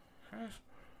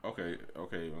 Okay.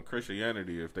 In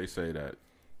Christianity, if they say that,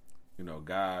 you know,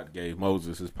 God gave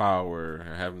Moses his power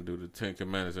and have him do the 10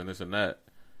 Commandments and this and that.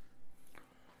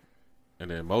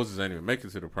 And then Moses ain't even make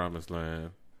it to the promised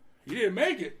land. He didn't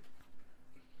make it.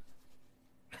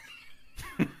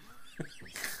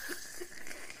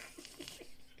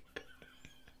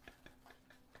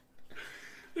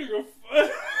 He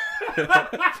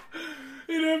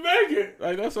didn't make it.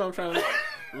 Like, that's what I'm trying to...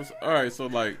 All right, so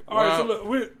like... All right, so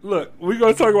look, we're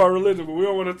going to talk about religion, but we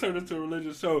don't want to turn it into a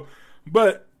religious show.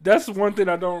 But that's one thing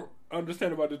I don't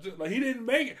understand about the... Like, he didn't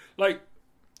make it. Like,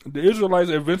 the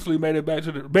Israelites eventually made it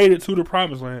to the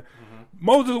promised land.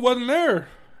 Moses wasn't there.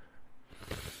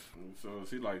 So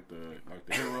is he like the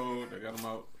hero that got him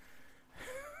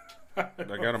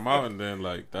out? And then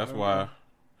like that's why.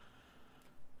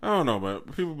 I don't know, man.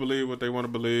 People believe what they want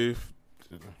to believe.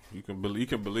 You can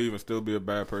believe and still be a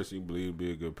bad person. You believe be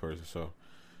a good person. So,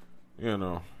 you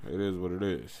know, it is what it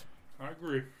is. I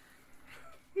agree.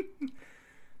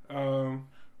 No,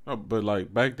 but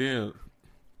like back then,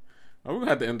 we're gonna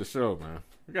have to end the show, man.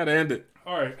 We gotta end it.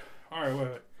 All right,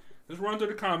 wait. Let's run through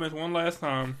the comments one last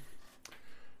time.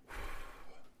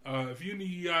 If you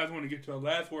guys want to get your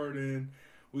last word in,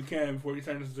 we can before you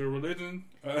turn this into a religion.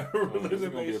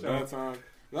 Religion-based show.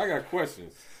 I got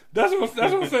questions. That's what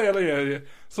I'm saying. Yeah.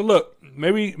 So look,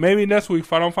 maybe next week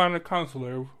if I don't find a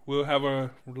counselor, we'll have a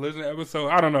religion episode.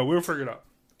 I don't know. We'll figure it out.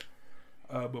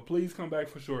 But please come back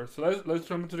for sure. So let's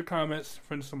jump into the comments.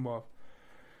 Finish them off.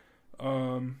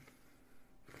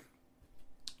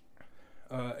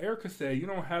 Erica said, "You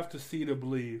don't have to see to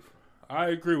believe." I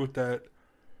agree with that.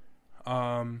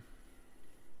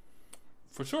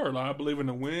 For sure. Like, I believe in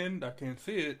the wind. I can't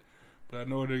see it, but I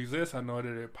know it exists. I know that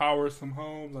it powers some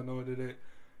homes. I know that it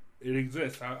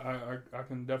exists. I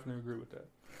can definitely agree with that.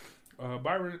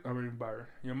 Byron.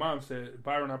 Your mom said,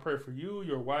 "Byron, I pray for you,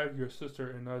 your wife, your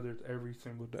sister, and others every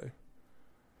single day."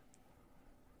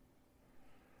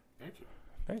 Thank you.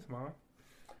 Thanks, Mom.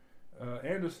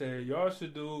 Andrew said, y'all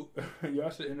should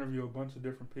interview a bunch of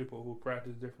different people who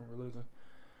practice different religions.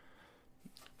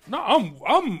 No,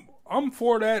 I'm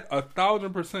for that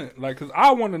 1,000%. Like, cause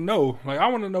I want to know. Like, I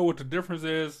want to know what the difference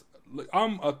is. Like,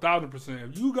 I'm 1,000%.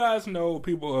 If you guys know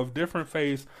people of different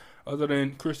faiths other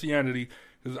than Christianity,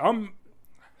 cause I'm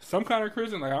some kind of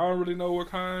Christian. Like, I don't really know what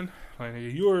kind. Like,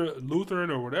 if you're Lutheran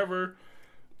or whatever,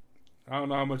 I don't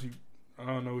know how much I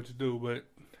don't know what you do, but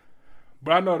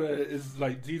I know that it's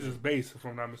like Jesus based, if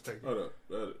I'm not mistaken. Hold up.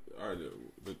 All right,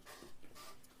 the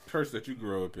church that you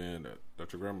grew up in,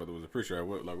 that your grandmother was a preacher at,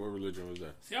 what religion was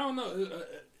that? See, I don't know.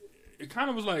 It kind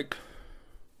of was like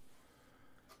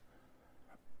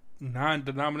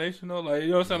non-denominational, like, you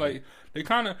know what I'm saying? Like, they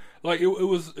kind of like it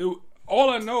was.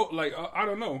 All I know, like, I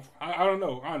don't know. I don't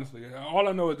know, honestly. All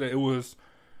I know is that it was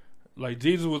like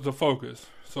Jesus was the focus.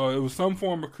 So it was some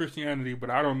form of Christianity, but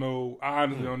I don't know. I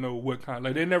honestly don't know what kind.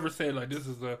 Like, they never said like this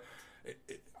is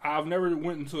I've never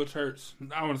went into a church.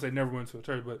 I want to say never went to a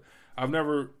church, but I've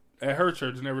never at her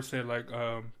church never said like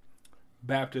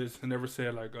Baptist, and never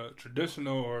said like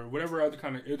traditional or whatever other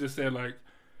kind of. It just said like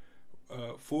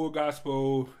full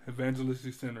gospel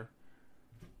evangelistic center.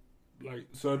 Like,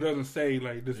 so it doesn't say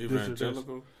like this.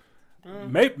 Evangelical.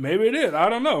 Maybe it is. I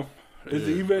don't know. Is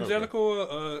the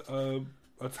evangelical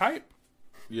a type?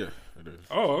 Yeah, it is.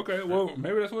 Oh, okay. Well,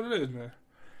 maybe that's what it is, man.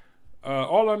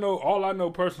 All I know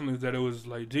personally is that it was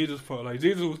like Jesus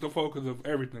was the focus of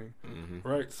everything,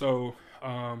 right? So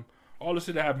all the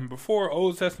shit that happened before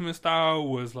Old Testament style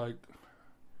was like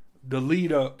the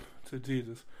lead up to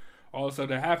Jesus. All the stuff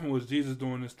that happened was Jesus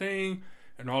doing this thing,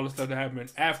 and all the stuff that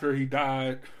happened after he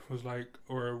died was like,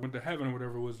 or went to heaven or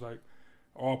whatever, was like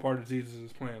all part of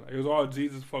Jesus' plan. Like, it was all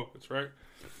Jesus focused, right?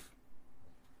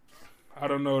 I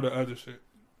don't know the other shit.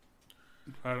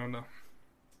 I don't know.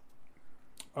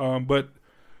 But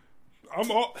I'm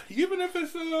all, even if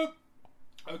it's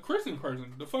a Christian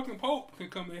person, the fucking Pope can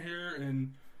come in here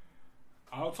and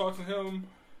I'll talk to him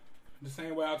the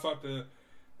same way I talk to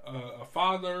a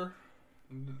father,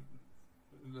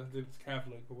 I think it's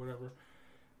Catholic or whatever,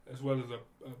 as well as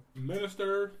a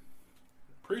minister,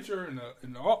 preacher,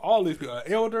 and all these people,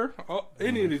 elder,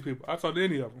 any of these people. I talk to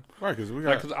any of them. Right, because we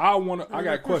got. Because I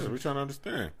got questions. We're trying to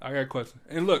understand. I got questions.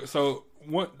 And look, so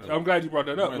I'm glad you brought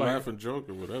that up. Like, laugh and joke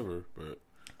or whatever, but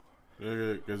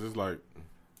because it's like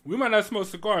we might not smoke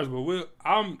cigars, but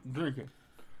I'm drinking.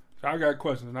 So I got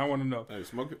questions, and I want to know. Hey,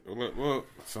 smoking. Well,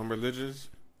 some religions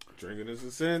drinking is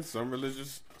a sin. Some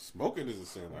religions smoking is a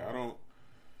sin. Like, I don't.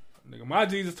 Nigga, my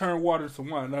Jesus turned water to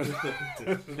wine.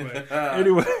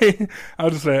 Anyway, I'll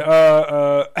just say,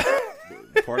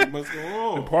 the party must go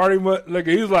on. The party must. Like,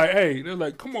 he was like, hey, they're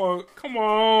like, come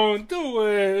on, do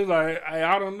it. It's like, hey,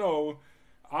 I don't know.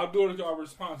 I'll do it if y'all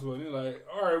responsible. And he's like,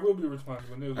 all right, we'll be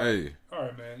responsible. And he was like, all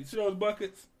right, man. You see those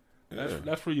buckets? Yeah.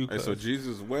 That's for you. Hey, so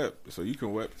Jesus wept, so you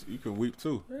can weep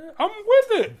too. Yeah, I'm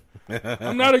with it.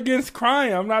 I'm not against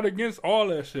crying. I'm not against all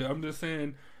that shit. I'm just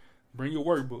saying, bring your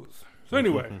work boots. So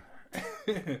anyway,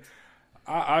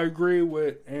 I agree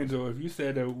with Angel. If you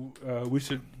said that we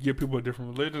should give people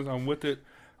different religions, I'm with it.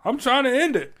 I'm trying to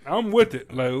end it. I'm with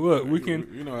it. Like, look, we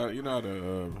can. You know how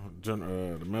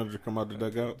the manager come out the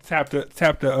dugout, tap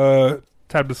the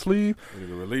sleeve. The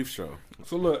relief show.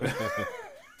 So look.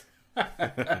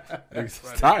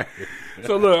 Tired.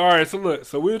 So look, all right.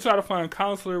 So we'll try to find a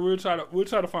counselor. We'll try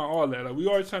to find all that. Like, we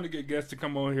always trying to get guests to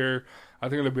come on here. I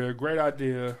think it'll be a great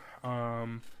idea.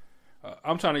 I'm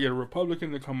trying to get a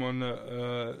Republican to come on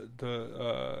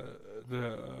the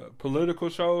political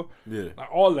show. Yeah,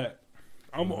 like, all that.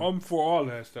 I'm for all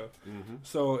that stuff. Mm-hmm.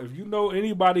 So if you know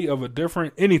anybody of a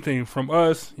different anything from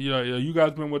us, you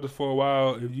guys been with us for a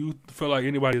while. If you feel like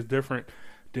anybody is different,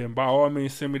 then by all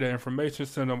means send me that information.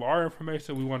 Send them our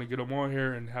information. We want to get them on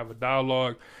here and have a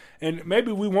dialogue. And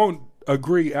maybe we won't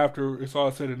agree after it's all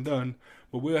said and done,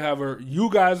 but we'll have you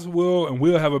guys will, and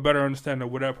we'll have a better understanding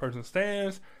of where that person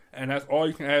stands. And that's all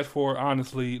you can ask for,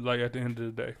 honestly, like at the end of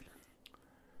the day.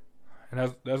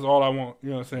 And that's all I want, you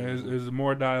know what I'm saying, is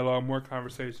more dialogue, more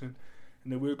conversation.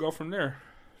 And then we'll go from there.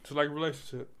 Just like a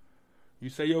relationship. You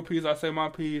say your piece, I say my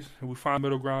piece, and we find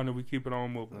middle ground and we keep it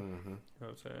on moving. Mm-hmm. You know what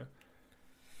I'm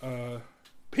saying?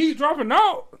 Pete dropping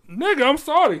out. Nigga, I'm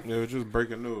sorry. Yeah, it's just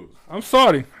breaking news. I'm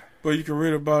sorry. But you can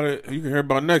read about it. You can hear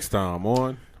about it next time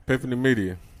on Epiphany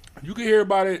Media. You can hear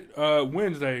about it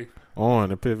Wednesday. On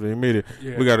Epiphany Media.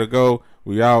 Yeah. We got to go.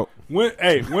 We out.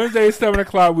 Wednesday 7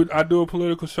 o'clock. I do a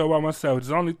political show by myself. It's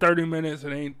only 30 minutes.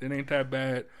 It ain't that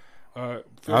bad.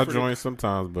 I'll join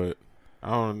sometimes, but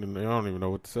I don't even know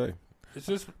what to say. It's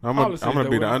just I'm gonna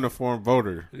be the uninformed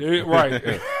voter.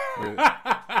 Right.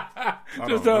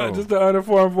 just the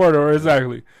uninformed voter,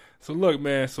 exactly. So look,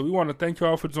 man. So we want to thank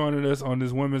y'all for joining us on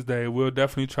this Women's Day. We'll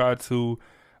definitely try to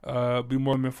be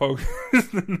more women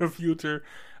focused in the future.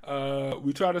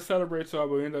 We try to celebrate y'all,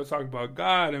 but we end up talking about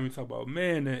God, and we talk about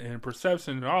men and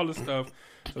perception and all this stuff.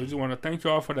 So we just want to thank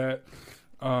y'all for that.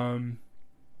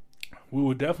 We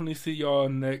will definitely see y'all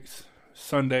next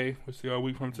Sunday. We'll see y'all a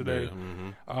week from today. Yeah,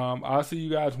 mm-hmm. I'll see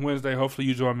you guys Wednesday. Hopefully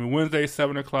you join me Wednesday,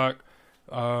 7 o'clock.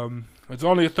 It's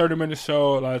only a 30-minute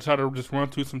show. I try to just run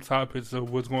through some topics of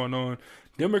what's going on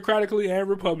democratically and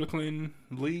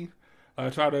republicanly. I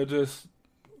try to just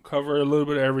cover a little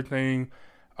bit of everything.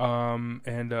 I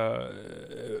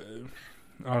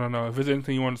don't know if there's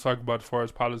anything you want to talk about as far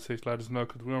as politics, let us know,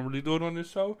 because we don't really do it on this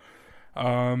show.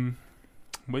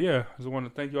 But yeah, I just want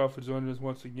to thank you all for joining us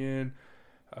once again.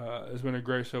 It's been a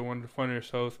great show, one of the funnier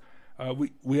shows.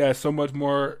 We had so much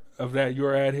more of that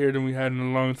you're at here than we had in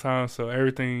a long time, so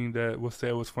everything that was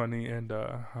said was funny, and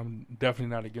I'm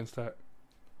definitely not against that.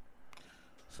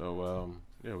 So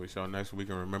yeah, we shall next week,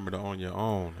 and remember to own your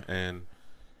own, and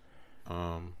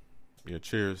yeah,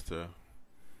 cheers to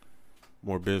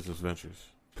more business ventures.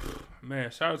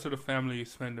 Man, shout out to the family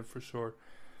spending for sure.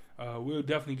 We'll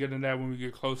definitely get into that when we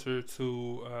get closer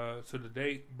to the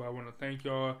date. But I want to thank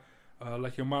y'all.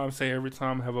 Like your mom say every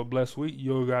time, have a blessed week.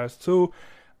 You guys too.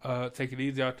 Take it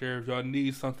easy out there. If y'all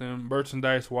need something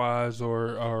merchandise wise,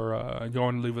 or you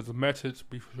want to leave us a message,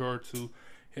 be sure to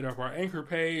hit up our Anchor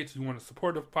page. You want to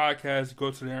support the podcast, go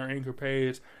to our Anchor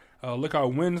page. Look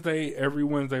out every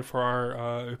Wednesday for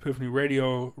our Epiphany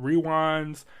Radio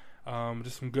Rewinds.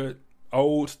 Just some good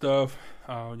old stuff.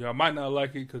 Y'all might not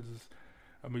like it because,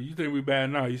 I mean, you think we bad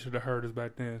now. You should have heard us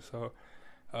back then. So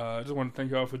I just want to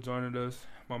thank y'all for joining us.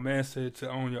 My man said to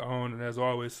own your own. And as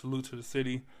always, salute to the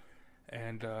city.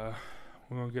 And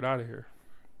we're going to get out of here.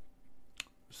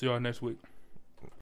 See y'all next week.